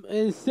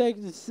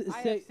 I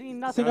I have seen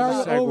nothing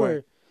scenario about it.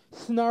 over.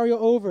 Scenario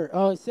over.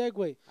 Oh,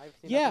 segue. I've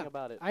seen Yeah, nothing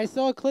about it. I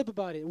saw a clip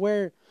about it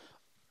where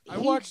I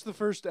he- watched the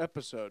first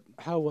episode.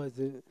 How was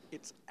it?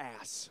 It's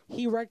ass.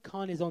 He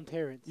retconned his own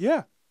parents.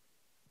 Yeah.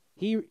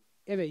 He.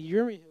 Evan, you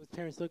remember what his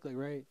parents look like,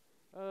 right?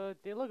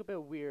 They look a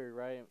bit weird,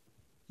 right?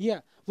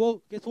 Yeah.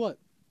 Well, guess what?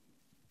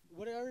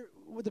 What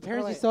the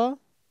parents you wait. saw?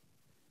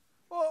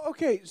 Well,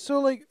 okay, so,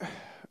 like,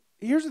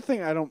 here's the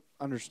thing I don't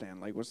understand.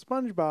 Like, with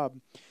SpongeBob,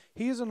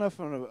 he is enough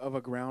of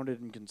a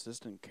grounded and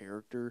consistent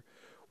character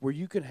where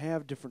you can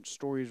have different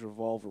stories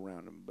revolve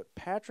around him. But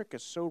Patrick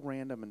is so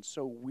random and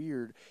so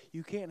weird,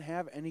 you can't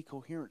have any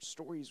coherent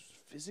stories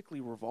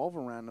physically revolve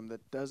around him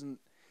that doesn't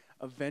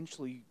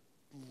eventually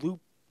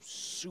loop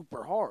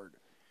super hard.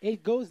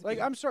 It goes Like,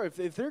 I'm sorry,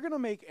 if they're going to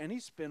make any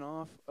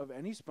spin-off of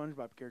any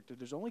SpongeBob character,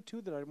 there's only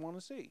two that I want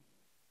to see.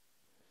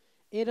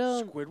 It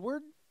Squidward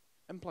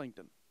and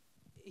Plankton.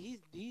 he's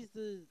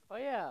the Oh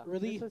yeah.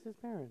 Relief. This was his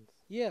parents.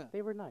 yeah.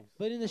 They were nice.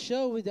 But in the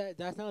show,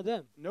 that's not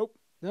them. Nope.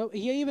 No,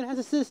 he even has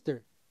a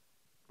sister.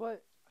 But I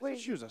thought wait,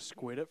 she was a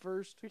squid at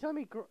first. you're telling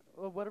me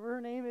whatever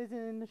her name is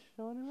in the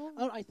show anymore?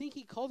 Oh, I think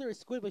he called her a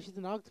squid, but she's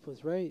an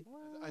octopus, right?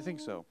 I think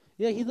so.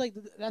 Yeah, he's like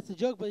that's a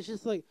joke, but it's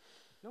just like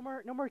No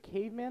more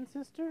caveman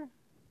sister.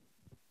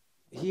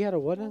 he had a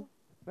what now?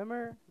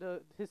 Remember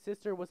his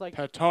sister was like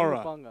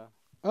Patara. Bunga.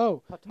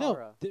 Oh no,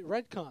 Patara. the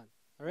retcon.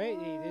 All right,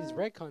 it is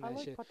retcon I that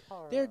like shit.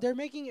 Patara. They're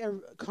making a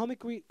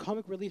comic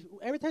relief.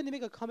 Every time they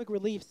make a comic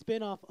relief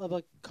spin-off of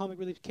a comic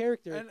relief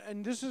character,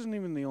 And this isn't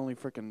even the only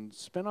freaking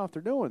spin-off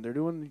they're doing. They're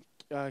doing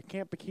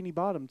Camp Bikini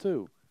Bottom,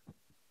 too.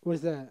 what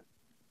is that?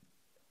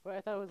 Wait,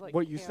 I thought it was like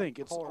what you Camp think.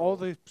 It's Coral. all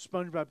the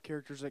SpongeBob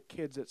characters at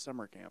kids at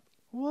summer camp.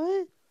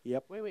 What?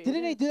 Yep. Wait.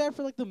 Didn't they isn't- do that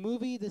for like the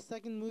movie, the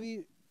second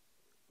movie,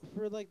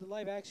 for like the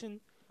live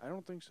action? I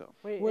don't think so.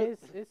 Wait, Where-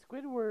 is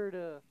Squidward?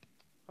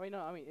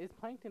 Is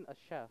Plankton a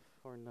chef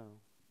or no?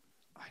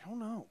 I don't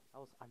know.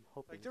 I'm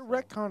hoping. Like, they're so.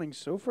 retconning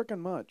so freaking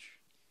much.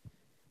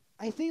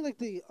 I think like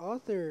the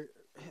author.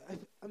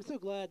 I'm so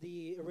glad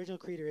the original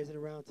creator isn't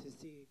around to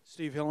see.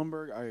 Steve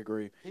Hillenberg, I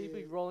agree. He'd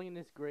be rolling in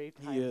his grave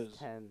He times is.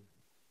 10.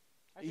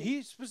 I think-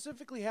 He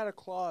specifically had a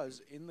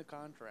clause in the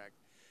contract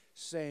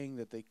saying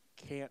that they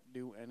can't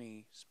do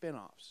any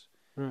spin-offs.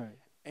 Right.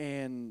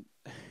 And,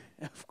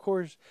 of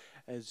course,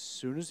 as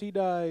soon as he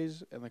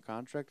dies and the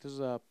contract is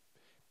up,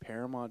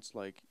 Paramount's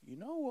like, you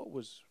know what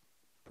was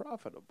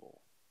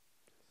profitable?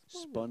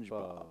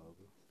 SpongeBob.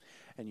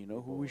 And you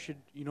know who we should?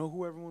 You know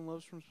who everyone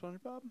loves from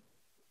SpongeBob?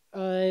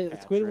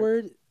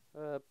 Squidward.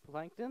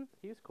 Plankton,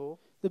 he's cool.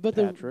 But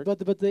Patrick. the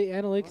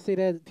analytics say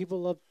that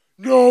people love.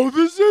 No,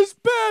 this is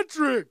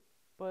Patrick.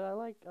 But I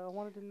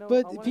wanted to know. I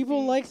But wanna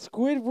people see- like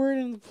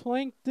Squidward and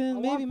Plankton, I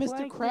maybe want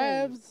Mr. Plankton.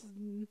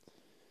 Krabs.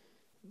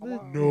 I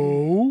want-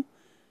 No.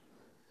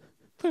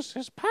 This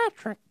is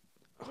Patrick.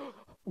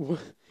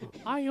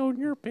 I own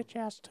your bitch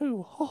ass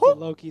too. The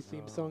Loki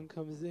theme song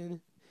comes in.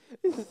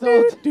 This is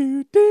all,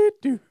 do, do,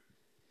 do.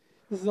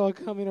 this is all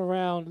coming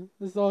around.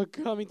 This is all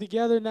coming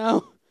together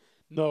now.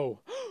 No.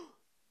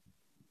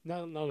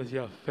 Not unless you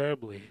have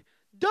family.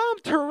 Dom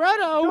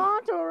Toretto!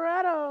 Don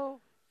Toretto.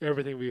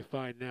 Everything will be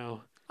fine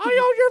now. I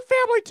own your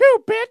family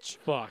too, bitch.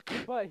 Fuck.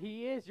 But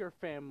he is your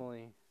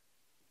family.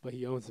 But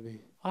he owns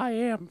me. I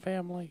am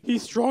family.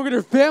 He's stronger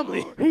than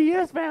family. He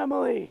is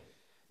family.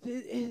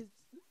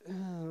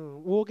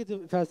 We'll get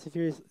to Fast and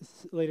Furious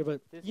later,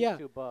 but This yeah. is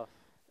too buff.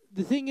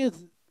 The thing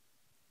is,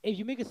 if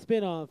you make a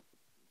spin-off,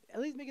 at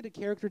least make it a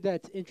character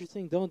that's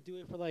interesting. Don't do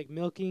it for, like,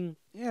 milking.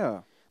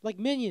 Yeah. Like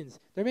Minions.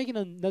 They're making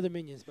another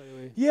Minions, by the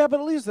way. Yeah, but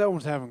at least that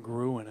one's having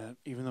Gru in it,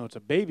 even though it's a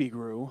baby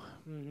Gru.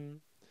 Mm-hmm.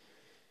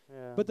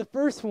 Yeah. But the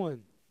first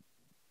one,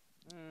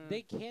 Mm.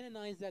 they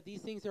canonized that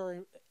these things are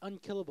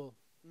unkillable.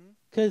 Mhm.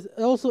 Because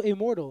also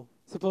immortal,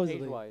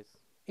 supposedly. age-wise.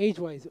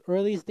 Age-wise. Or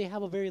at least they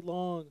have a very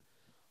long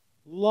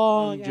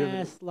Longevity.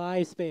 ass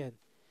lifespan.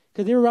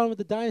 Because they were around with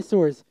the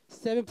dinosaurs. No,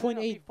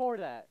 7.8 before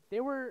that, they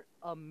were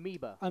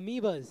amoeba.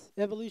 amoebas.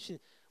 Evolution.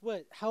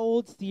 What? How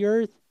old's the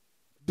Earth?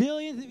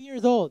 Billions of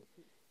years old.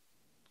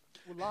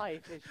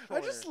 Life is I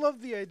shorter. just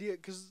love the idea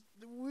because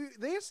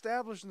they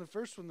established in the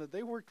first one that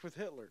they worked with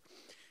Hitler.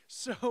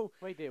 So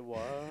Wait, they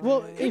what?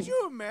 Well, could if-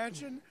 you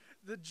imagine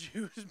the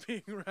Jews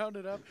being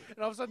rounded up and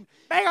all of a sudden,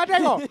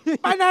 Bango,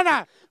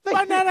 banana,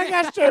 banana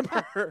gas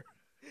chamber.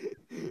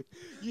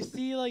 You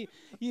see, like,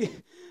 you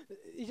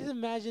just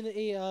imagine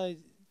a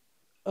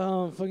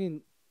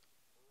fucking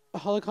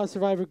Holocaust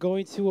survivor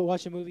going to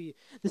watch a movie.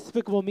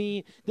 Despicable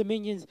Me, the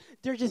Minions.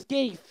 They're just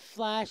getting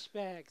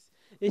flashbacks.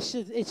 It's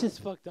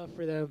just fucked up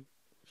for them.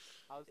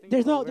 I was thinking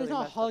There's of a no really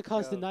messed up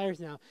Holocaust joke. deniers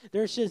now.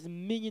 There's just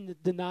Minion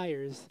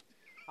deniers.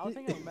 I was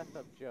thinking of a messed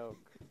up joke.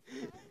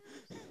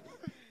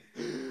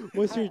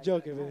 What's your I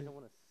joke, kinda Evan? don't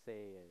want to say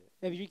it.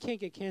 If you can't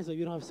get canceled,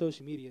 you don't have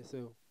social media,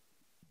 so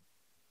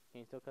Can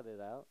you still cut it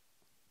out?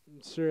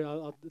 sure,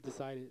 I'll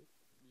decide it.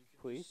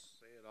 Please.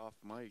 Say it off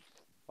mic.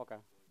 Okay.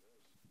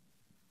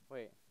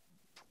 Wait.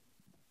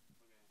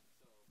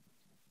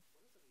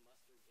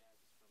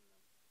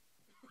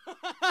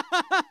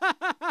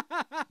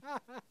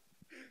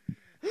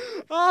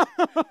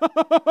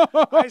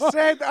 I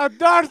said a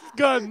dart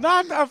gun,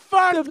 not a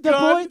fart The boy,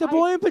 gun. the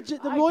boy in the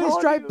I boy in told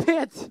striped you.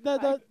 pants.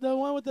 The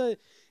one with the.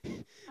 I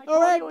All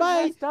right, told you it was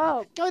bye. messed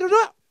up. Go to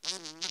the.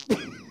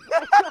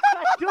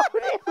 I told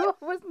you it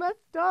was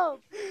messed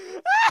up.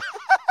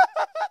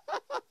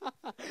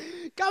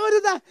 Go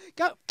to the.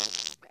 Go.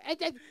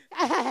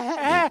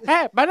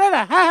 Hey,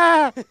 banana,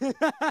 ha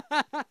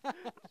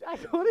I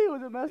told you it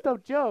was a messed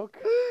up joke.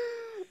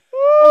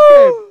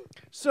 Okay,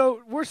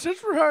 so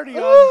since we're already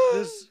on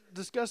this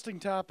disgusting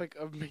topic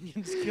of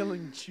minions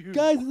killing Jews,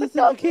 Guys, listen.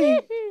 Okay.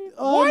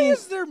 why audience,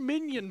 is there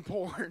minion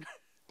porn?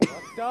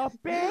 Stop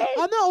it.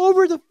 I'm not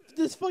over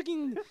this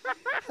fucking.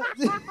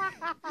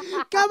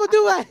 Come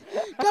do it.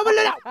 Come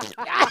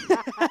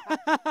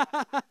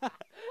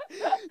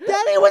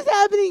Daddy, what's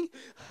happening?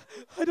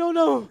 I don't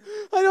know.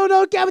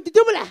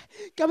 Kabadubula.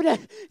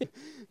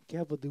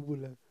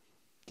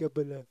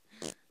 Kabadubula.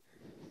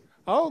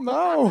 Oh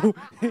no,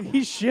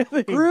 he's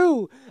shitting.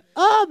 Gru.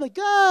 Oh my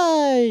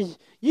gosh.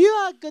 You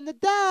are gonna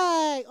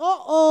die.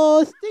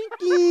 Uh-oh,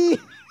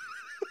 stinky.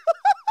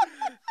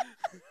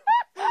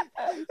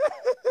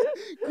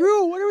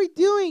 Gru, what are we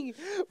doing?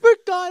 We're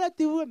gonna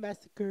do a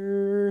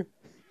massacre.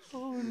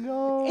 Oh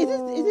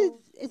no.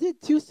 Is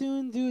it too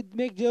soon to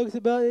make jokes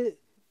about it?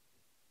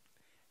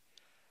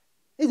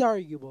 It's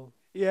arguable.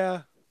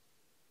 Yeah.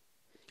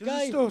 Because Guys-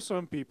 there's still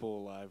some people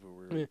alive who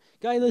were Yeah.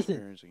 Guys, listen.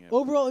 experiencing it.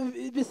 Overall,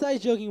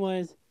 besides joking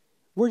wise,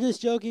 we're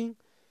just joking.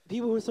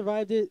 People who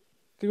survived it,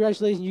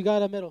 congratulations, you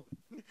got a medal.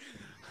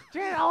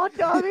 Jan, oh,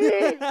 dummy.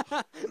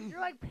 You're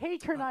like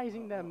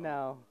patronizing them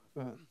now.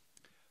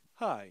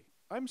 Hi,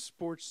 I'm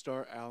sports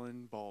star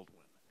Alan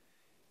Baldwin,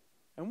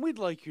 and we'd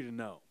like you to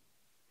know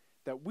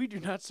that we do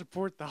not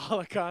support the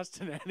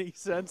Holocaust in any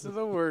sense of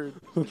the word.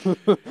 We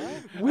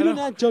I do don't-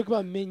 not joke about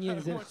I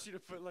minions. And want you to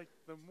put like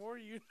the more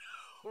you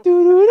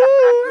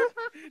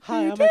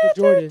Hi, I'm Michael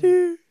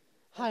Jordan.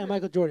 Hi, I'm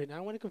Michael Jordan.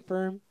 I want to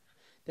confirm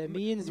that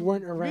minions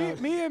weren't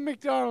around. Me and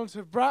McDonald's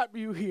have brought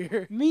you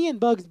here. Me and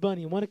Bugs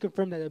Bunny want to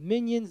confirm that the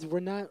minions were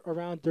not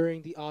around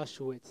during the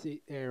Auschwitz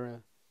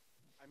era.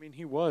 I mean,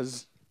 he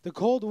was. The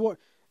Cold War.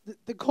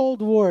 The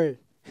Cold War.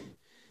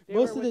 They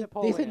Most were of with they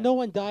said Napoleon. no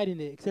one died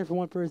in it except for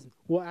one person.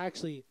 Well,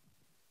 actually,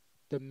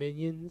 the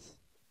minions.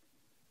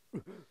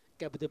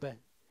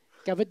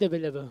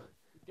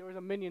 There was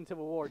a minion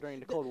civil war during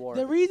the Cold War.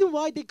 The reason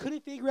why they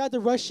couldn't figure out the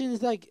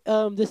Russians like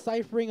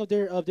deciphering of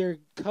their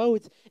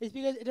codes is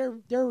because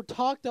they're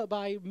talked up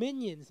by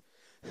minions.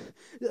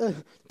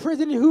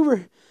 President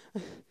Hoover.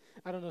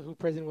 I don't know who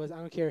president was. I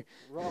don't care.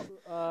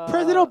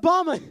 President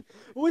Obama.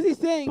 What was he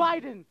saying?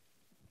 Biden.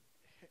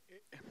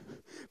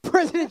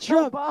 President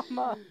Trump.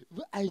 Obama.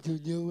 I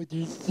don't know what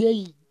they're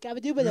saying.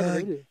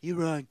 Wrong. You're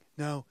wrong.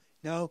 No.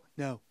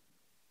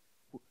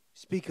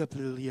 Speak up,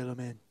 little yellow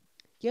man.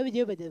 You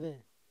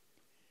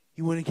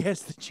want to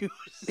guess the Jews?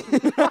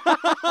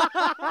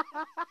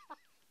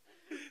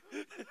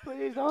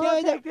 Please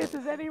don't take this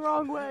as any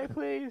wrong way,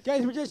 please.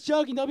 Guys, we're just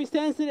joking. Don't be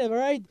sensitive, all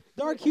right?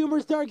 Dark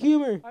humor's dark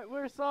humor.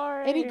 We're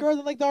sorry. Any girls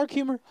that like dark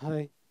humor?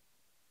 Hi.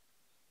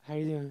 How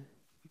you doing?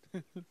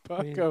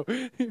 Paco,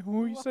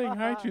 who are you saying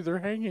hi to? They're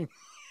hanging.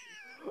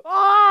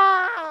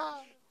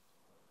 Ah!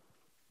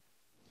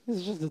 This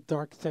is just the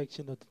dark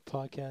section of the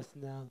podcast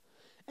now.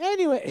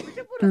 Anyway. We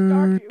should put a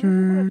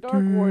dark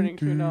warning,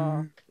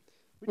 Shuna.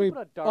 Wait,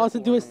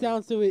 Austin, do a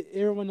sound so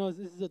everyone knows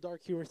this is a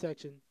dark humor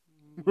section.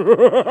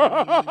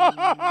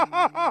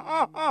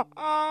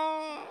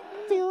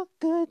 Feel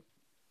good.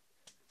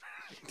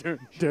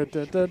 Feel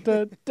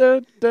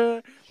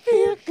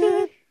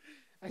good.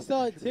 I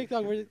saw a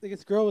TikTok where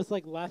this girl was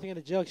like laughing at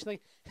a joke. She's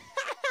like,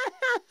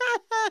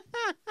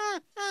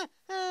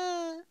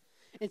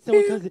 and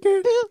someone comes in,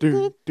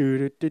 feel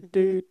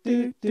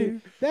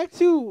good. Back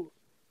to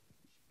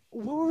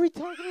what were we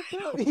talking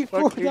about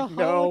before the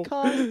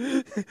Holocaust?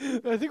 I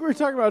think we were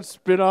talking about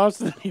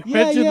spin-offs and you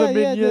mentioned the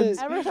Minions.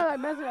 Every time I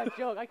mention that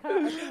joke, I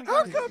kind of...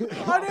 How come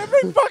on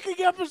every fucking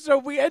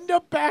episode we end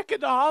up back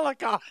in the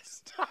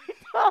Holocaust?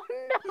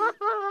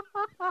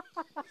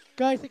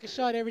 Guys, take a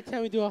shot every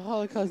time we do a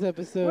Holocaust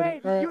episode. Wait,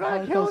 or you a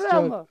gotta kill Holocaust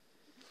them! joke.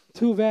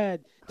 Too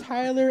bad.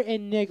 Tyler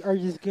and Nick are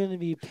just gonna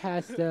be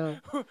passed out.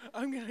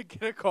 I'm gonna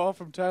get a call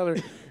from Tyler.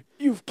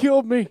 You've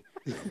killed me.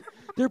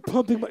 They're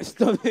pumping my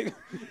stomach.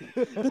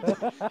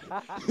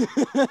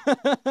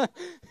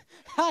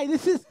 Hi,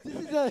 this is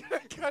a...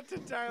 Cut to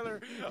Tyler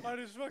on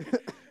his fucking...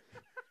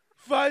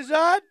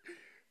 Faizan,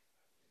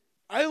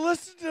 I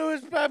listened to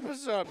his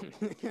episode.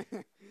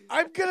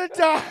 I'm gonna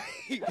die.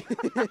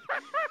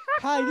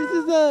 Hi,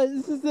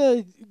 this is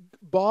a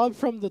Bob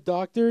from the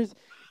Doctors.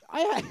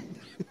 I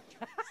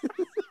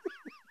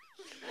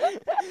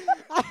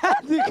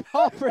had to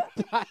call for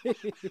Tyler.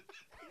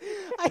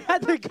 I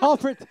had to call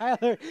for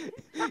Tyler.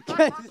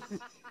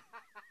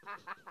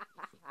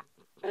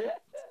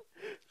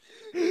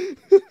 Is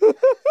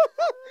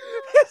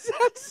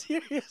that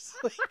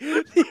seriously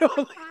the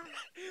only...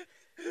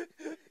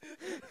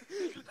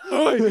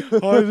 Hi,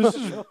 this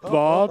is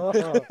Bob.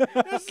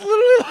 It's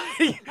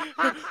literally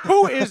like,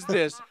 who is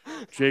this?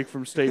 Jake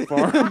from State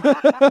Farm.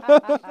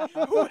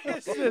 Who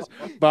is this?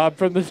 Bob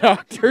from the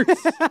Doctors.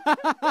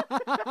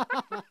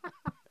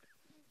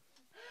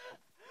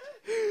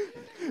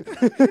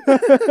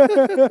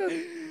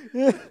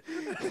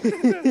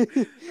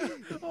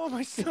 Oh,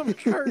 my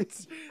stomach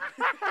hurts.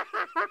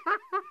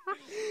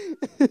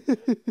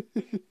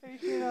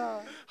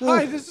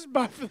 Hi, this is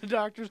Bob from the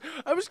Doctors.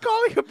 I was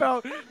calling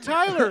about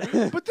Tyler,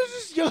 but there's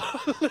this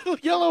little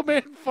yellow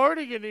man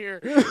farting in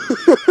here.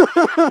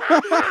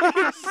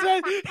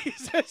 He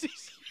says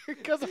he's here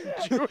because I'm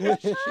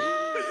Jewish.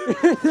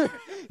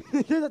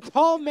 There's a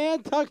tall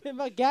man talking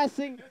about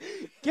gassing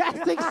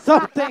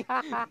something.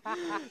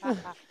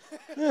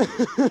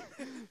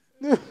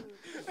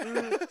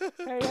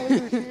 Hey,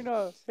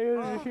 Yoshino. Hey,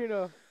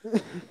 Yoshino.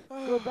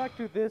 Go back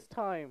to this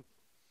time.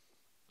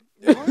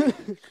 Okay,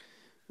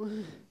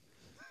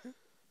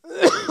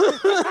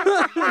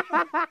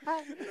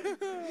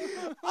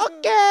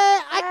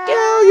 I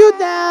kill you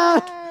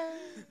now.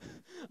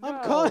 I'm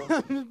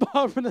calling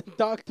Bob from the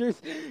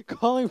Doctors,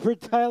 calling for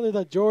Tyler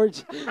the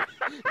George.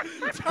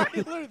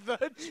 Tyler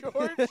the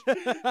George?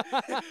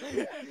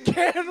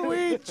 Can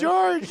we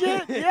George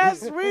it?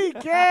 Yes, we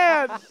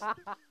can.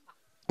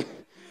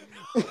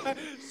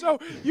 So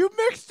you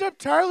mixed up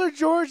Tyler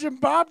George and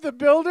Bob the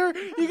Builder?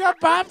 You got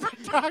Bob the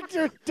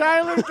Doctor,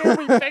 Tyler, can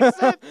we fix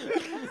it?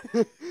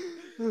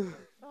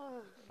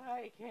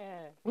 I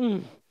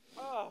can't.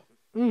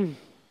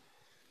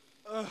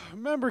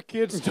 Remember,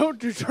 kids, don't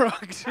do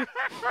drugs.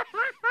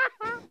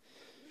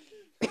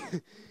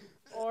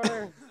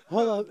 Or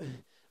Hold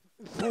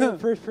up.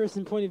 First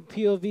person point of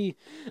POV.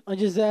 I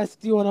just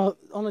asked you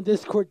on a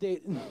Discord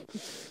date.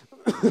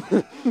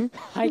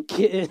 Hi,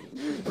 kid. you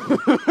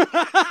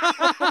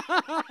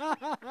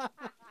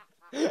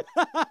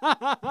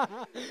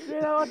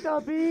know what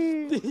the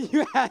beat?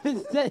 You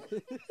haven't said.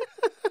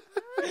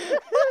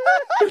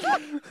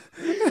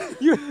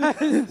 You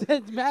haven't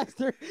said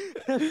master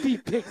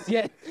feet pics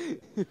yet.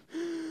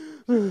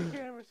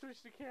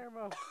 Switch the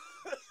camera.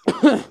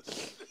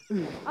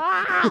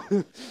 Ah!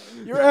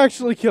 You're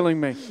actually killing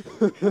me.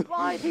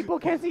 Blind people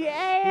can see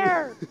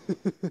air.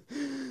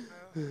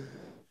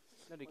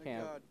 No, they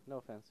can't. God. No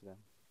offense to them.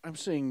 I'm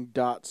seeing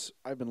dots.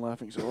 I've been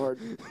laughing so hard.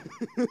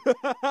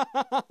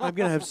 I'm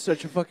going to have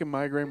such a fucking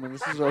migraine when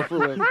this is over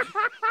with.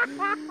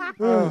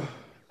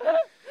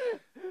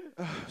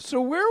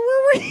 So where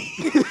were we?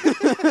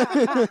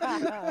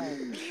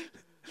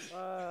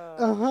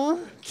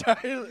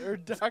 Tyler or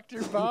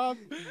Dr. Bob?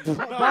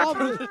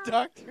 Bob of the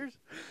Doctors?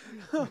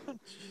 Oh,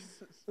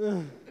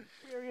 Jesus.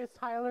 Curious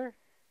Tyler.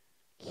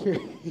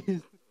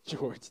 Curious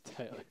George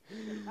Tyler.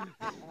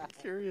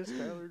 Curious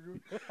Tyler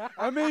George.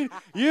 I mean,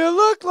 you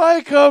look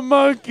like a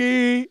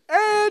monkey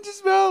and you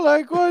smell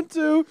like one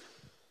too.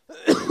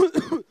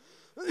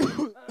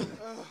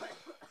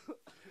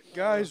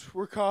 Guys,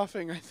 we're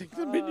coughing. I think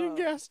the minion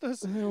gassed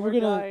us. We're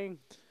gonna. dying.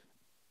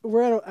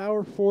 We're at an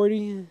hour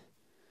 40.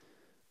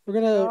 We're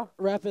gonna No.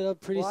 wrap it up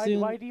pretty Why, soon.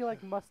 why do you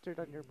like mustard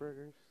on your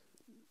burgers?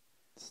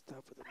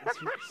 Stop with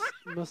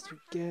the mustard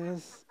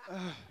gas.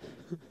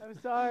 I'm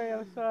sorry.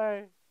 I'm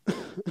sorry.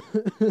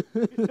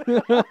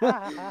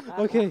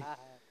 Okay.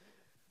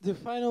 The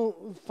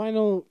final.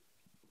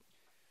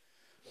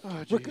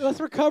 Oh, Let's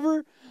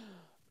recover,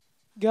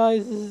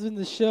 guys. This has been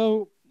the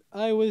show.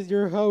 I was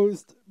your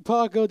host.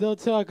 Paco Del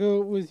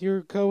Taco was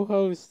your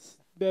co-host.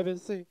 Bebe,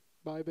 say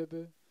bye,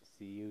 Bebe.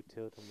 See you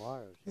till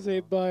tomorrow. Say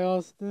bye,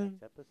 Austin.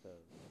 Next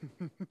episode.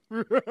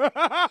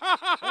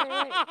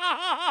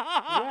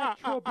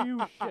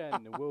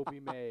 Retribution will be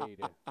made.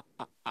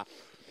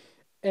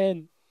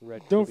 And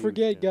don't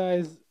forget,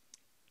 guys,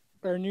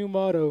 our new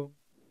motto.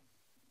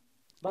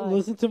 Bye.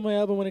 Listen to my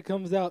album when it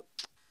comes out.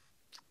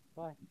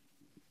 Bye.